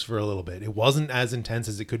gloves for a little bit. It wasn't as intense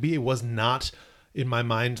as it could be. It was not, in my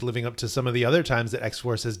mind, living up to some of the other times that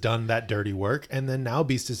X-Force has done that dirty work. And then now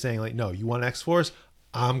Beast is saying, like, no, you want X-Force?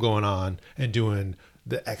 I'm going on and doing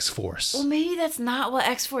the X-Force. Well, maybe that's not what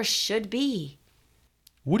X-Force should be.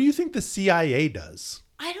 What do you think the CIA does?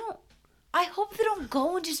 I hope they don't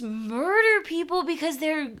go and just murder people because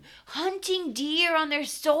they're hunting deer on their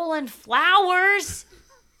stolen flowers.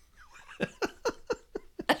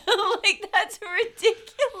 Like, that's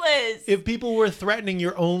ridiculous. If people were threatening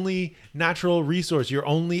your only natural resource, your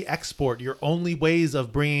only export, your only ways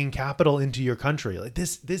of bringing capital into your country, like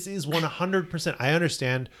this is 100%. I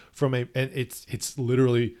understand and it's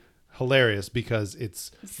literally hilarious because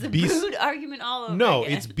it's the Beast argument all over. No,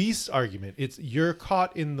 again. it's Beast's argument. It's you're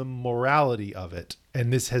caught in the morality of it,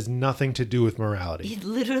 and this has nothing to do with morality.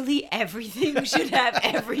 Literally everything should have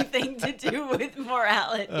everything to do with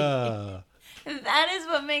morality. That is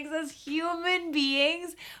what makes us human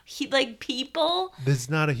beings, like people. This is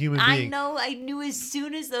not a human being. I know. I knew as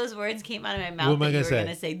soon as those words came out of my mouth what am that I you gonna were say? going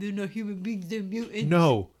to say, they're not human beings, they're mutants.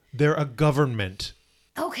 No, they're a government.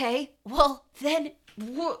 Okay, well, then,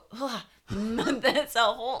 that's a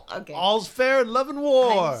whole, okay. All's fair in love and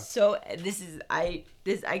war. I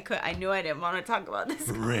knew I didn't want to talk about this.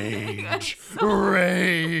 Rage.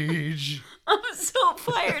 Rage. I'm so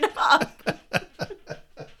fired up.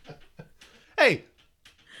 Hey,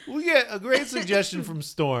 we get a great suggestion from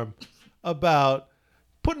Storm about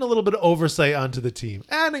putting a little bit of oversight onto the team,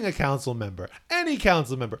 adding a council member, any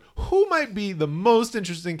council member. Who might be the most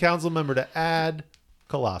interesting council member to add?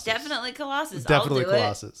 Colossus. Definitely Colossus. Definitely I'll do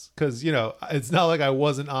Colossus. Because, it's not like I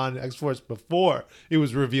wasn't on X-Force before it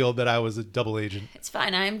was revealed that I was a double agent. It's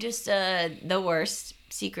fine. I'm just the worst,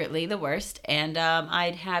 secretly the worst. And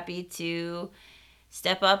I'd happy to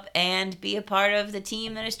step up and be a part of the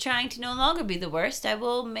team that is trying to no longer be the worst. I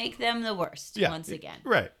will make them the worst once again.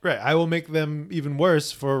 Right. I will make them even worse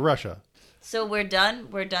for Russia. So we're done.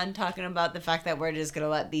 We're done talking about the fact that we're just going to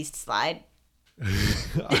let Beast slide.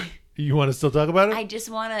 You want to still talk about it? I just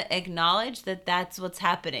want to acknowledge that that's what's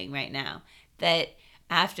happening right now. That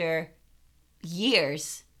after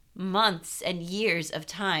years, months and years of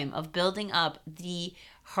time of building up the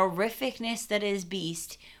horrificness that is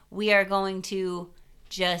Beast, we are going to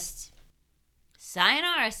just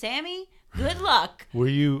sayonara, Sammy. Good luck.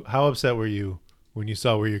 How upset were you when you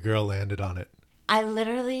saw where your girl landed on it? I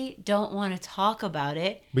literally don't want to talk about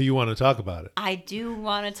it. But you want to talk about it. I do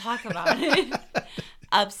want to talk about it.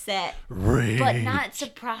 Upset. Rage. But not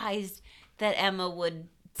surprised that Emma would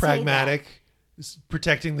pragmatic.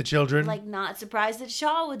 protecting the children. Like, not surprised that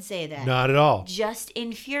Shaw would say that. Not at all. Just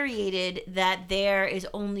infuriated that there is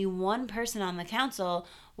only one person on the council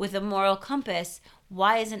with a moral compass.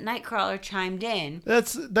 Why isn't Nightcrawler chimed in?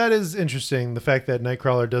 That is interesting. The fact that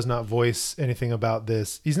Nightcrawler does not voice anything about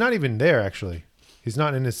this. He's not even there, actually. He's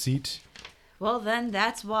not in his seat. Well, then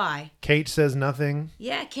that's why. Kate says nothing.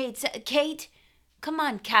 Yeah, Kate, come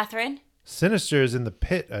on, Catherine. Sinister is in the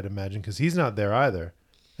pit, I'd imagine, because he's not there either.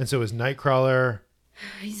 And so is Nightcrawler.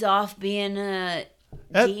 He's off being a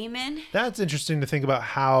demon. That's interesting to think about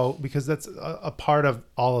how, because that's a part of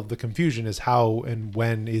all of the confusion is how and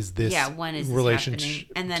when is this relationship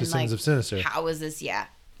and then, to Sins of Sinister. How is this? Yeah,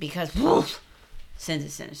 because Sins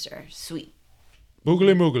of Sinister, sweet.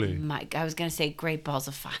 Boogly moogly. Mike, I was going to say Great Balls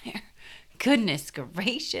of Fire. Goodness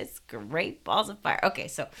gracious, Great Balls of Fire. Okay,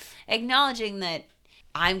 so acknowledging that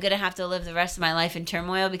I'm going to have to live the rest of my life in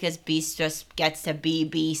turmoil because Beast just gets to be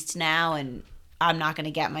Beast now, and I'm not going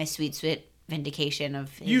to get my sweet vindication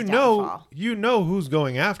of his downfall. You know who's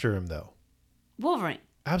going after him, though. Wolverine.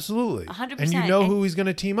 Absolutely. 100%. And you know who he's going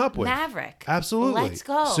to team up with. Maverick. Absolutely. Let's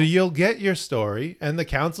go. So you'll get your story, and the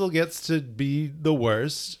council gets to be the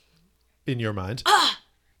worst in your mind. I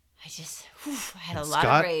had a lot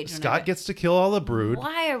of rage. Scott gets to kill all the brood.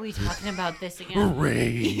 Why are we talking about this again?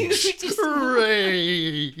 Rage.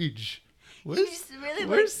 Rage.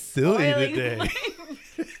 We're silly today.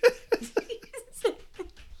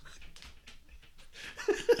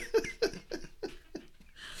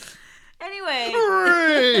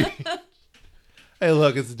 Anyway. Hey,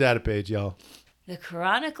 look, it's a data page, y'all. The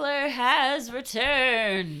Chronicler has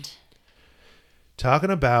returned.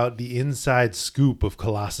 Talking about the inside scoop of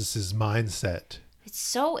Colossus's mindset. It's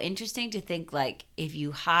so interesting to think, like, if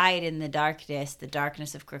you hide in the darkness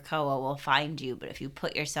of Krakoa will find you. But if you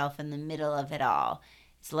put yourself in the middle of it all,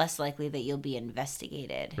 it's less likely that you'll be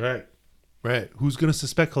investigated. Right. Who's going to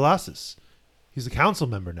suspect Colossus? He's a council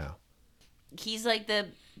member now. He's like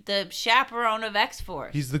the chaperone of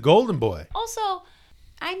X-Force. He's the golden boy. Also,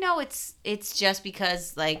 I know it's just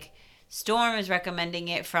because, like, Storm is recommending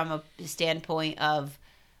it from a standpoint of,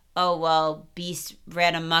 oh, well, Beast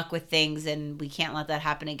ran amok with things and we can't let that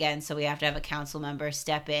happen again, so we have to have a council member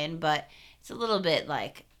step in. But it's a little bit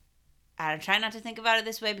like, I try not to think about it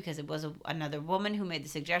this way because it was another woman who made the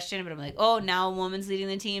suggestion, but I'm like, oh, now a woman's leading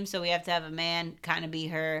the team, so we have to have a man kind of be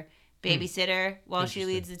her babysitter while she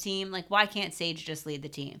leads the team. Like, why can't Sage just lead the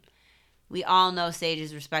team? We all know Sage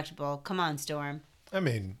is respectable. Come on, Storm. I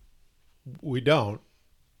mean, we don't.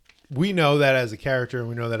 We know that as a character and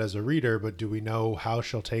we know that as a reader, but do we know how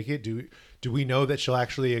she'll take it? Do we know that she'll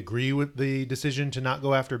actually agree with the decision to not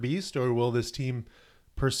go after Beast, or will this team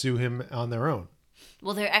pursue him on their own?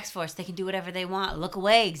 Well, they're X-Force. They can do whatever they want. Look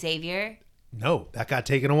away, Xavier. No, that got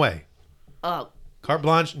taken away. Oh. Carte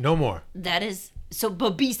blanche, no more. That is... So,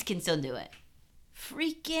 but Beast can still do it.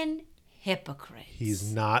 Freaking hypocrites.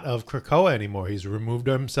 He's not of Krakoa anymore. He's removed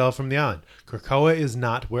himself from the island. Krakoa is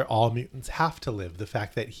not where all mutants have to live. The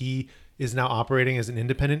fact that he is now operating as an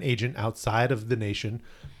independent agent outside of the nation,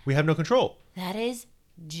 we have no control. That is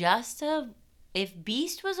just if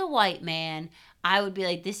Beast was a white man, I would be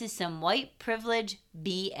like, this is some white privilege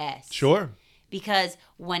BS. Sure. Because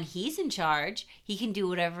when he's in charge, he can do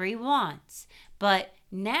whatever he wants. But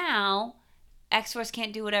now... X-Force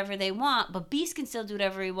can't do whatever they want, but Beast can still do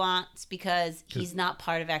whatever he wants because he's not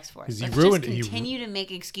part of X-Force. Let's just continue to make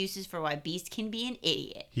excuses for why Beast can be an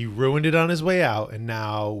idiot. He ruined it on his way out, and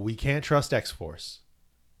now we can't trust X-Force.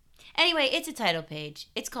 Anyway, it's a title page.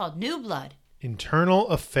 It's called New Blood. Internal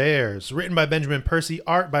Affairs. Written by Benjamin Percy.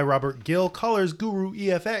 Art by Robert Gill. Colors Guru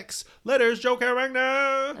EFX. Letters Joe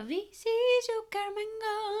Caramagna. VC Joe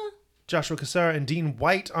Caramagna. Joshua Cassara and Dean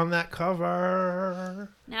White on that cover.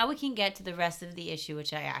 Now we can get to the rest of the issue,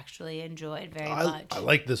 which I actually enjoyed very much. I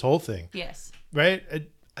like this whole thing. Yes. Right?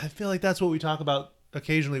 I feel like that's what we talk about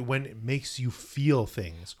occasionally when it makes you feel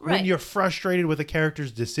things. Right. When you're frustrated with a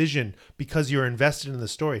character's decision because you're invested in the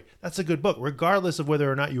story. That's a good book, regardless of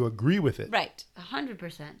whether or not you agree with it. Right.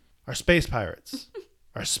 100%. Our space pirates.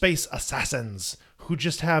 Our space assassins who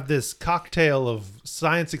just have this cocktail of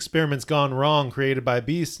science experiments gone wrong created by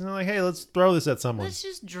Beast. And they're like, hey, let's throw this at someone. Let's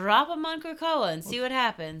just drop them on Krakoa and see what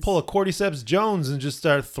happens. Pull a Cordyceps Jones and just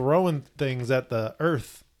start throwing things at the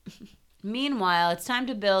Earth. Meanwhile, it's time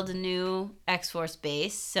to build a new X-Force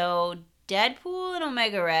base. So Deadpool and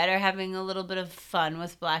Omega Red are having a little bit of fun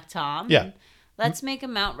with Black Tom. Yeah. Let's make a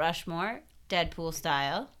Mount Rushmore, Deadpool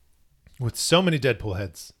style. With so many Deadpool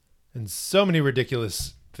heads and so many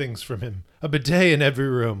ridiculous things from him. A bidet in every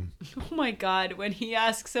room. Oh my God. When he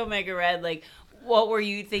asks Omega Red, like, what were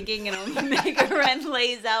you thinking? And Omega Red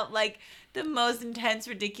lays out, like, The most intense,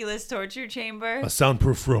 ridiculous torture chamber. A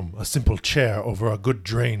soundproof room. A simple chair over a good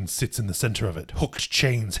drain sits in the center of it. Hooked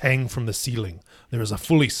chains hang from the ceiling. There is a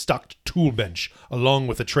fully stocked tool bench, along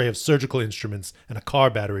with a tray of surgical instruments and a car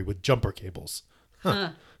battery with jumper cables.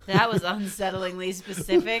 Huh. That was unsettlingly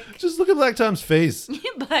specific. Just look at Black Tom's face.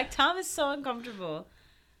 Black Tom is so uncomfortable.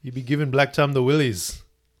 You'd be giving Black Tom the willies.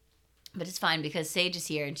 But it's fine because Sage is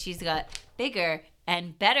here and she's got bigger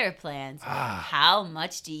and better plans. Ah. How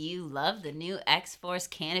much do you love the new X-Force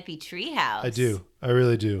Canopy Treehouse? I do. I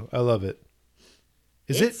really do. I love it.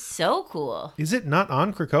 It's so cool. Is it not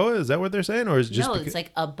on Krakoa? Is that what they're saying? Or is it just... No, it's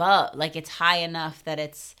like above. Like it's high enough that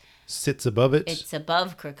it's... Sits above it? It's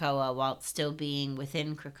above Krakoa while still being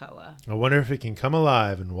within Krakoa. I wonder if it can come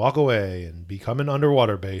alive and walk away and become an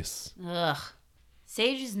underwater base. Ugh.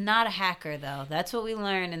 Sage is not a hacker, though. That's what we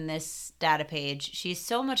learn in this data page. She's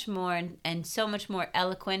so much more and so much more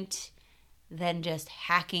eloquent than just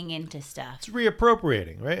hacking into stuff. It's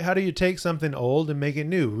reappropriating, right? How do you take something old and make it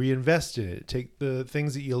new? Reinvest in it. Take the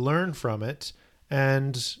things that you learn from it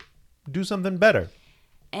and do something better.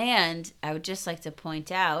 And I would just like to point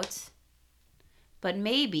out, but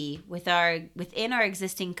maybe within our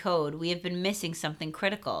existing code, we have been missing something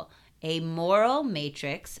critical. A moral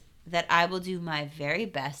matrix that I will do my very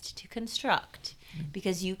best to construct,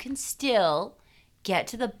 because you can still get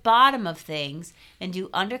to the bottom of things and do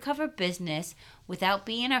undercover business without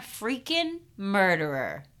being a freaking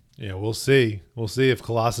murderer. Yeah, we'll see. We'll see if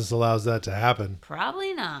Colossus allows that to happen.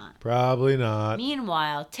 Probably not. Probably not.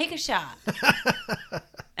 Meanwhile, take a shot.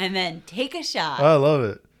 And then take a shot. Oh, I love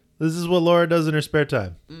it. This is what Laura does in her spare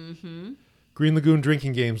time. Mm-hmm. Green Lagoon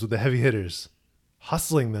drinking games with the heavy hitters.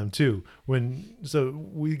 Hustling them too. So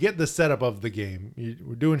we get the setup of the game.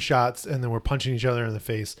 We're doing shots and then we're punching each other in the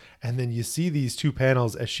face. And then you see these two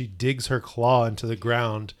panels as she digs her claw into the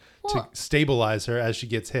ground to stabilize her as she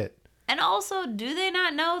gets hit. And also, do they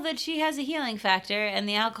not know that she has a healing factor and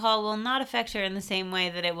the alcohol will not affect her in the same way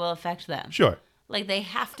that it will affect them? Sure. Like, they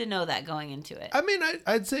have to know that going into it. I mean,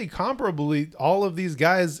 I'd say comparably, all of these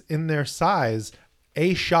guys in their size,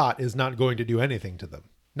 a shot is not going to do anything to them.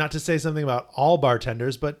 Not to say something about all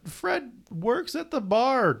bartenders, but Fred works at the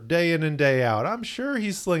bar day in and day out. I'm sure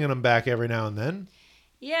he's slinging them back every now and then.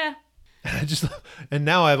 Yeah. And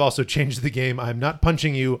now I've also changed the game. I'm not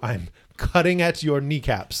punching you. I'm cutting at your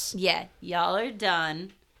kneecaps. Yeah, y'all are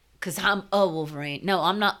done. Because I'm a Wolverine. No,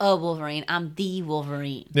 I'm not a Wolverine. I'm the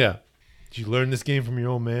Wolverine. Yeah. Did you learn this game from your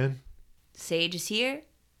old man? Sage is here,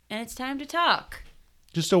 and it's time to talk.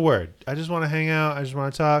 Just a word. I just want to hang out. I just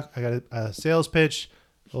want to talk. I got a sales pitch,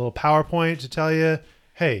 a little PowerPoint to tell you,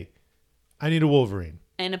 hey, I need a Wolverine.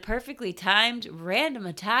 And a perfectly timed random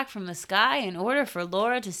attack from the sky in order for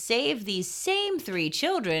Laura to save these same three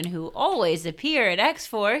children who always appear in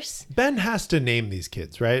X-Force. Ben has to name these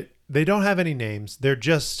kids, right? They don't have any names. They're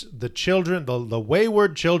just the children, the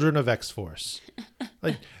wayward children of X-Force.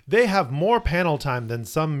 Like, they have more panel time than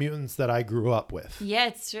some mutants that I grew up with. Yeah,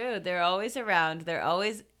 it's true. They're always around. They're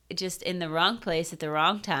always just in the wrong place at the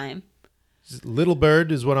wrong time. Little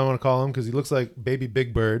Bird is what I want to call him because he looks like baby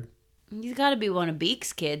Big Bird. He's got to be one of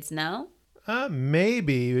Beak's kids, no?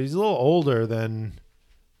 Maybe. He's a little older than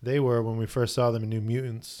they were when we first saw them in New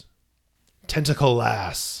Mutants. Tentacle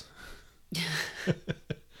Lass.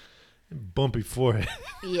 Bumpy forehead.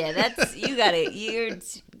 Yeah, that's, you got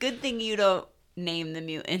it. Good thing you don't name the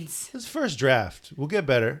mutants. His first draft. We'll get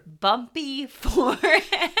better. Bumpy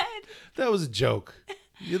forehead. That was a joke.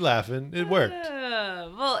 You're laughing. It worked.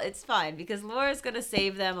 Well, it's fine because Laura's going to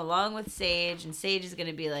save them along with Sage, and Sage is going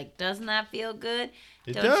to be like, doesn't that feel good?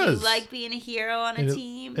 It Don't does. you like being a hero on a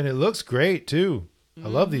team? And it looks great, too. I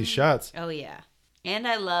love these shots. Oh, yeah. And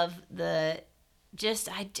I love I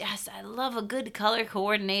love a good color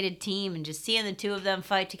coordinated team, and just seeing the two of them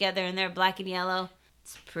fight together in their black and yellow.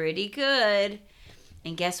 It's pretty good.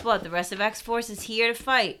 And guess what? The rest of X-Force is here to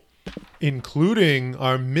fight. Including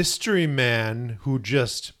our mystery man who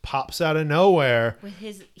just pops out of nowhere.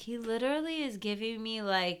 He literally is giving me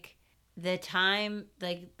like the time,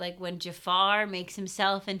 like when Jafar makes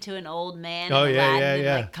himself into an old man. Oh, and yeah, Aladdin yeah, and,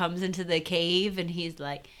 yeah. like, comes into the cave and he's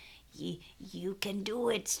like, you can do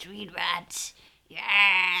it, street rat.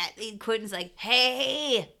 Yeah. And Quentin's like,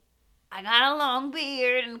 hey, I got a long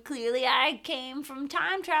beard and clearly I came from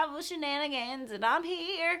time travel shenanigans and I'm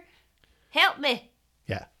here. Help me.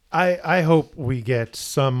 Yeah. I hope we get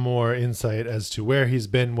some more insight as to where he's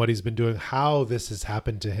been, what he's been doing, how this has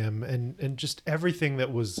happened to him, and just everything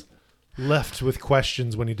that was left with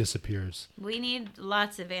questions when he disappears. We need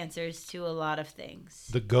lots of answers to a lot of things.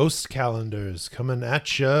 The ghost calendars coming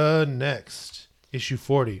at you next. Issue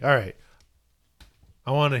 40. All right.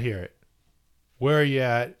 I want to hear it. Where are you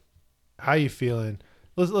at? how you feeling?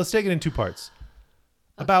 Let's take it in two parts.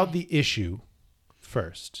 About the issue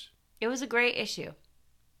first. It was a great issue.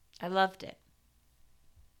 I loved it.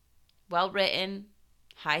 Well written,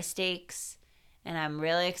 high stakes, and I'm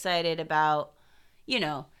really excited about,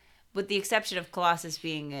 with the exception of Colossus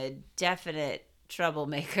being a definite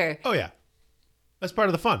troublemaker. Oh, yeah. That's part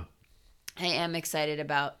of the fun. I am excited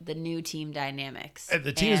about the new team dynamics. And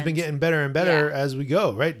the team has been getting better and better as we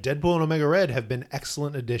go, right? Deadpool and Omega Red have been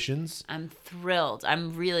excellent additions. I'm thrilled.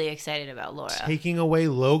 I'm really excited about Laura. Taking away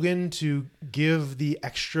Logan to give the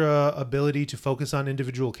extra ability to focus on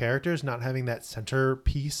individual characters, not having that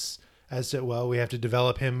centerpiece as to, well, we have to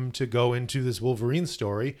develop him to go into this Wolverine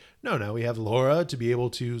story. No, we have Laura to be able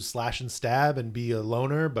to slash and stab and be a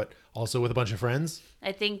loner, but also with a bunch of friends.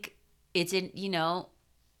 I think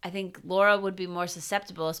I think Laura would be more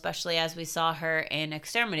susceptible, especially as we saw her in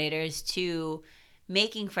Exterminators, to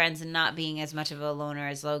making friends and not being as much of a loner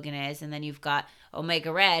as Logan is. And then you've got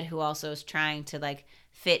Omega Red, who also is trying to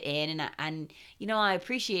fit in. And I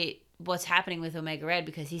appreciate what's happening with Omega Red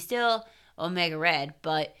because he's still Omega Red.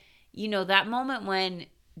 But, that moment when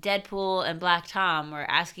Deadpool and Black Tom were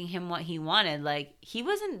asking him what he wanted, he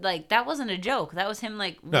wasn't that wasn't a joke. That was him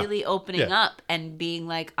really opening up and being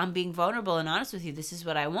I'm being vulnerable and honest with you. This is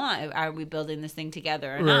what I want. Are we building this thing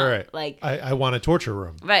together or not? Right. I want a torture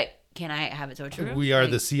room. Right. Can I have a torture room? We are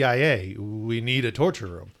the CIA. We need a torture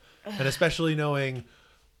room. And especially knowing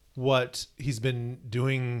what he's been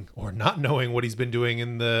doing or not knowing what he's been doing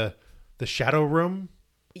in the shadow room.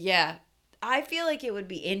 Yeah. I feel like it would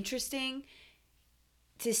be interesting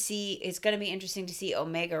to see. It's going to be interesting to see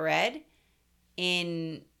Omega Red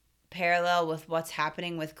in parallel with what's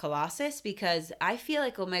happening with Colossus, because I feel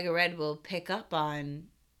like Omega Red will pick up on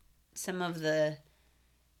some of the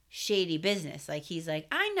shady business. He's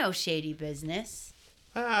I know shady business.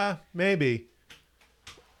 Maybe.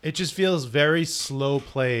 It just feels very slow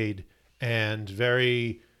played and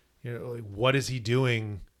very, what is he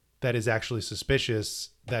doing that is actually suspicious,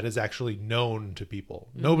 that is actually known to people?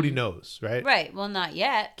 Mm-hmm. Nobody knows, right? Right. Well, not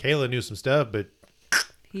yet. Kayla knew some stuff, but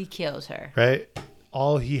he kills her. Right?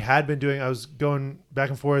 All he had been doing, I was going back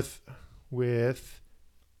and forth with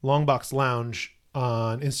Longbox Lounge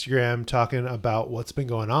on Instagram talking about what's been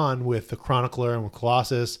going on with the Chronicler and with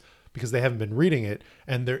Colossus, because they haven't been reading it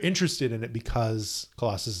and they're interested in it because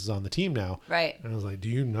Colossus is on the team now. Right. And I was like, do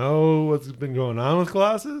you know what's been going on with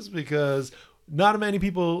Colossus? Because not many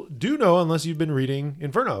people do know unless you've been reading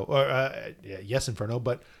Inferno or Inferno,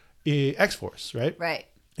 but X-Force, right? Right.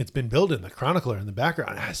 It's been building the Chronicler in the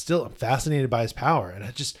background. I'm fascinated by his power. And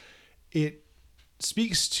it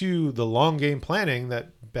speaks to the long game planning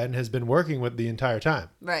that Ben has been working with the entire time.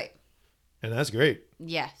 Right. And that's great.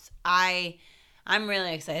 Yes. I'm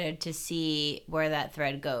really excited to see where that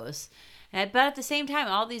thread goes. But at the same time,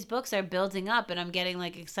 all these books are building up and I'm getting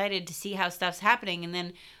excited to see how stuff's happening and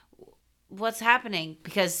then what's happening,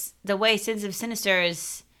 because the way Sins of Sinister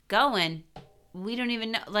is going, we don't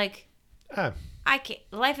even know. I can't.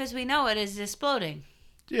 Life as we know it is exploding.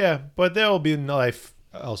 Yeah, but there will be life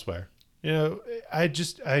elsewhere. I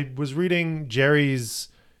was reading Jerry's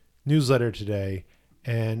newsletter today,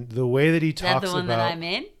 and the way that he talks about... Is that the one that I'm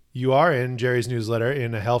in? You are in Jerry's newsletter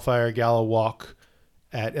in a Hellfire Gala walk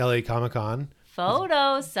at LA Comic-Con.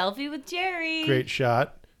 Photo, selfie with Jerry. Great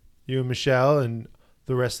shot. You and Michelle and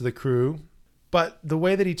the rest of the crew. But the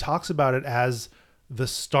way that he talks about it as the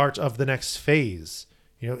start of the next phase,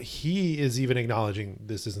 he is even acknowledging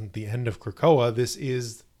this isn't the end of Krakoa. This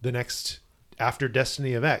is the next after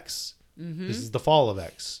Destiny of X. Mm-hmm. This is the fall of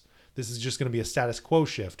X. This is just going to be a status quo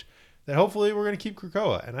shift that hopefully we're going to keep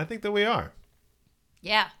Krakoa. And I think that we are.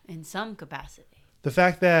 Yeah, in some capacity. The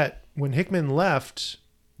fact that when Hickman left,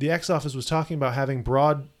 the X office was talking about having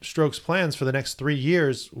broad strokes plans for the next 3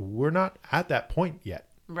 years. We're not at that point yet.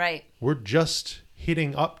 Right. We're just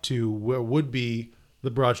hitting up to where would be the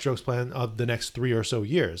broad strokes plan of the next 3 or so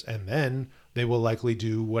years. And then they will likely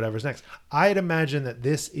do whatever's next. I'd imagine that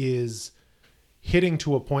this is hitting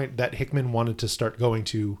to a point that Hickman wanted to start going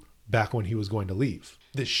to back when he was going to leave.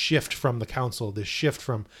 This shift from the council, this shift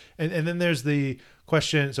from... And then there's the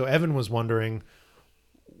question... So Evan was wondering,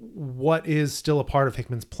 what is still a part of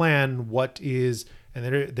Hickman's plan? What is...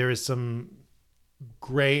 And there is some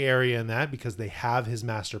gray area in that because they have his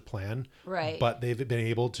master plan. Right. But they've been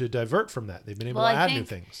able to divert from that. They've been able to add new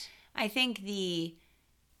things. I think the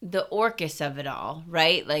Orcus of it all,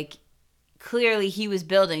 right? Clearly he was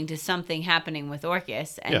building to something happening with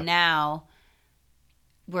Orcus, and now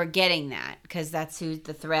we're getting that because that's who's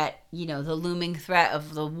the threat, the looming threat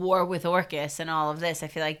of the war with Orcus and all of this. I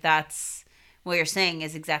feel like that's what you're saying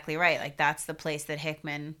is exactly right. That's the place that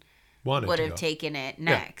Hickman wanted would to have go. taken it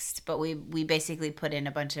next. But we basically put in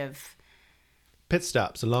a bunch of Pit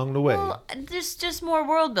stops along the way. well, just more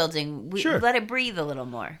world building. We Sure. let it breathe a little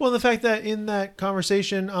more. Well, the fact that in that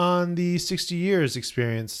conversation on the 60 Years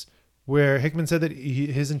experience, where Hickman said that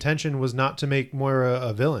his intention was not to make Moira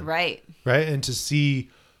a villain. Right. Right. And to see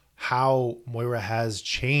how Moira has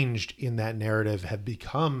changed in that narrative, have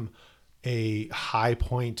become a high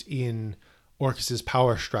point in Orcus's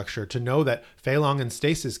power structure, to know that Fei Long and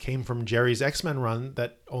Stasis came from Jerry's X-Men run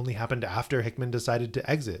that only happened after Hickman decided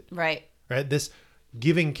to exit. Right. Right. This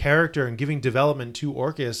giving character and giving development to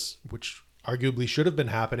Orcus, which arguably should have been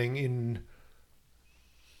happening in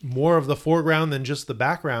more of the foreground than just the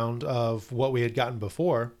background of what we had gotten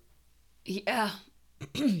before. Yeah.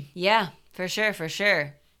 Yeah, for sure.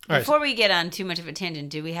 All right. Before we get on too much of a tangent,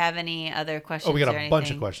 do we have any other questions? Oh, we got or a bunch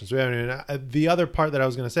of anything? questions. We haven't even, the other part that I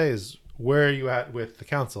was going to say is, where are you at with the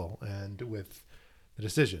council and with the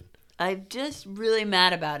decision? I'm just really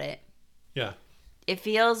mad about it. Yeah. It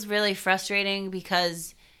feels really frustrating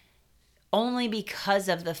because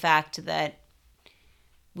of the fact that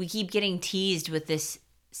we keep getting teased with this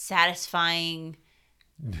satisfying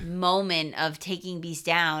moment of taking Beast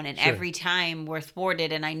down, and Sure. every time we're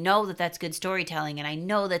thwarted, and I know that that's good storytelling, and I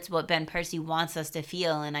know that's what Ben Percy wants us to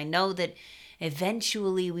feel, and I know that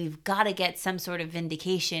eventually we've got to get some sort of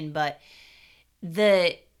vindication, but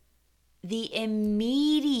the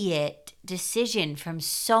immediate decision from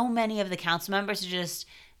so many of the council members to just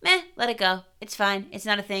let it go, it's fine, it's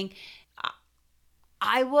not a thing.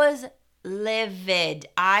 I was livid.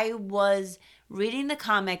 I was reading the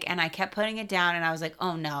comic and I kept putting it down, and I was like,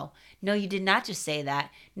 oh no, you did not just say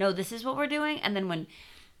that. No, this is what we're doing. And then when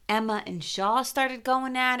Emma and Shaw started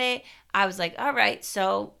going at it, I was like, all right,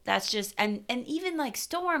 so that's just, and even like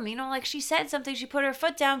Storm, like she said something, she put her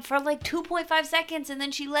foot down for like 2.5 seconds and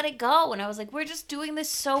then she let it go. And I was like, we're just doing this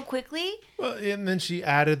so quickly. Well, and then she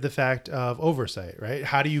added the fact of oversight, right?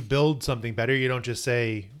 How do you build something better? You don't just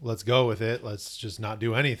say, let's go with it, let's just not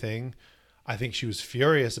do anything. I think she was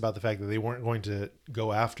furious about the fact that they weren't going to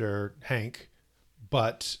go after Hank.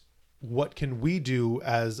 But what can we do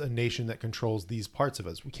as a nation that controls these parts of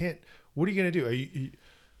us? We can't. What are you going to do?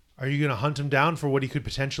 Are you going to hunt him down for what he could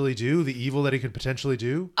potentially do, the evil that he could potentially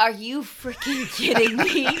do? Are you freaking kidding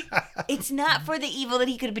me? It's not for the evil that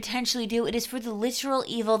he could potentially do. It is for the literal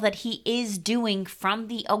evil that he is doing from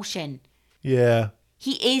the ocean. Yeah.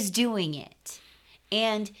 He is doing it.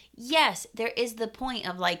 And yes, there is the point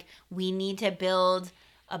of like, we need to build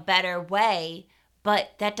a better way,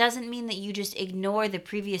 but that doesn't mean that you just ignore the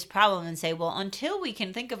previous problem and say, well, until we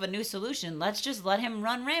can think of a new solution, let's just let him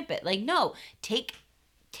run rampant. Like, no, take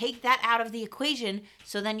that out of the equation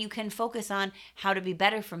so then you can focus on how to be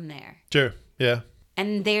better from there. Sure. Yeah.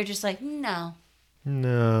 And they're just like, no.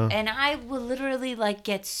 And I will literally like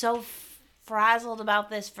get so frazzled about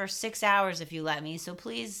this for 6 hours if you let me. So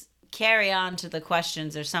please carry on to the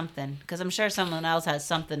questions or something, because I'm sure someone else has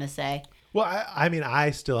something to say. Well, I mean,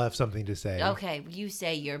 I still have something to say. Okay, you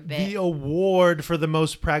say your bit. The award for the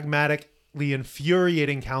most pragmatically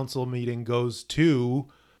infuriating council meeting goes to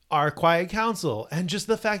our quiet council. And just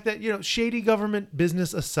the fact that, shady government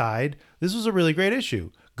business aside, this was a really great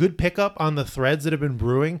issue. Good pickup on the threads that have been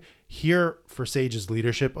brewing here for Sage's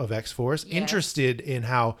leadership of X-Force. Yes. Interested in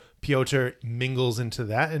how Piotr mingles into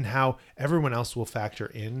that and how everyone else will factor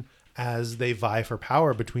in as they vie for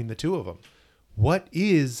power between the two of them. What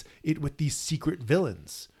is it with these secret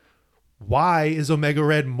villains? Why is Omega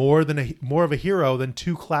Red more of a hero than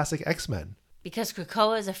two classic X-Men? Because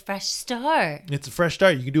Krakoa is a fresh start. It's a fresh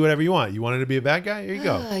start. You can do whatever you want. You wanted to be a bad guy? Here you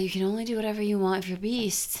go. You can only do whatever you want if you're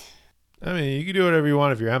Beast. I mean, you can do whatever you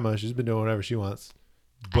want if you're Emma. She's been doing whatever she wants.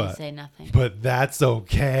 I say nothing. But that's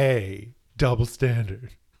okay. Double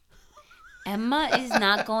standard. Emma is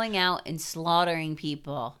not going out and slaughtering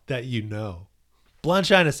people. That you know. Blonde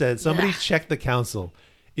China said, somebody check the council.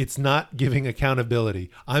 It's not giving accountability.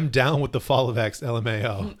 I'm down with the fall of X,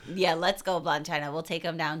 LMAO. Yeah, let's go, Blonde China. We'll take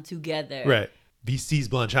them down together. Right. VC's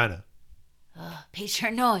Blonde China.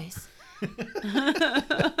 Patient noise.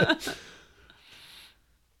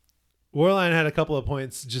 Warline had a couple of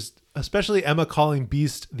points, just especially Emma calling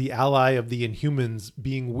Beast the ally of the Inhumans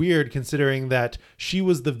being weird, considering that she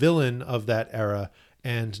was the villain of that era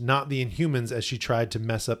and not the Inhumans, as she tried to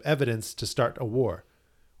mess up evidence to start a war.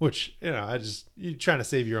 Which, you're trying to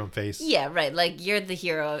save your own face. Yeah, right. Like, you're the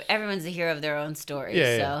hero. Everyone's the hero of their own story.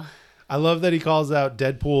 Yeah, so. yeah. I love that he calls out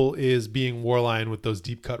Deadpool is being Warline with those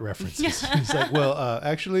deep cut references. He's like, well,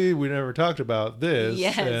 actually, we never talked about this.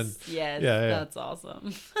 Yes, Yeah. That's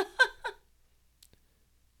awesome.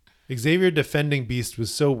 Xavier defending Beast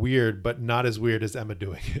was so weird, but not as weird as Emma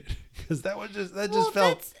doing it. Because that just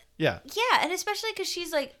felt... Yeah. Yeah, and especially because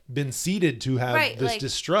she's like Been seeded to have Right, this like-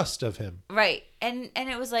 distrust of him. right, and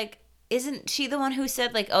it was like, isn't she the one who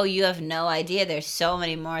said like, oh, you have no idea? There's so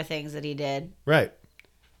many more things that he did. Right.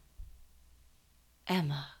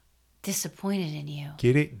 Emma, disappointed in you.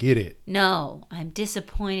 Get it? Get it. No, I'm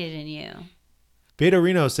disappointed in you. Beta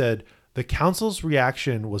Reno said, the council's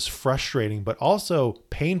reaction was frustrating, but also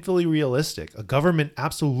painfully realistic. A government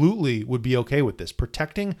absolutely would be okay with this,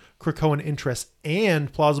 protecting Krakoan interests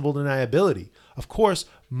and plausible deniability. Of course,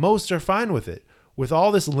 most are fine with it. With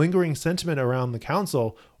all this lingering sentiment around the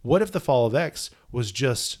council, what if the fall of X was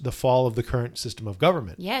just the fall of the current system of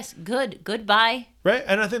government? Yes, good. Goodbye. Right.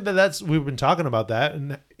 And I think that's, we've been talking about that.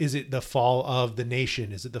 And is it the fall of the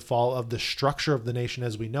nation? Is it the fall of the structure of the nation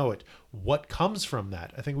as we know it? What comes from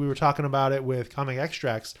that? I think we were talking about it with Comic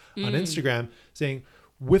Extracts on Instagram, saying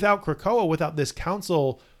without Krakoa, without this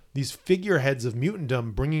council, these figureheads of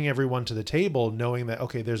mutantdom bringing everyone to the table, knowing that,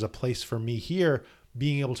 okay, there's a place for me here,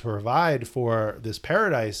 being able to provide for this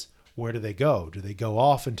paradise. Where do they go? Do they go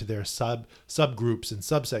off into their subgroups and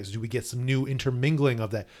subsects? Do we get some new intermingling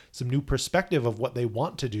of that, some new perspective of what they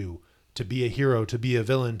want to do, to be a hero, to be a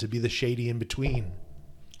villain, to be the shady in between?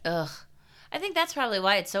 Ugh. I think that's probably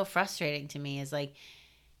why it's so frustrating to me, is like,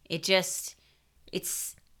 it's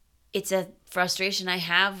a frustration I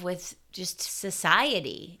have with just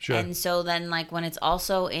society. Sure. And so then like when it's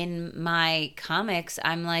also in my comics,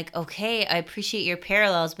 I'm like, okay, I appreciate your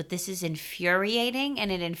parallels, but this is infuriating,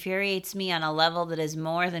 and it infuriates me on a level that is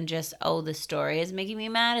more than just, oh, the story is making me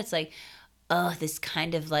mad. It's like, oh, this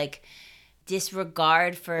kind of like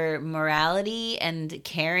disregard for morality and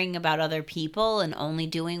caring about other people and only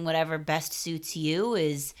doing whatever best suits you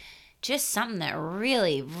is just something that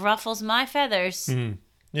really ruffles my feathers.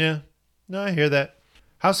 Yeah. No, I hear that.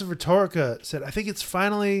 House of Rhetorica said, I think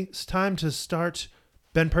it's time to start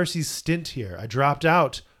Ben Percy's stint here. I dropped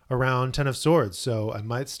out around 10 of Swords, so I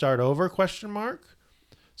might start over, ?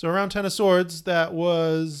 So around 10 of Swords, that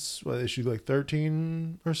was, issue like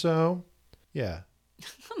 13 or so? Yeah.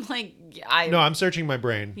 I'm like, No, I'm searching my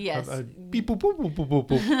brain. Yes. Beep, boop, boop, boop, boop, boop,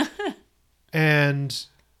 boop. And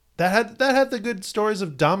that had the good stories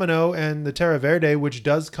of Domino and the Terra Verde, which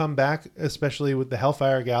does come back, especially with the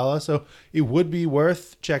Hellfire Gala. So it would be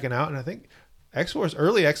worth checking out. And I think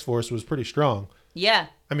early X-Force was pretty strong. yeah.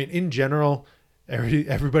 I mean, in general,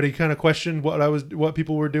 everybody kind of questioned what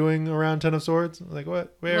people were doing around 10 of Swords. Like,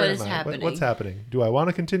 what is am I? happening? What's happening? Do I want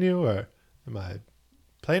to continue, or am I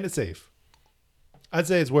playing it safe? I'd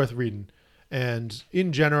say it's worth reading. And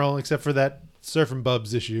in general, except for that Surf and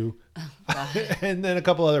Bubs issue, and then a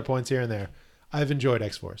couple other points here and there, I've enjoyed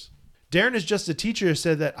X-Force. Darren is just a teacher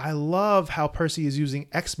said that I love how Percy is using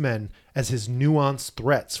X-Men as his nuanced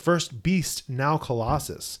threats. First Beast, now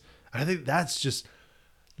Colossus. And I think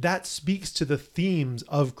that speaks to the themes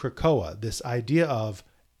of Krakoa. This idea of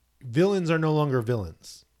villains are no longer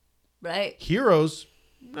villains. Right. Heroes,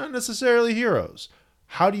 not necessarily heroes.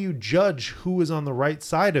 How do you judge who is on the right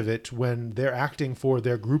side of it when they're acting for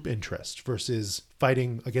their group interest versus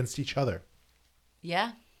fighting against each other?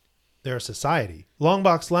 Yeah. They're a society.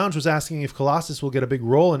 Longbox Lounge was asking if Colossus will get a big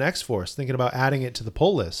role in X-Force, thinking about adding it to the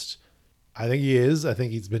pull list. I think he is. I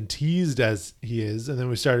think he's been teased as he is. And then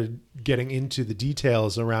we started getting into the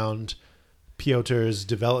details around Piotr's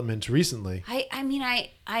development recently. I mean,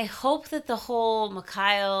 I hope that the whole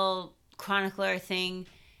Mikhail Chronicler thing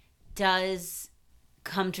does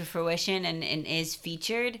come to fruition and is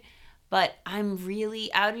featured, but I would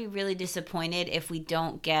be really disappointed if we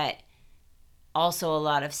don't get also a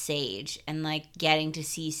lot of Sage, and like getting to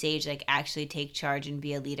see Sage like actually take charge and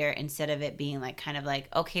be a leader, instead of it being like kind of like,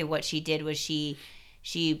 okay, what she did was she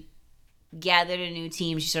gathered a new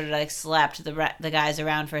team, she sort of like slapped the guys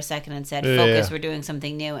around for a second and said, focus, we're doing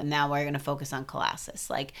something new, and now we're going to focus on Colossus.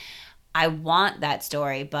 Like, I want that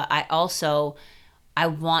story, but I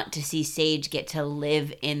want to see Sage get to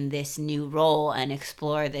live in this new role and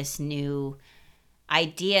explore this new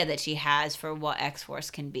idea that she has for what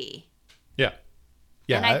X-Force can be. Yeah.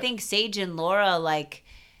 Yeah. And I think Sage and Laura, like,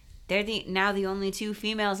 they're now the only two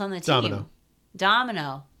females on the team.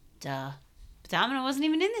 Domino. Duh. Domino wasn't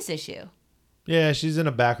even in this issue. Yeah, she's in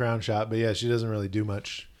a background shot, but yeah, she doesn't really do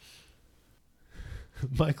much.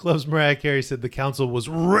 Mike Loves Mariah Carey said the council was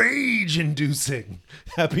rage-inducing.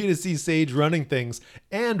 Happy to see Sage running things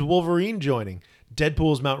and Wolverine joining.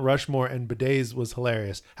 Deadpool's Mount Rushmore and Bidets was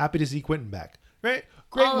hilarious. Happy to see Quentin back. Right?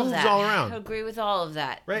 Great moves all around. I agree with all of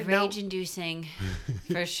that. Right, rage-inducing,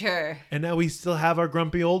 for sure. And now we still have our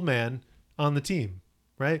grumpy old man on the team,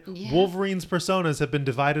 right? Yeah. Wolverine's personas have been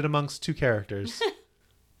divided amongst two characters.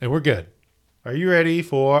 And we're good. Are you ready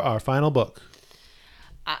for our final book?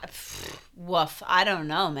 Woof. I don't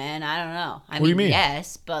know, man. I don't know. What do you mean?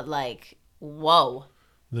 Yes, but like, whoa.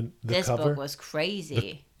 The This cover? book was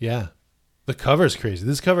crazy. Yeah. The cover's crazy.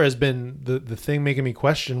 This cover has been the thing making me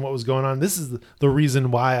question what was going on. This is the reason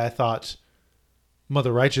why I thought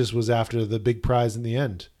Mother Righteous was after the big prize in the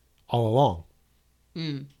end all along.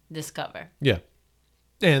 This cover. Yeah.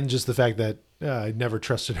 And just the fact that I never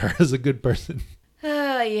trusted her as a good person.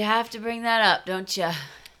 You have to bring that up, don't you?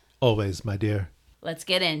 Always, my dear. Let's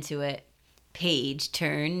get into it. Page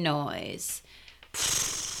turn noise.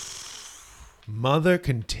 Mother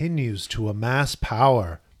continues to amass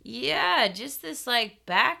power. Yeah, just this like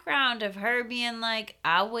background of her being like,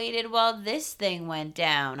 I waited while this thing went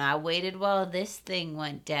down. I waited while this thing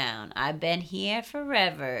went down. I've been here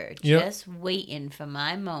forever, just waiting for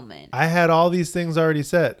my moment. I had all these things already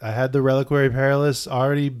set. I had the Reliquary Perilous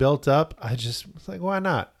already built up. I just was like, why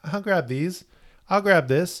not? I'll grab these. I'll grab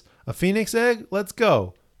this. A Phoenix egg? Let's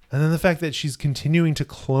go. And then the fact that she's continuing to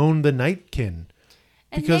clone the Nightkin.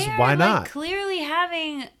 Because and they are, why not? Like, clearly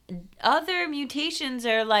having other mutations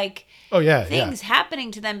or like things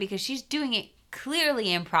happening to them because she's doing it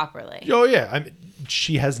clearly improperly. Oh yeah, I mean,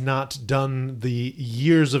 she has not done the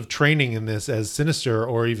years of training in this as Sinister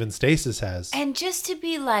or even Stasis has. And just to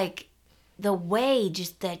be like the way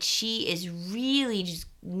just that she is really just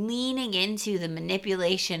leaning into the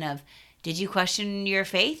manipulation of, did you question your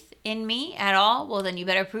faith in me at all? Well, then you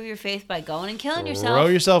better prove your faith by going and killing yourself. Throw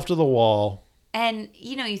yourself to the wall. And,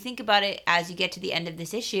 you know, you think about it as you get to the end of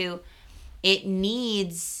this issue, it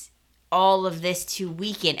needs all of this to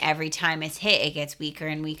weaken every time it's hit. It gets weaker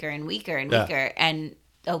and weaker and weaker and weaker. And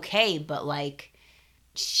okay, but like,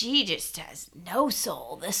 she just has no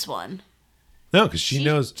soul, this one. No, because she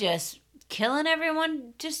knows. Just killing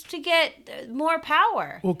everyone just to get more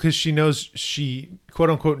power. Well, because she knows she, quote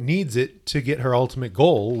unquote, needs it to get her ultimate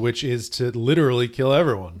goal, which is to literally kill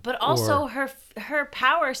everyone. But also her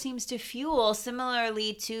power seems to fuel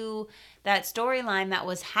similarly to that storyline that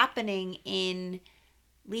was happening in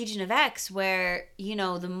Legion of X, where, you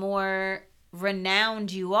know, the more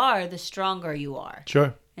renowned you are, the stronger you are.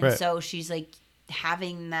 Sure. And so she's like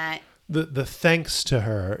having that. The thanks to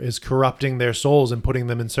her is corrupting their souls and putting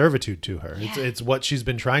them in servitude to her. Yeah. It's what she's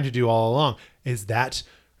been trying to do all along. Is that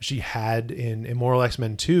she had in Immortal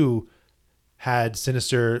X-Men 2 had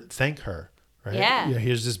Sinister thank her. Right? Yeah.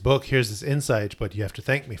 Here's this book, here's this insight, but you have to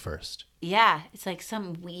thank me first. Yeah. It's like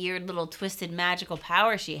some weird little twisted magical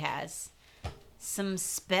power she has. Some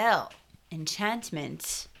spell.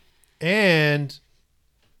 Enchantment. And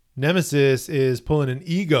Nemesis is pulling an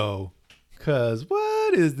ego. Because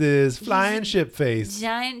what is this? Flying ship face.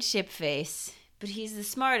 Giant ship face. But he's the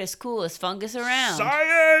smartest, coolest fungus around.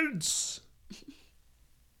 Science!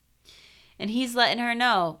 And he's letting her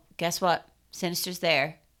know, guess what? Sinister's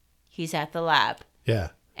there. He's at the lab. Yeah.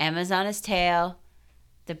 Emma's on his tail.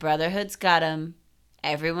 The Brotherhood's got him.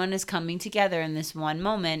 Everyone is coming together in this one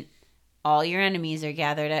moment. All your enemies are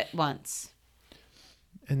gathered at once.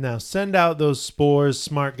 And now send out those spores,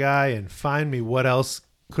 smart guy, and find me what else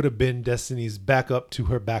could have been Destiny's backup to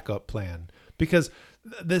her backup plan. Because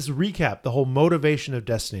this recap, the whole motivation of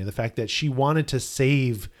Destiny, the fact that she wanted to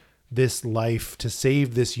save this life, to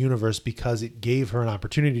save this universe because it gave her an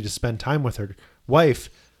opportunity to spend time with her wife.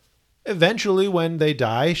 Eventually, when they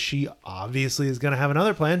die, she obviously is going to have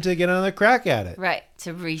another plan to get another crack at it. Right,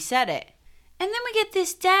 to reset it. And then we get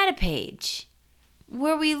this data page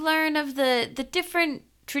where we learn of the different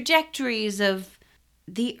trajectories of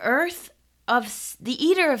the Earth, of the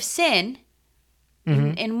Eater of Sin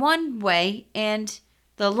in one way, and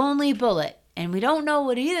the Lonely Bullet. And we don't know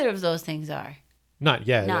what either of those things are. Not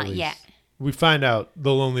yet. Not yet. We find out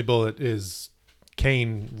the Lonely Bullet is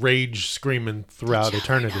Kane rage screaming throughout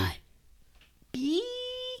eternity.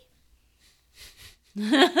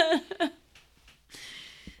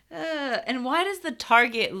 And why does the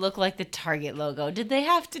Target look like the Target logo? Did they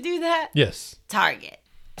have to do that? Yes. Target.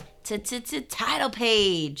 Title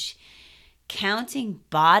page. Counting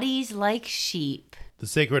bodies like sheep. The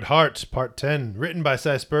Sacred Heart, Part 10, written by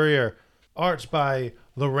Cy Spurrier, art by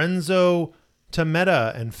Lorenzo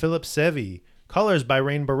Tametta and Philip Sevi, colors by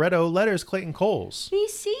Rain Barretto, letters Clayton Coles.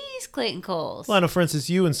 VC's Clayton Coles. Lionel Francis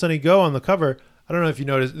Yu and Sonny Go on the cover. I don't know if you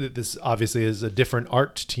noticed that this obviously is a different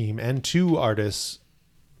art team and two artists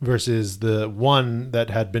versus the one that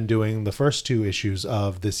had been doing the first two issues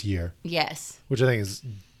of this year. Yes. Which I think is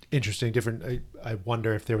interesting, different. I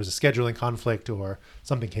wonder if there was a scheduling conflict or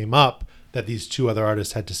something came up that these two other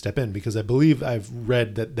artists had to step in, because I believe I've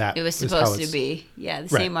read that it was supposed to be. Yeah, the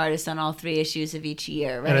same artist on all three issues of each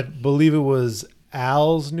year, right? And I believe it was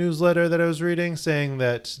Al's newsletter that I was reading saying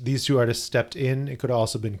that these two artists stepped in. It could have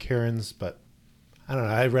also been Karen's, but I don't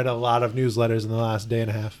know. I read a lot of newsletters in the last day and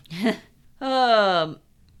a half.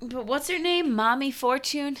 But what's her name? Mommy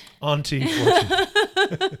Fortune? Auntie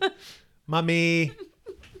Fortune. Mommy,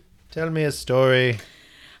 tell me a story.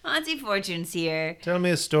 Auntie Fortune's here. Tell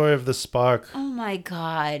me a story of the spark. Oh my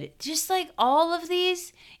God. Just like all of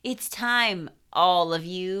these, it's time, all of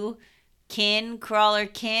you crawler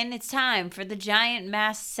kin, it's time for the giant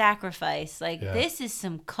mass sacrifice. This is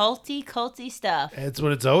some culty stuff. It's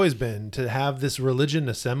what it's always been, to have this religion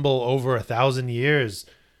assemble over 1,000 years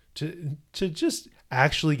to just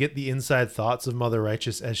actually get the inside thoughts of Mother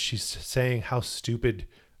Righteous as she's saying how stupid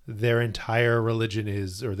their entire religion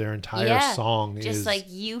is, or their entire song is. Just like,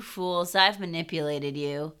 you fools, I've manipulated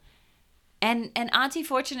you. And Auntie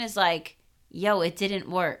Fortune is like, yo, it didn't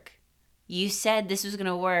work. You said this was going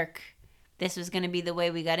to work. This was going to be the way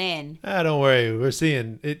we got in. Don't worry. We're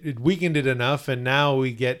seeing it weakened it enough, and now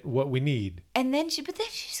we get what we need. And then she's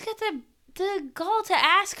got the gall to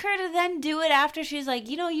ask her to then do it after she's like,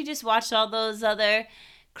 you just watched all those other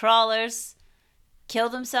crawlers kill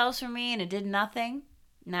themselves for me and it did nothing.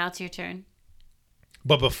 Now it's your turn.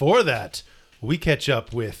 But before that, we catch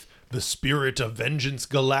up with the spirit of vengeance,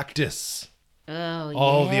 Galactus. Oh,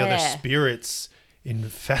 all the other spirits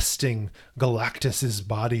infesting Galactus's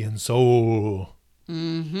body and soul.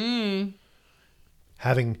 Mm-hmm.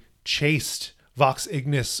 Having chased Vox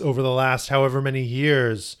Ignis over the last however many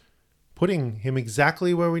years, putting him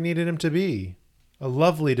exactly where we needed him to be. A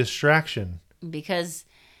lovely distraction. Because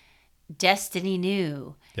destiny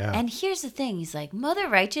knew. Yeah. And here's the thing. He's like, Mother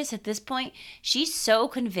Righteous at this point, she's so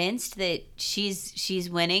convinced that she's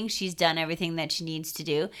winning. She's done everything that she needs to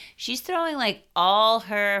do. She's throwing like all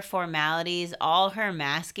her formalities, all her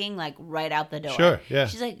masking, like right out the door. Sure, yeah.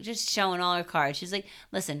 She's like just showing all her cards. She's like,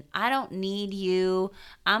 listen, I don't need you.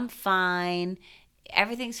 I'm fine.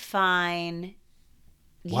 Everything's fine.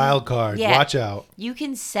 Wild card. Yeah. Watch out. You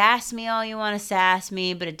can sass me all you want to sass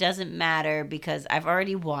me, but it doesn't matter because I've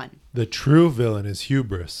already won. The true villain is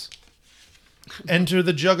hubris. Enter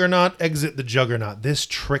the Juggernaut, exit the Juggernaut. This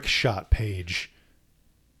trick shot page.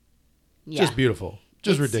 Yeah. Just beautiful.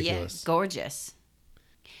 Just ridiculous. Yeah, gorgeous.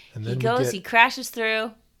 And then he crashes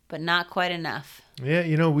through, but not quite enough.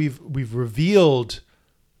 Yeah, we've revealed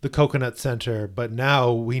the Coconut Center, but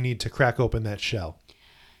now we need to crack open that shell.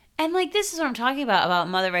 And, like, this is what I'm talking about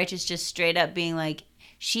Mother Righteous just straight up being like,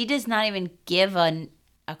 she does not even give a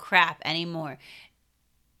crap anymore.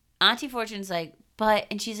 Auntie Fortune's like,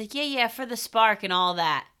 and she's like, yeah, for the spark and all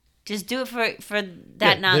that. Just do it for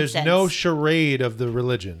that nonsense. There's no charade of the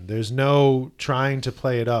religion. There's no trying to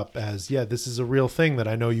play it up as, this is a real thing that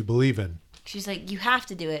I know you believe in. She's like, you have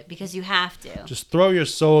to do it because you have to. Just throw your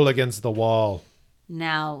soul against the wall.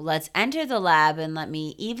 Now, let's enter the lab and let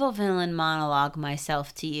me evil villain monologue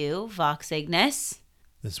myself to you, Vox Ignis.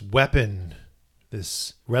 This weapon,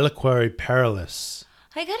 this reliquary perilous.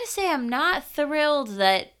 I gotta say, I'm not thrilled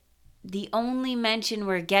that the only mention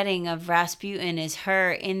we're getting of Rasputin is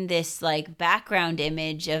her in this, like, background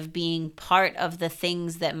image of being part of the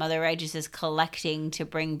things that Mother Righteous is collecting to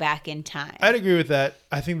bring back in time. I'd agree with that.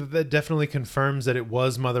 I think that definitely confirms that it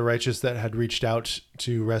was Mother Righteous that had reached out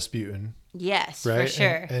to Rasputin. Yes, right? For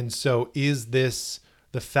sure. And so is this,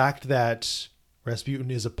 the fact that Rasputin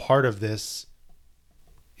is a part of this,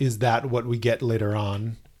 is that what we get later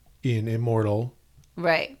on in Immortal?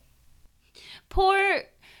 Right. Poor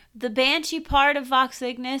the Banshee part of Vox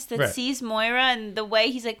Ignis that sees Moira, and the way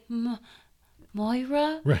he's like,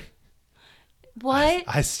 Moira? Right. What?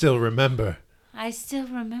 I still remember. I still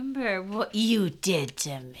remember what you did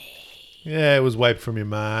to me. Yeah, it was wiped from your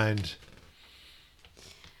mind.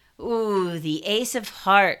 Ooh, the Ace of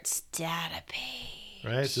Hearts data page.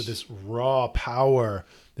 Right, so this raw power,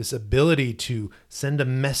 this ability to send a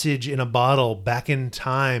message in a bottle back in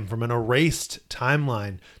time from an erased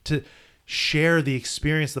timeline, to share the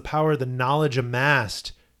experience, the power, the knowledge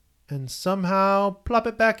amassed, and somehow plop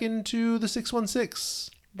it back into the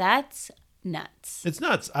 616. That's nuts. It's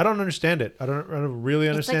nuts. I don't understand it. I don't really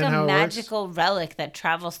understand how it works. It's like a magical relic that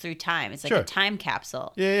travels through time. It's like a time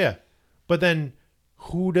capsule. Yeah. But then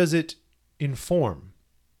who does it inform?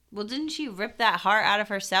 Well, didn't she rip that heart out of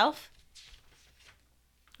herself?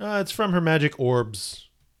 It's from her magic orbs.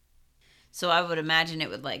 So I would imagine it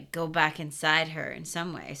would like go back inside her in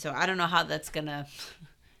some way. So I don't know how that's gonna.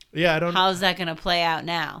 Yeah, I don't. How's that gonna play out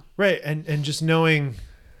now? Right, and just knowing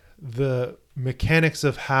the mechanics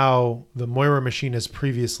of how the Moira machine has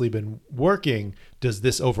previously been working, does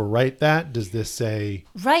this overwrite that? Does this say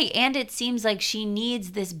right? And it seems like she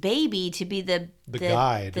needs this baby to be the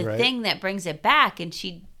guide, the right? thing that brings it back, and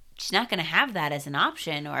she's not going to have that as an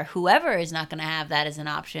option, or whoever is not going to have that as an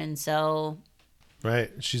option. So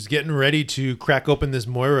Right. She's getting ready to crack open this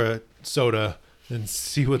Moira soda and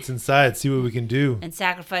see what's inside, see what we can do. And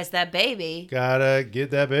sacrifice that baby. Gotta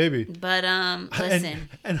get that baby. But listen.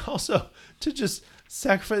 And also to just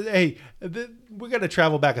sacrifice. Hey, we're gonna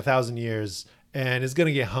travel back 1,000 years, and it's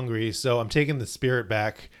gonna get hungry. So I'm taking the spirit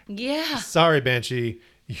back. Yeah. Sorry, Banshee.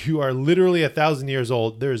 You are literally 1,000 years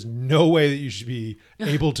old. There's no way that you should be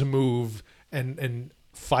able to move and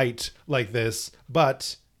fight like this.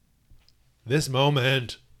 But this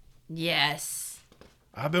moment. Yes.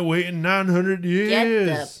 I've been waiting 900 years. Get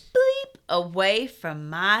the bleep away from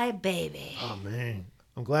my baby. Oh man,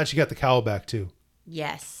 I'm glad she got the cowl back too.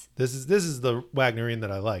 Yes. This is the Wagnerine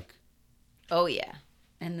that I like. Oh yeah,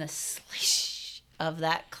 and the slish of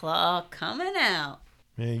that claw coming out.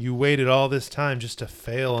 Man, you waited all this time just to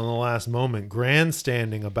fail in the last moment,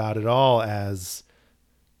 grandstanding about it all as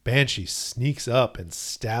Banshee sneaks up and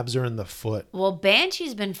stabs her in the foot. Well,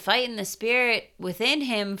 Banshee's been fighting the spirit within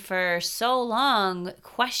him for so long,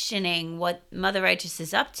 questioning what Mother Righteous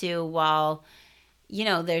is up to, while, you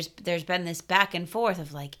know, there's been this back and forth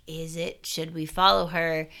of like, should we follow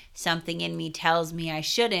her? Something in me tells me I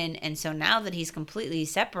shouldn't. And so now that he's completely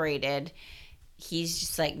separated, he's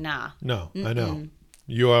just like, nah. No, I know.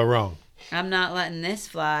 You are wrong. I'm not letting this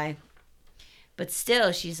fly. But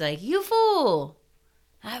still, she's like, you fool.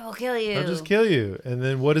 I will kill you. I'll just kill you. And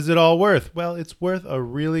then what is it all worth? Well, it's worth a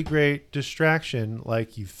really great distraction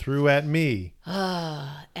like you threw at me.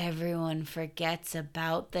 Everyone forgets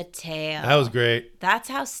about the tail. That was great. That's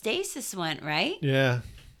how stasis went, right? Yeah.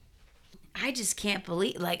 I just can't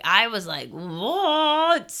believe, like, I was like,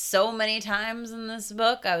 what? So many times in this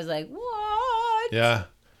book, I was like, what? Yeah.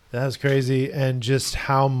 That was crazy. And just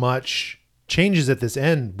how much changes at this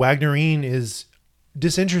end. Wagnerine is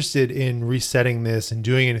disinterested in resetting this and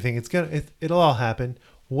doing anything. It'll all happen.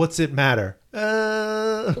 What's it matter?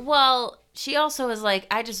 Well, she also is like,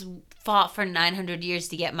 I just fought for 900 years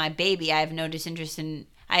to get my baby. I have no interest in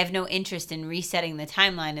resetting the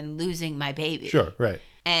timeline and losing my baby. Sure, right.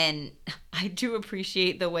 And I do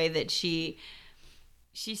appreciate the way that she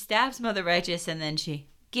stabs Mother Righteous and then she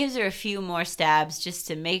gives her a few more stabs just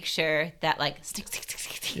to make sure that, like, stick.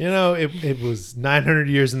 You know, it was 900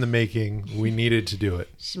 years in the making. We needed to do it.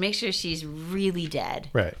 She makes sure she's really dead.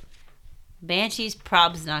 Right. Banshee's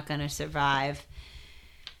prob's not going to survive.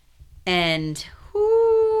 And, ooh,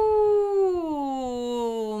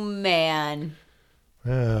 man.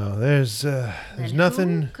 Well, there's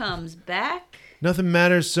nothing. Who comes back? Nothing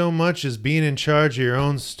matters so much as being in charge of your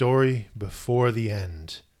own story before the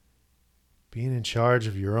end. Being in charge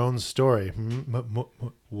of your own story.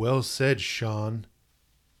 Well said, Sean.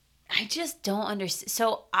 I just don't understand.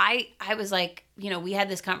 So I was like, you know, we had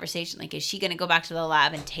this conversation, like, is she going to go back to the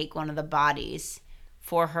lab and take one of the bodies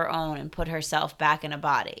for her own and put herself back in a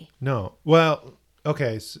body? No. Well,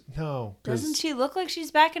 okay. So, no. Doesn't she look like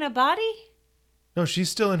she's back in a body? No, she's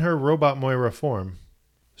still in her robot Moira form.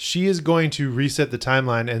 She is going to reset the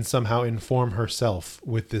timeline and somehow inform herself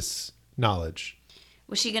with this knowledge.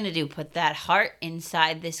 What's she going to do? Put that heart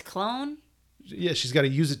inside this clone? Yeah, she's got to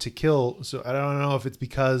use it to kill. So I don't know if it's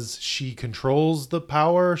because she controls the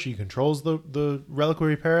power, she controls the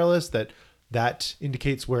Reliquary Perilous, that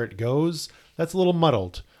indicates where it goes. That's a little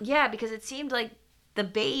muddled. Yeah, because it seemed like the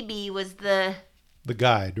baby was the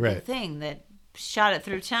guide, right? The thing that shot it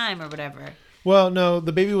through time or whatever. Well, no,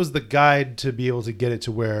 the baby was the guide to be able to get it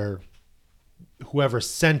to where whoever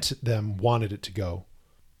sent them wanted it to go.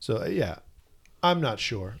 So yeah. I'm not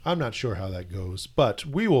sure. I'm not sure how that goes, but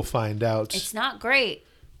we will find out. It's not great.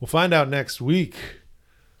 We'll find out next week.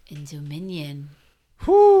 In Dominion.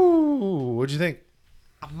 Whoo! What'd you think?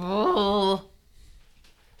 Oh.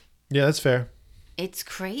 Yeah, that's fair. It's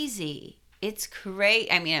crazy. It's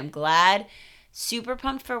crazy. I mean, I'm glad. Super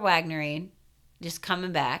pumped for Wagnerine. Just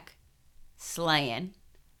coming back. Slaying.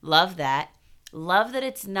 Love that. Love that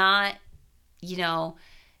it's not, you know,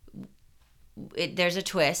 there's a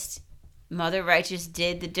twist. Mother Righteous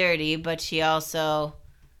did the dirty, but she also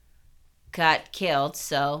got killed.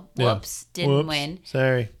 So, whoops, didn't win.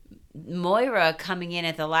 Sorry. Moira coming in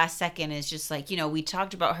at the last second is just like, you know, we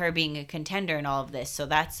talked about her being a contender and all of this. So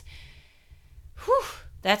that's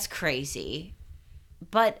crazy.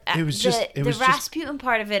 But the Rasputin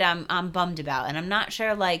part of it, I'm bummed about. And I'm not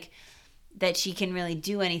sure, like, that she can really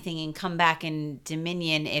do anything and come back in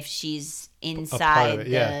Dominion if she's inside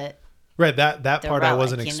the... Right, that part relic, I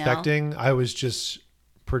wasn't expecting. I was just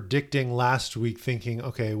predicting last week thinking,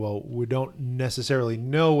 okay, well, we don't necessarily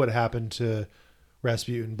know what happened to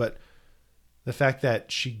Rasputin, but the fact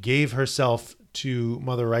that she gave herself to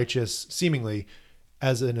Mother Righteous seemingly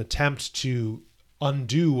as an attempt to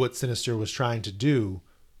undo what Sinister was trying to do,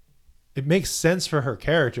 it makes sense for her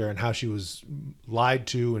character and how she was lied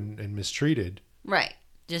to and mistreated. Right.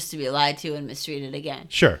 Just to be lied to and mistreated again.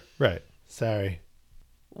 Sure. Right. Sorry.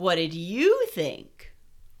 What did you think?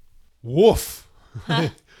 Woof.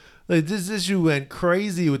 Like, this issue went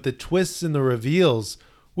crazy with the twists and the reveals,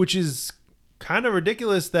 which is kind of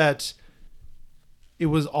ridiculous that it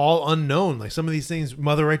was all unknown. Like some of these things,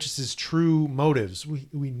 Mother Righteous's true motives,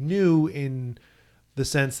 we knew in the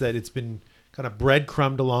sense that it's been kind of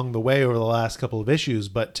breadcrumbed along the way over the last couple of issues,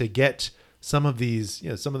 but to get some of these,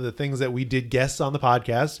 some of the things that we did guess on the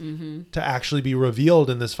podcast to actually be revealed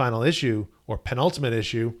in this final issue or penultimate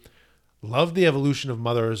issue. Love the evolution of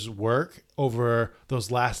Mother's work over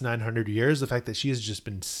those last 900 years. The fact that she has just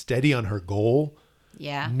been steady on her goal.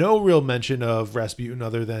 Yeah. No real mention of Rasputin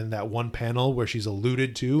other than that one panel where she's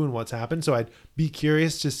alluded to and what's happened. So I'd be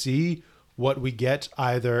curious to see what we get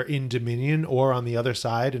either in Dominion or on the other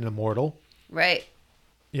side in Immortal. Right.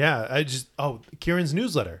 Yeah. Kieran's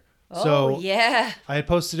newsletter. Oh, So yeah. I had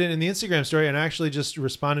posted it in the Instagram story and I actually just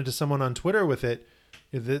responded to someone on Twitter with it.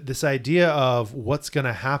 This idea of what's going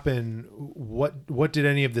to happen, what did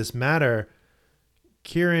any of this matter?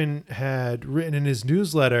 Kieran had written in his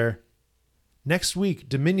newsletter, next week,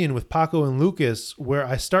 Dominion with Paco and Lucas, where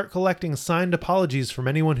I start collecting signed apologies from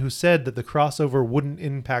anyone who said that the crossover wouldn't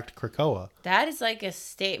impact Krakoa. That is like a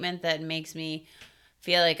statement that makes me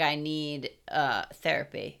feel like I need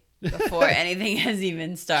therapy before anything has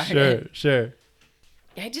even started. Sure.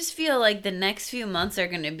 I just feel like the next few months are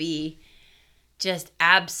going to be just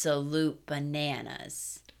absolute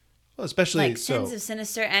bananas. Well, especially like Sins of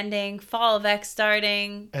Sinister ending, Fall of X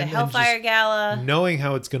starting, the Hellfire Gala. Knowing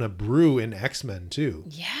how it's going to brew in X-Men too.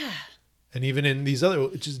 Yeah. And even in these other,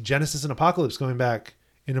 just Genesis and Apocalypse going back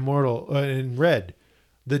in Immortal, in Red.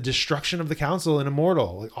 The destruction of the Council in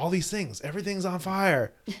Immortal. Like all these things. Everything's on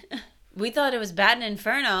fire. We thought it was bad in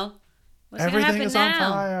Inferno. What's Everything is on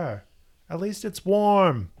fire. At least it's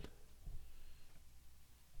warm.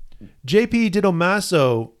 JP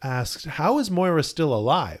Didomaso asked, how is Moira still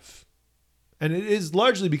alive? And it is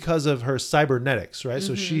largely because of her cybernetics, right?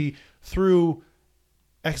 So she, through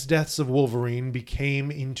X Deaths of Wolverine,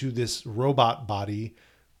 became into this robot body,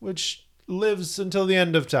 which lives until the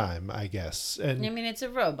end of time, I guess. And I mean, it's a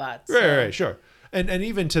robot. So. Right, sure. And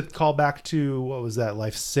even to call back to, what was that,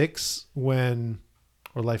 Life 6 or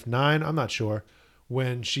Life 9, I'm not sure,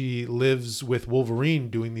 when she lives with Wolverine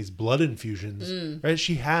doing these blood infusions, right?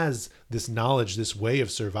 She has this knowledge, this way of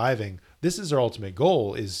surviving. This is her ultimate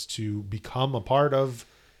goal, is to become a part of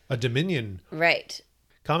a Dominion. Right.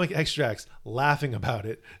 Comic Extracts laughing about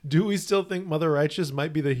it. Do we still think Mother Righteous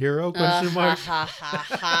might be the hero? Question mark.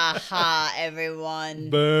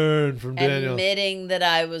 Everyone. Burn from Daniel. Admitting that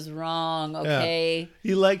I was wrong, okay? Yeah.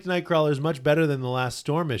 He liked Nightcrawlers much better than the last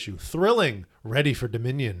Storm issue. Thrilling. Ready for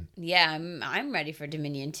Dominion. Yeah, I'm ready for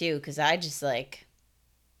Dominion too, because I just I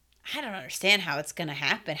don't understand how it's going to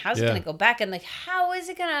happen. How's it going to go back? And how is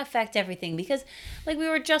it going to affect everything? Because we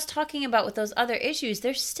were just talking about with those other issues,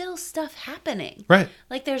 there's still stuff happening. Right.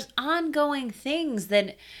 There's ongoing things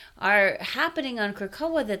that are happening on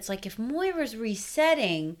Krakoa that's if Moira's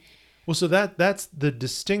resetting. Well, so that's the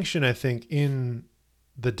distinction, I think, in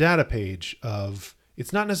the data page of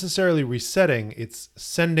it's not necessarily resetting, it's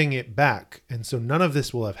sending it back. And so none of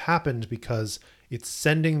this will have happened because it's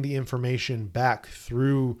sending the information back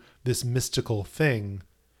through this mystical thing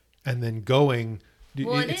and then going.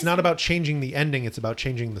 Well, it's not about changing the ending. It's about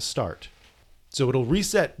changing the start. So it'll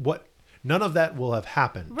reset none of that will have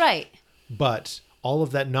happened. Right. But all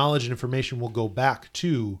of that knowledge and information will go back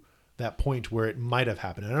to that point where it might have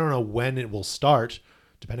happened. And I don't know when it will start,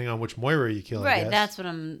 depending on which Moira you kill. Right. That's what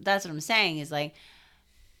I'm saying is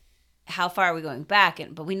how far are we going back?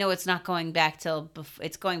 But we know it's not going back till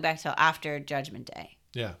it's going back till after Judgment Day.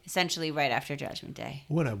 Yeah. Essentially right after Judgment Day.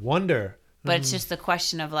 When I wonder. But it's just the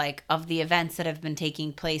question of of the events that have been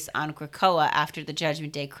taking place on Krakoa after the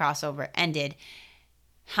Judgment Day crossover ended,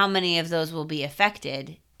 how many of those will be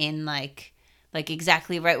affected in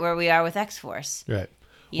exactly right where we are with X-Force. Right.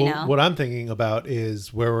 You know? What I'm thinking about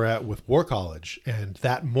is where we're at with War College and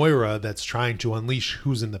that Moira that's trying to unleash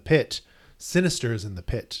who's in the pit. Sinister is in the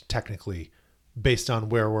pit, technically, based on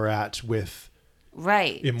where we're at with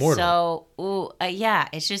Immortal. So, yeah,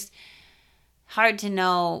 it's just hard to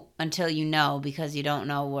know until you know because you don't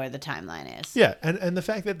know where the timeline is. Yeah, and the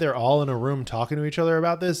fact that they're all in a room talking to each other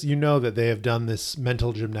about this, you know that they have done this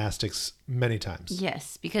mental gymnastics many times.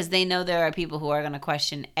 Yes, because they know there are people who are going to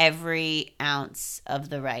question every ounce of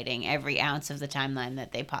the writing, every ounce of the timeline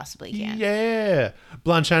that they possibly can. Yeah.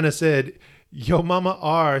 Blanchina said, Yo Mama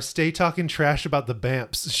R, stay talking trash about the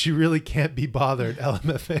Bamps. She really can't be bothered.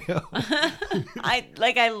 LMFAO.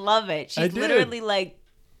 I love it. She's literally like,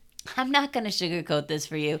 I'm not going to sugarcoat this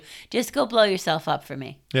for you. Just go blow yourself up for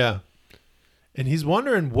me. Yeah. And he's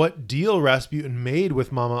wondering what deal Rasputin made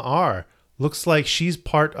with Mama R. Looks like she's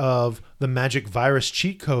part of the magic virus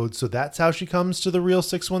cheat code, so that's how she comes to the real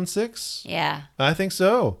 616? Yeah. I think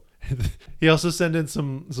so. He also sent in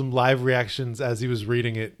some live reactions as he was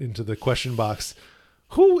reading it into the question box.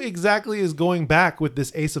 Who exactly is going back with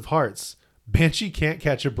this Ace of Hearts? Banshee can't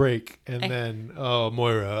catch a break. And then, oh,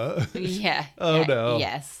 Moira. Yeah. Oh, no.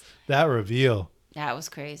 Yes. That reveal. That was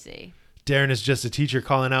crazy. Darren is just a teacher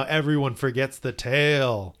calling out everyone forgets the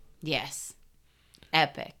tale. Yes.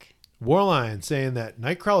 Epic. Warline saying that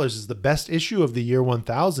Nightcrawlers is the best issue of the year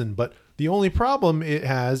 1000, but the only problem it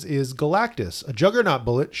has is Galactus. A Juggernaut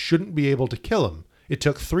bullet shouldn't be able to kill him. It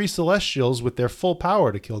took 3 Celestials with their full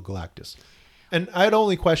power to kill Galactus. And I'd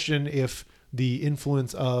only question if the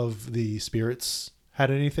influence of the spirits had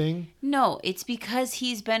anything. No, it's because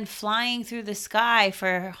he's been flying through the sky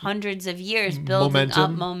for hundreds of years, building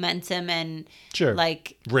up momentum and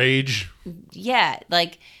like rage. Yeah,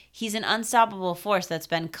 like he's an unstoppable force that's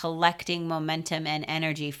been collecting momentum and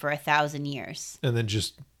energy for 1,000 years. And then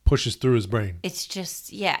just pushes through his brain. It's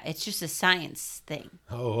just a science thing.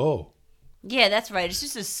 Oh. Yeah, that's right. It's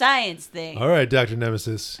just a science thing. All right, Dr.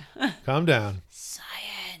 Nemesis. Calm down.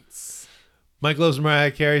 Science. Mike Loves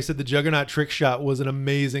Mariah Carey said the Juggernaut trick shot was an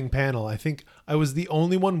amazing panel. I think I was the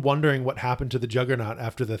only one wondering what happened to the Juggernaut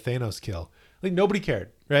after the Thanos kill. Like, nobody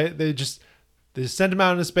cared, right? They just sent him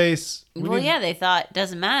out into space. They thought,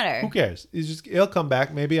 doesn't matter. Who cares? He'll come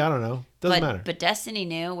back, maybe. I don't know. Doesn't matter. But Destiny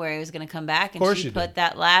knew where he was going to come back, and she put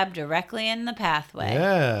that lab directly in the pathway.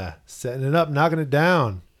 Yeah, setting it up, knocking it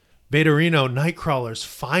down. Beta Reno, Nightcrawlers,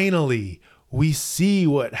 finally, we see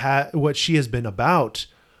what she has been about.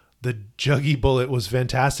 The Juggy bullet was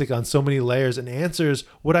fantastic on so many layers and answers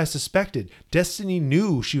what I suspected. Destiny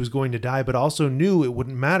knew she was going to die, but also knew it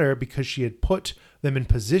wouldn't matter because she had put them in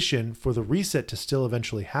position for the reset to still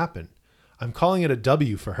eventually happen. I'm calling it a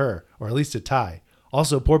W for her, or at least a tie.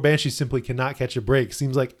 Also, poor Banshee simply cannot catch a break.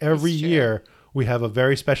 Seems like every year we have a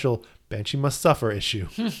very special Banshee must suffer issue.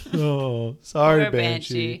 Oh, sorry,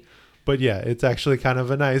 Banshee. But yeah, it's actually kind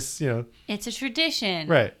of a nice, It's a tradition.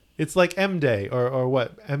 Right. It's like M Day or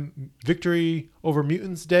what? Victory over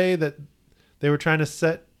Mutants Day that they were trying to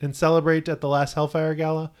set and celebrate at the last Hellfire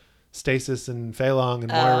Gala. Stasis and Fei Long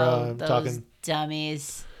and Moira talking.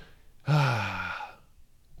 Dummies. Has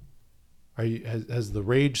the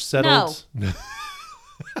rage settled? No.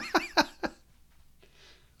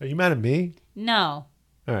 Are you mad at me? No.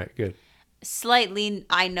 All right, good. Slightly,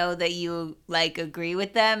 I know that you agree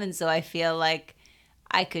with them, and so I feel like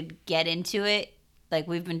I could get into it. Like,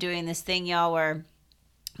 we've been doing this thing, y'all, where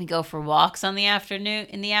we go for walks in the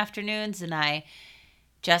afternoons, and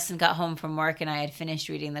Justin got home from work and I had finished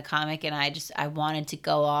reading the comic, and I wanted to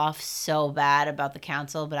go off so bad about the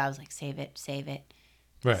council, but I was like, save it.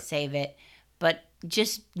 Right. Save it. But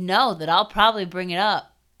just know that I'll probably bring it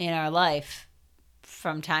up in our life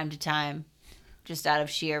from time to time, just out of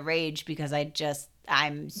sheer rage, because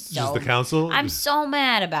I'm so... Just the council? I'm so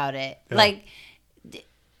mad about it. Yeah. Like,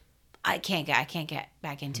 I can't get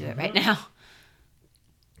back into it right now.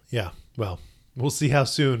 Yeah, well, we'll see how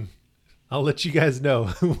soon. I'll let you guys know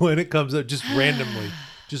when it comes up, just randomly.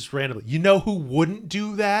 You know who wouldn't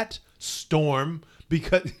do that? Storm,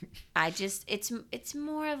 because it's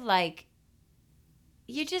more of like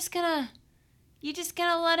you're just gonna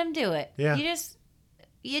let him do it. Yeah.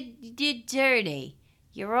 You're dirty.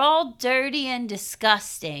 You're all dirty and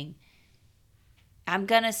disgusting. I'm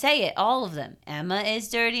gonna say it, all of them. Emma is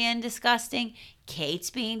dirty and disgusting. Kate's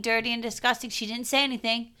being dirty and disgusting. She didn't say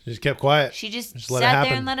anything. She just kept quiet. She just sat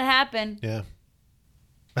there and let it happen. Yeah.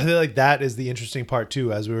 I feel like that is the interesting part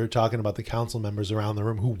too, as we were talking about the council members around the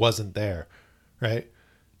room who wasn't there, right?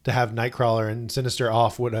 To have Nightcrawler and Sinister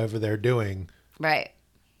off whatever they're doing. Right.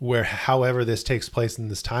 Where however this takes place in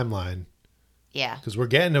this timeline. Yeah. Because we're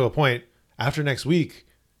getting to a point after next week,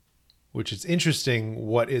 which is interesting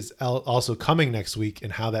what is also coming next week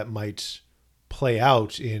and how that might play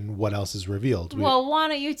out in what else is revealed. Well, why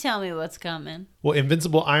don't you tell me what's coming? Well,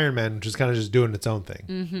 Invincible Iron Man, which is kind of just doing its own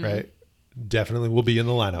thing, right? Definitely will be in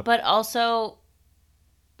the lineup. But also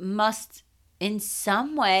must in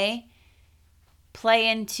some way play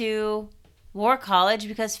into War College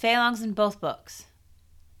because Fei Long's in both books.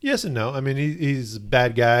 Yes and no. I mean, he's a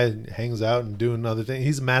bad guy and hangs out and doing other things.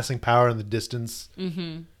 He's amassing power in the distance.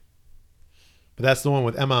 Mm-hmm. But that's the one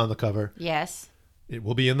with Emma on the cover. Yes. It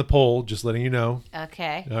will be in the poll, just letting you know.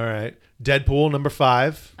 Okay. All right. Deadpool, number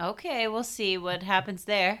 5. Okay, we'll see what happens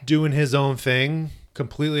there. Doing his own thing,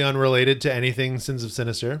 completely unrelated to anything Sins of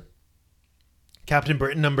Sinister. Captain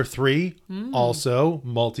Britain, number 3. Also,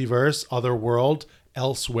 multiverse, otherworld,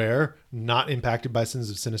 elsewhere, not impacted by Sins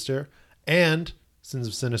of Sinister. And Sins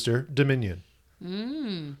of Sinister, Dominion.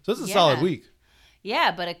 So it's a solid week.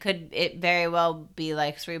 Yeah, but it very well be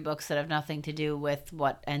like 3 books that have nothing to do with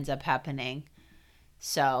what ends up happening.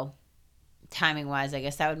 So, timing-wise, I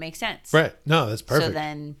guess that would make sense. Right. No, that's perfect. So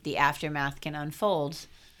then the aftermath can unfold.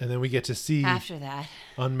 And then we get to see after that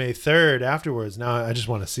on May 3rd afterwards. Now I just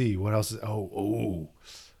want to see what else is.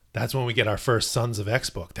 That's when we get our first Sons of X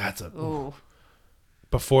book. That's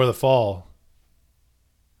before the fall.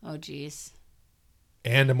 Oh, geez.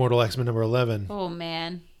 And Immortal X-Men number 11. Oh,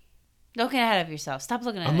 man. Don't get ahead of yourself. Stop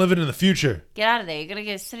looking at it. I'm living in the future. Get out of there. You're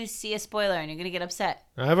going to see a spoiler and you're going to get upset.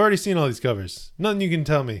 I've already seen all these covers. Nothing you can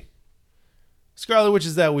tell me. Scarlet Witch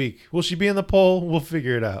is that week. Will she be in the poll? We'll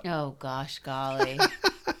figure it out. Oh, gosh, golly.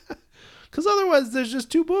 Because otherwise there's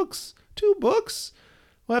just 2 books. 2 books.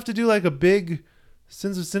 We'll have to do like a big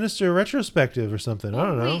Sins of Sinister retrospective or something. I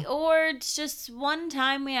don't know. Or it's just one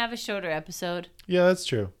time we have a shorter episode. Yeah, that's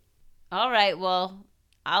true. All right, well,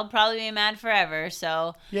 I'll probably be mad forever,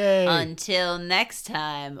 so yay. Until next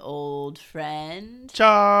time, old friend.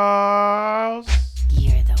 Charles.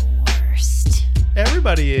 You're the worst.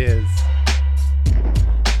 Everybody is.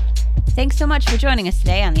 Thanks so much for joining us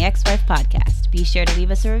today on the Ex-Wife Podcast. Be sure to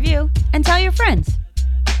leave us a review and tell your friends.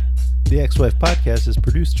 The Ex-Wife Podcast is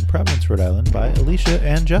produced in Providence, Rhode Island by Alicia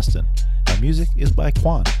and Justin. Our music is by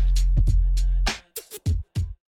Quan.